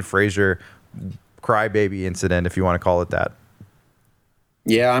the Clint Frazier crybaby incident, if you want to call it that?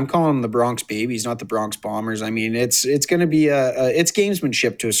 Yeah, I'm calling them the Bronx Babies, not the Bronx Bombers. I mean, it's going to be it's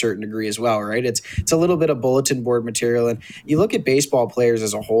gamesmanship to a certain degree as well, right? It's a little bit of bulletin board material, and you look at baseball players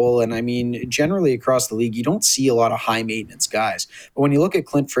as a whole, and I mean, generally across the league, you don't see a lot of high maintenance guys. But when you look at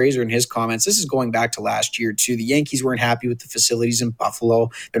Clint Frazier and his comments, this is going back to last year too. The Yankees weren't happy with the facilities in Buffalo.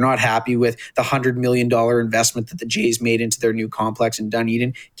 They're not happy with the $100 million investment that the Jays made into their new complex in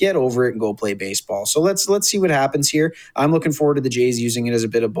Dunedin. Get over it and go play baseball. So let's see what happens here. I'm looking forward to the Jays using it as a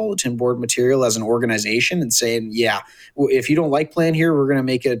bit of bulletin board material as an organization and saying, yeah, if you don't like playing here, we're going to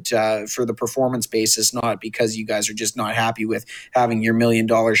make it for the performance basis, not because you guys are just not happy with having your $1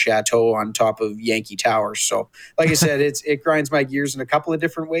 million chateau on top of Yankee Towers. So like I said, it grinds my gears in a couple of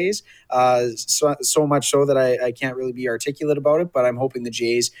different ways, so much so that I can't really be articulate about it, but I'm hoping the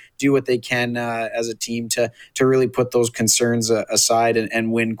Jays do what they can as a team to really put those concerns aside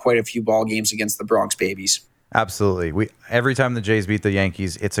and win quite a few ball games against the Bronx Babies. Absolutely. Every time the Jays beat the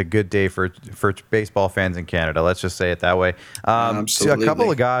Yankees, it's a good day for baseball fans in Canada. Let's just say it that way. Absolutely. A couple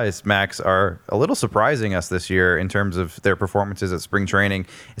of guys, Max, are a little surprising us this year in terms of their performances at spring training,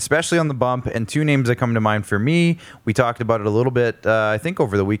 especially on the bump. And two names that come to mind for me, we talked about it a little bit, I think,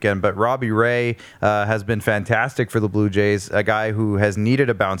 over the weekend, but Robbie Ray has been fantastic for the Blue Jays, a guy who has needed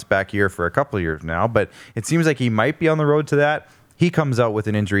a bounce back year for a couple of years now, but it seems like he might be on the road to that. He comes out with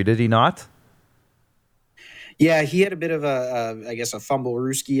an injury, did he not? Yeah, he had a bit of a fumble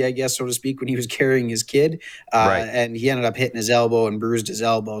rooski, I guess, so to speak, when he was carrying his kid. Right. And he ended up hitting his elbow and bruised his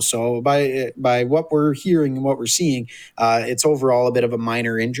elbow. So by what we're hearing and what we're seeing, it's overall a bit of a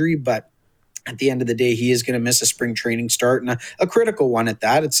minor injury, but at the end of the day, he is going to miss a spring training start, and a critical one at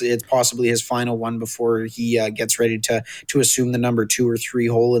that. It's possibly his final one before he gets ready to assume the number 2 or 3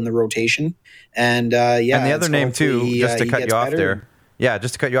 hole in the rotation. And and the other name too, just to cut you off there. Yeah,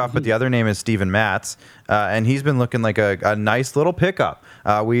 just to cut you off, but the other name is Steven Matz, and he's been looking like a nice little pickup.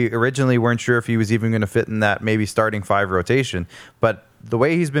 We originally weren't sure if he was even going to fit in that maybe starting 5 rotation, but the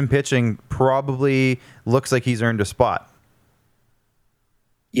way he's been pitching probably looks like he's earned a spot.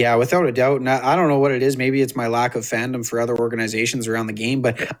 Yeah, without a doubt. And I don't know what it is. Maybe it's my lack of fandom for other organizations around the game,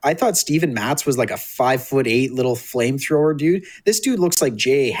 but I thought Steven Matz was like a 5'8" little flamethrower dude. This dude looks like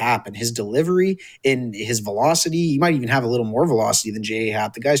J.A. Happ in his delivery, in his velocity. He might even have a little more velocity than J.A.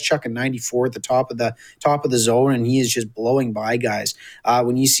 Happ. The guy's chucking 94 at the top of the zone, and he is just blowing by guys.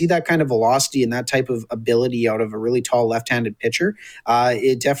 When you see that kind of velocity and that type of ability out of a really tall left-handed pitcher,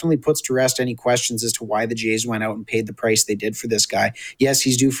 it definitely puts to rest any questions as to why the Jays went out and paid the price they did for this guy. Yes,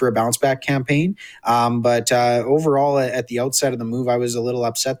 he's due for a bounce back campaign. But overall, at the outset of the move, I was a little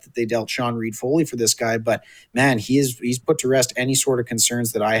upset that they dealt Sean Reed-Foley for this guy. But man, he's put to rest any sort of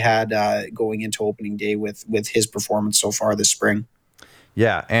concerns that I had going into opening day with his performance so far this spring.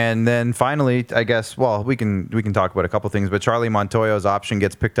 Yeah, and then finally, I guess, well, we can talk about a couple things, but Charlie Montoyo's option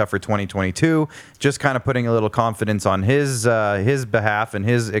gets picked up for 2022, just kind of putting a little confidence on his behalf and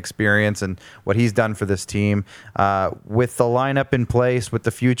his experience and what he's done for this team. With the lineup in place, with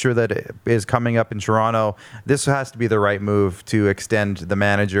the future that is coming up in Toronto, this has to be the right move to extend the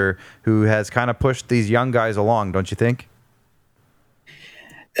manager who has kind of pushed these young guys along, don't you think?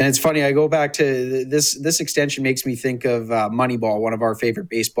 And it's funny, I go back to this extension makes me think of Moneyball, one of our favorite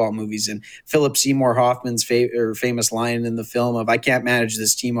baseball movies, and Philip Seymour Hoffman's famous line in the film of, "I can't manage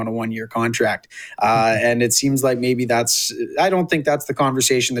this team on a 1-year contract." And it seems like maybe I don't think that's the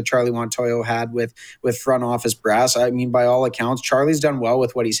conversation that Charlie Montoyo had with front office brass. I mean, by all accounts, Charlie's done well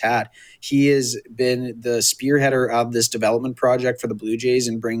with what he's had. He has been the spearheader of this development project for the Blue Jays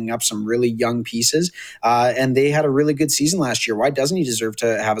and bringing up some really young pieces. And they had a really good season last year. Why doesn't he deserve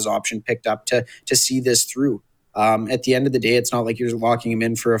to have his option picked up to see this through? At the end of the day, it's not like you're locking him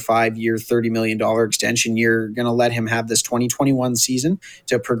in for a 5-year, $30 million extension. You're going to let him have this 2021 season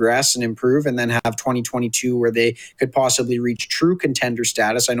to progress and improve, and then have 2022 where they could possibly reach true contender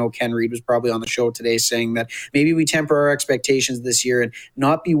status. I know Ken Reed was probably on the show today saying that maybe we temper our expectations this year and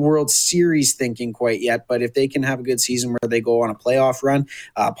not be World Series thinking quite yet, but if they can have a good season where they go on a playoff run,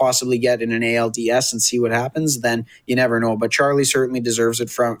 possibly get in an ALDS and see what happens, then you never know. But Charlie certainly deserves it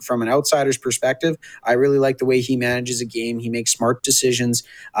from an outsider's perspective. I really like the way he manages a game. He makes smart decisions.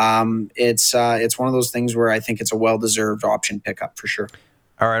 It's one of those things where I think it's a well-deserved option pickup for sure.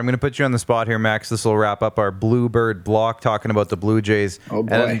 All right, I'm going to put you on the spot here, Max. This will wrap up our Bluebird block talking about the Blue Jays. Oh,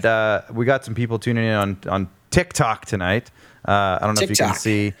 boy. And we got some people tuning in on TikTok tonight. I don't know if you can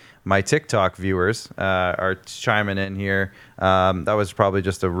see my TikTok viewers are chiming in here. That was probably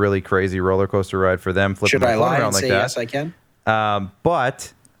just a really crazy roller coaster ride for them. Should I lie and say yes, I can?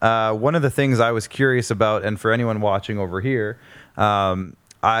 But one of the things I was curious about, and for anyone watching over here,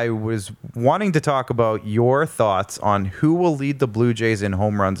 I was wanting to talk about your thoughts on who will lead the Blue Jays in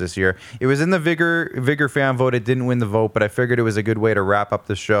home runs this year. It was in the Vigor fan vote. It didn't win the vote, but I figured it was a good way to wrap up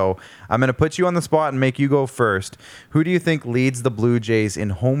the show. I'm going to put you on the spot and make you go first. Who do you think leads the Blue Jays in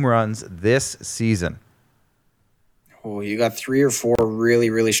home runs this season? Oh, you got 3 or 4 really,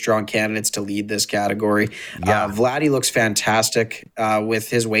 really strong candidates to lead this category. Yeah. Vladdy looks fantastic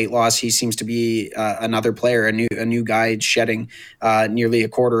with his weight loss. He seems to be another player, a new guy shedding nearly a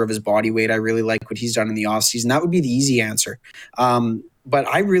quarter of his body weight. I really like what he's done in the offseason. That would be the easy answer. But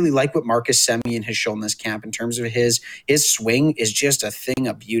I really like what Marcus Semien has shown this camp in terms of his swing is just a thing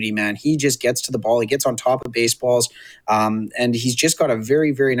of beauty, man. He just gets to the ball. He gets on top of baseballs. And he's just got a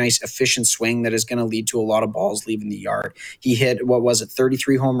very, very nice, efficient swing that is going to lead to a lot of balls leaving the yard. He hit,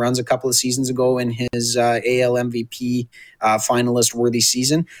 33 home runs a couple of seasons ago in his AL MVP finalist worthy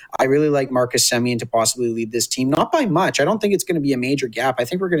season. I really like Marcus Semien to possibly lead this team. Not by much. I don't think it's going to be a major gap. I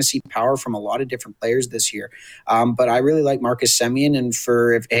think we're going to see power from a lot of different players this year. But I really like Marcus Semien, and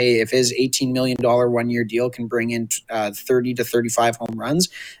if his $18 million 1-year deal can bring in 30 to 35 home runs,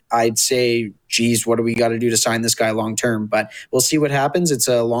 I'd say, geez, what do we got to do to sign this guy long term? But we'll see what happens. It's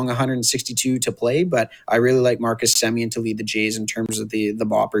a long 162 to play, but I really like Marcus Semien to lead the Jays in terms of the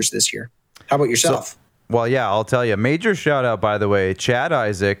boppers this year. How about yourself? Well, yeah, I'll tell you. Major shout out, by the way, Chad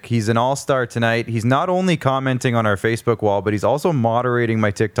Isaac. He's an all-star tonight. He's not only commenting on our Facebook wall, but he's also moderating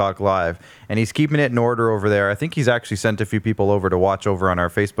my TikTok live, and he's keeping it in order over there. I think he's actually sent a few people over to watch over on our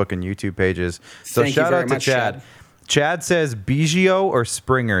Facebook and YouTube pages. So shout out to Chad. Chad says Biggio or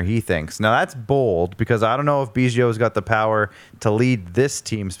Springer, he thinks. Now, that's bold because I don't know if Biggio's got the power to lead this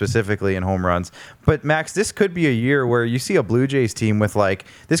team specifically in home runs. But, Max, this could be a year where you see a Blue Jays team with,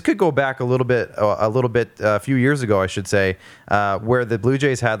 this could go back a few years ago, I should say, where the Blue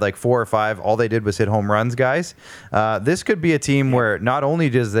Jays had 4 or 5. All they did was hit home runs, guys. This could be a team where not only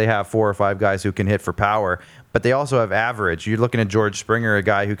does they have 4 or 5 guys who can hit for power, but they also have average. You're looking at George Springer, a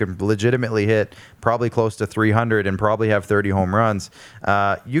guy who can legitimately hit probably close to 300 and probably have 30 home runs.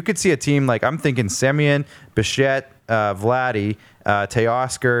 You could see a team I'm thinking Semien, Bichette, Vladdy,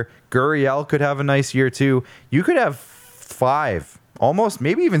 Teoscar, Gurriel could have a nice year too. You could have 5, almost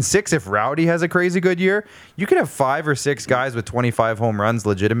maybe even 6 if Rowdy has a crazy good year. You could have 5 or 6 guys with 25 home runs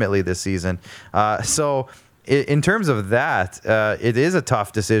legitimately this season. So in terms of that, it is a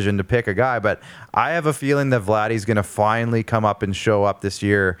tough decision to pick a guy, but I have a feeling that Vladdy's going to finally come up and show up this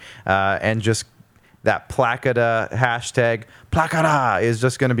year, and just that Placada hashtag Placada is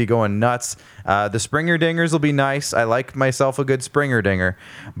just going to be going nuts. The Springer dingers will be nice. I like myself a good Springer dinger,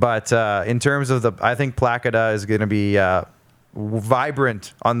 but in terms of I think Placada is going to be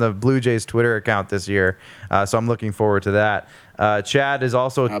vibrant on the Blue Jays Twitter account this year, so I'm looking forward to that. Chad is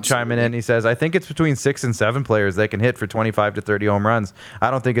also chiming in. He says, I think it's between 6 and 7 players that can hit for 25 to 30 home runs.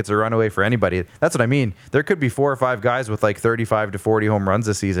 I don't think it's a runaway for anybody. That's what I mean. There could be 4 or 5 guys with 35 to 40 home runs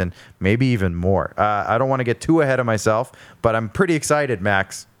this season, maybe even more. I don't want to get too ahead of myself, but I'm pretty excited,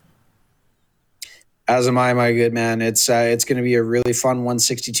 Max. As am I, my good man. It's going to be a really fun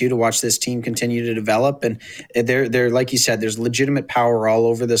 162 to watch this team continue to develop. And they're like you said, there's legitimate power all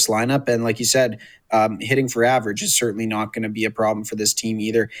over this lineup. And like you said, hitting for average is certainly not going to be a problem for this team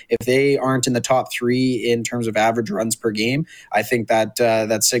either. If they aren't in the top 3 in terms of average runs per game, I think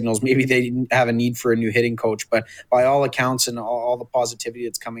that signals maybe they have a need for a new hitting coach. But by all accounts and all the positivity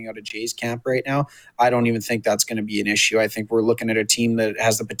that's coming out of Jay's camp right now, I don't even think that's going to be an issue. I think we're looking at a team that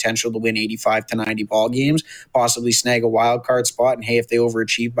has the potential to win 85 to 90 ball games, possibly snag a wild card spot. And hey, if they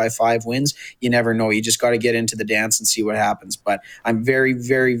overachieve by 5 wins, you never know. You just got to get into the dance and see what happens. But I'm very,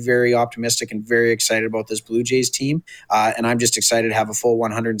 very, very optimistic and very excited about this Blue Jays team. And I'm just excited to have a full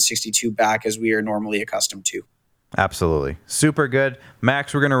 162 back as we are normally accustomed to. Absolutely. Super good.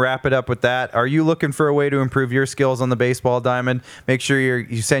 Max, we're going to wrap it up with that. Are you looking for a way to improve your skills on the baseball diamond? Make sure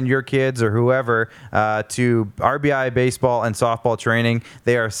you send your kids or whoever to RBI Baseball and Softball Training.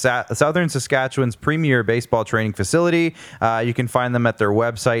 They are Southern Saskatchewan's premier baseball training facility. You can find them at their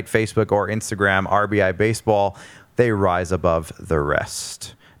website, Facebook, or Instagram, RBI Baseball. They rise above the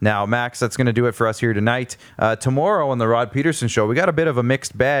rest. Now, Max, that's going to do it for us here tonight. Tomorrow on the Rod Peterson Show, we got a bit of a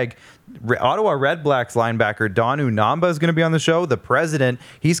mixed bag. Ottawa Red Blacks linebacker Donu Namba is going to be on the show. The president,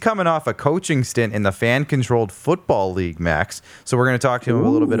 he's coming off a coaching stint in the fan-controlled football league, Max. So we're going to talk to him a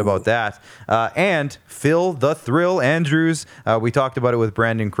little bit about that. And Phil the Thrill Andrews, we talked about it with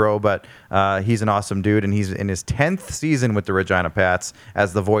Branden Crowe, but he's an awesome dude, and he's in his 10th season with the Regina Pats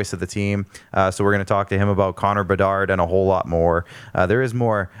as the voice of the team. So we're going to talk to him about Connor Bedard and a whole lot more. There is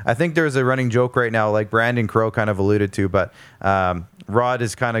more. I think there's a running joke right now, like Branden Crowe kind of alluded to, but Rod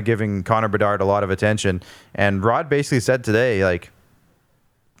is kind of giving Connor Bedard a lot of attention. And Rod basically said today,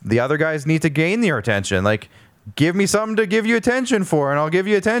 the other guys need to gain their attention. Give me something to give you attention for, and I'll give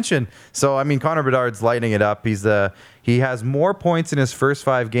you attention. So, I mean, Connor Bedard's lighting it up. He has more points in his first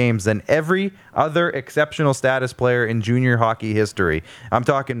 5 games than every other exceptional status player in junior hockey history. I'm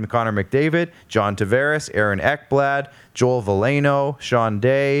talking Connor McDavid, John Tavares, Aaron Ekblad, Joel Veleno, Sean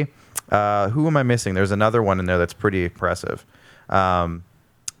Day. Who am I missing? There's another one in there that's pretty impressive.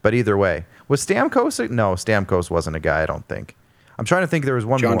 But either way, was Stamkos? No, Stamkos wasn't a guy, I don't think. I'm trying to think. There was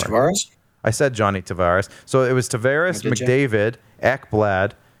one more. John Tavares? I said Johnny Tavares. So it was Tavares, McDavid,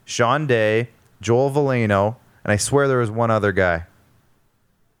 Ekblad, Sean Day, Joel Valeno, and I swear there was one other guy.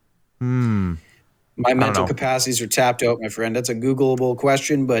 My mental capacities are tapped out, my friend. That's a Googleable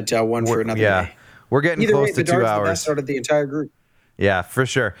question, but one for another day. We're getting Either close way, to 2 Bedard's hours. the best out of the entire group. Yeah, for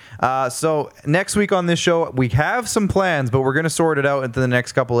sure. So next week on this show, we have some plans, but we're going to sort it out into the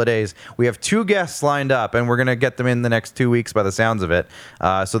next couple of days. We have 2 guests lined up, and we're going to get them in the next 2 weeks by the sounds of it.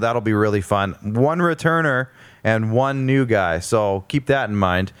 So that'll be really fun. 1 returner and 1 new guy. So keep that in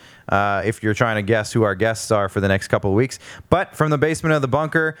mind if you're trying to guess who our guests are for the next couple of weeks. But from the basement of the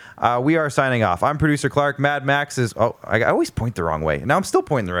bunker, we are signing off. I'm producer Clark. Mad Max is... Oh, I always point the wrong way. Now I'm still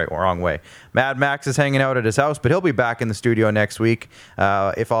pointing the wrong way. Mad Max is hanging out at his house, but he'll be back in the studio next week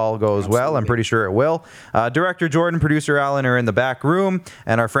if all goes well. I'm pretty sure it will. Director Jordan, producer Alan are in the back room,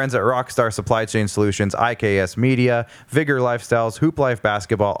 and our friends at Rockstar Supply Chain Solutions, IKS Media, Vigor Lifestyles, Hooplife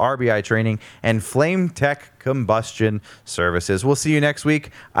Basketball, RBI Training, and Flame Tech Combustion Services. We'll see you next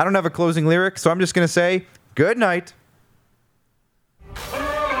week. I don't have a closing lyric, so I'm just going to say good night.